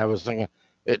mind, I was thinking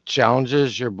it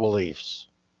challenges your beliefs,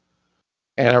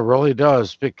 and it really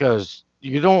does because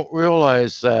you don't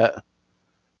realize that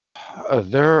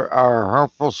there are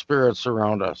harmful spirits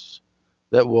around us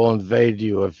that will invade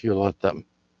you if you let them,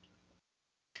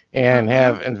 and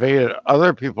have invaded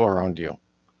other people around you,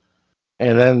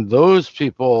 and then those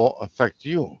people affect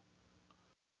you,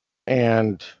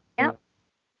 and Yep.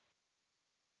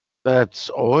 that's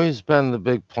always been the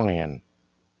big plan.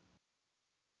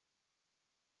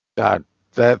 God,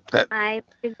 that I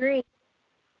agree.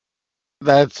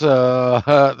 that's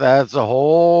that's a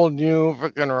whole new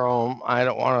freaking realm. I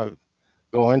don't want to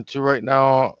go into right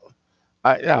now.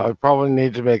 I probably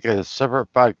need to make a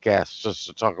separate podcast just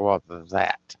to talk about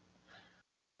that.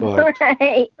 But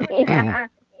Right. Yeah.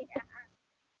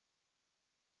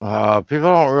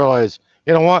 people don't realize.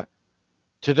 You know what?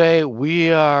 Today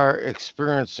we are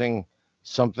experiencing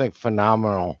something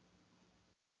phenomenal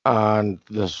on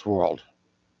this world.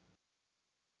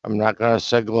 I'm not going to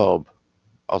say globe.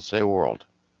 I'll say world.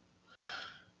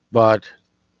 But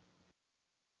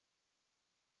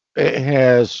it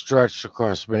has stretched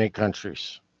across many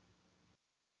countries.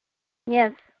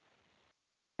 Yes.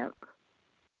 Yep.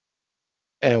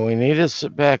 And we need to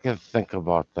sit back and think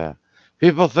about that.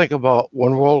 People think about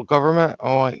one world government.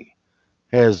 Oh,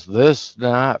 has this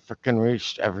not freaking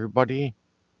reached everybody?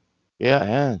 Yeah, it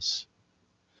has.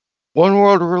 One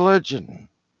world religion.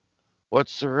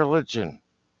 What's the religion?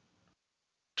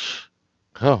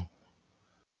 Oh,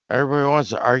 everybody wants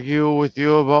to argue with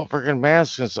you about freaking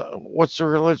masks and stuff. What's the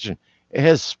religion? It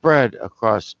has spread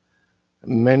across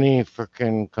many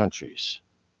freaking countries.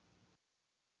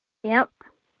 Yep.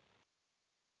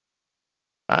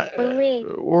 Believe.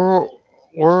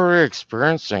 We're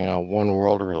experiencing a one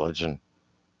world religion,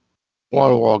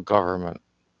 one world government.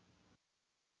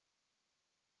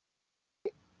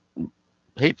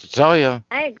 Hate to tell you.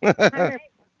 I agree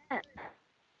 100%.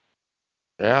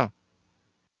 Yeah.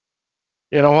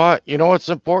 You know what? You know what's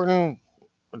important,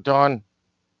 Dawn?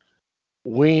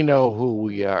 We know who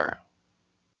we are.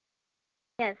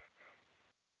 Yes.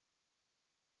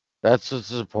 That's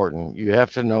what's important. You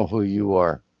have to know who you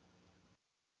are.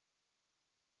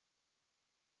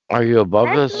 Are you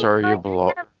above That's this just or are you like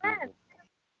below? I said.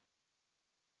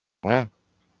 Yeah.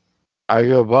 Are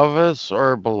you above this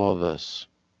or below this?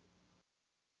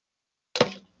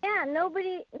 Yeah,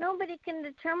 nobody can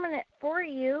determine it for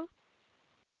you.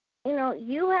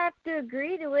 You have to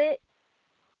agree to it.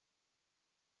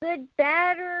 Good,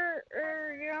 bad, or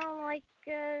like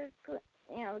good,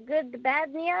 the bad,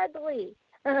 and the ugly.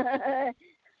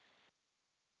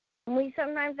 We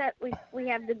sometimes we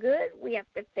have the good, we have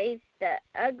to face the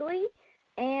ugly,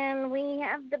 and we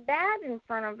have the bad in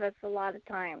front of us a lot of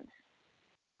times.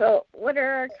 So, what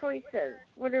are our choices?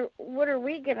 What are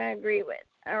we gonna agree with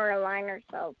or align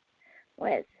ourselves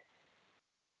with?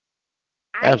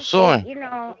 I think, Absolutely.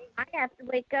 I have to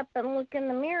wake up and look in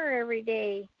the mirror every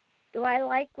day. Do I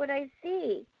like what I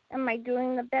see? Am I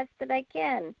doing the best that I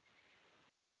can?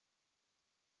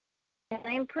 Can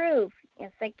I improve?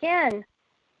 Yes, I can.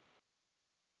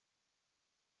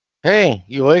 Hey,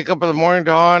 you wake up in the morning,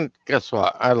 Dawn. Guess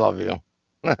what? I love you.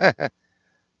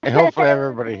 And hopefully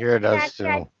everybody here does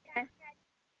too.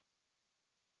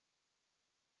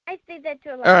 I say that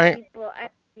to a All lot of right. people. I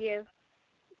love you.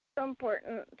 So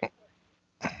important.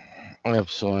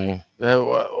 Absolutely.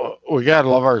 We got to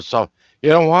love ourselves. You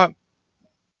know what?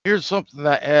 Here's something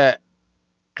that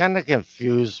kind of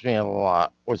confused me a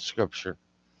lot with scripture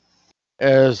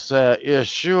is that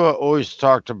Yeshua always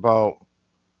talked about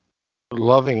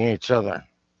loving each other.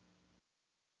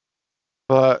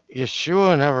 But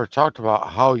Yeshua never talked about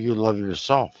how you love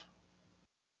yourself.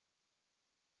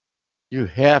 You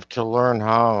have to learn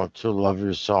how to love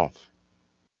yourself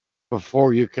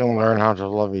before you can learn how to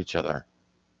love each other.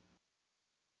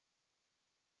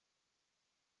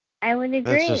 I would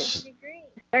agree. Starts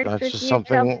that's with just yourself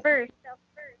something. first.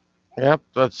 Yep,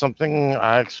 that's something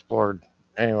I explored.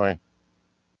 Anyway,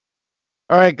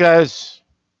 all right, guys.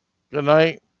 Good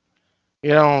night.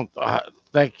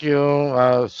 Thank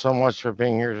you so much for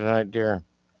being here tonight, dear.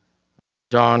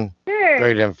 Dawn, Sure.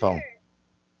 great info.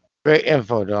 Great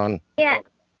info, Dawn. Yeah.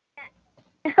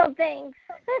 Oh, thanks.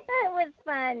 It was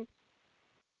fun.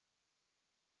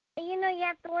 You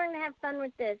have to learn to have fun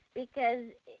with this because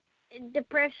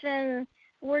depression,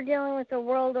 we're dealing with a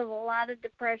world of a lot of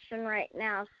depression right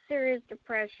now, serious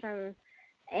depression.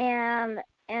 And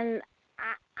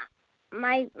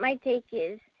my take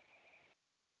is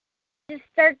just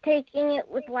start taking it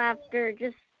with laughter.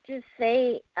 Just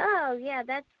say, oh, yeah,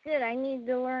 that's good. I need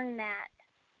to learn that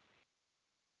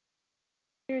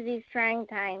through these trying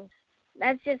times.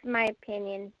 That's just my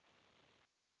opinion.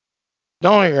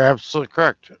 No, you're absolutely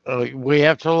correct. We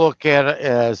have to look at it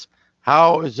as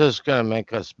how is this going to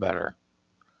make us better?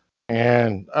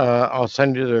 And I'll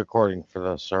send you the recording for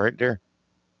this. All right, dear?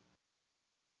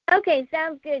 Okay,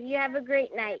 sounds good. You have a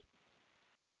great night.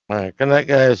 All right. Good night,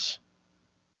 guys.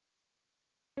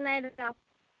 Good night, all.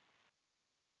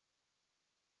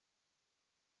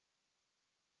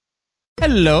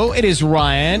 Hello, it is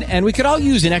Ryan, and we could all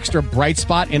use an extra bright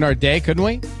spot in our day, couldn't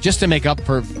we? Just to make up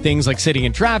for things like sitting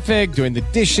in traffic, doing the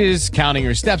dishes, counting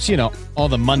your steps, all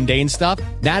the mundane stuff.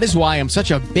 That is why I'm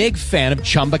such a big fan of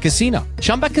Chumba Casino.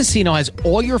 Chumba Casino has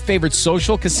all your favorite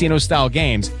social casino-style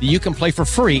games that you can play for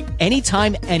free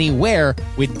anytime, anywhere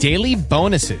with daily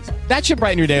bonuses. That should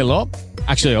brighten your day a little.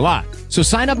 Actually, a lot. So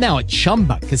sign up now at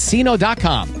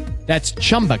ChumbaCasino.com. That's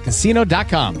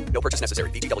ChumbaCasino.com. No purchase necessary.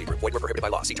 VGW Group. Void where prohibited by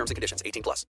law. See terms and conditions. 18+.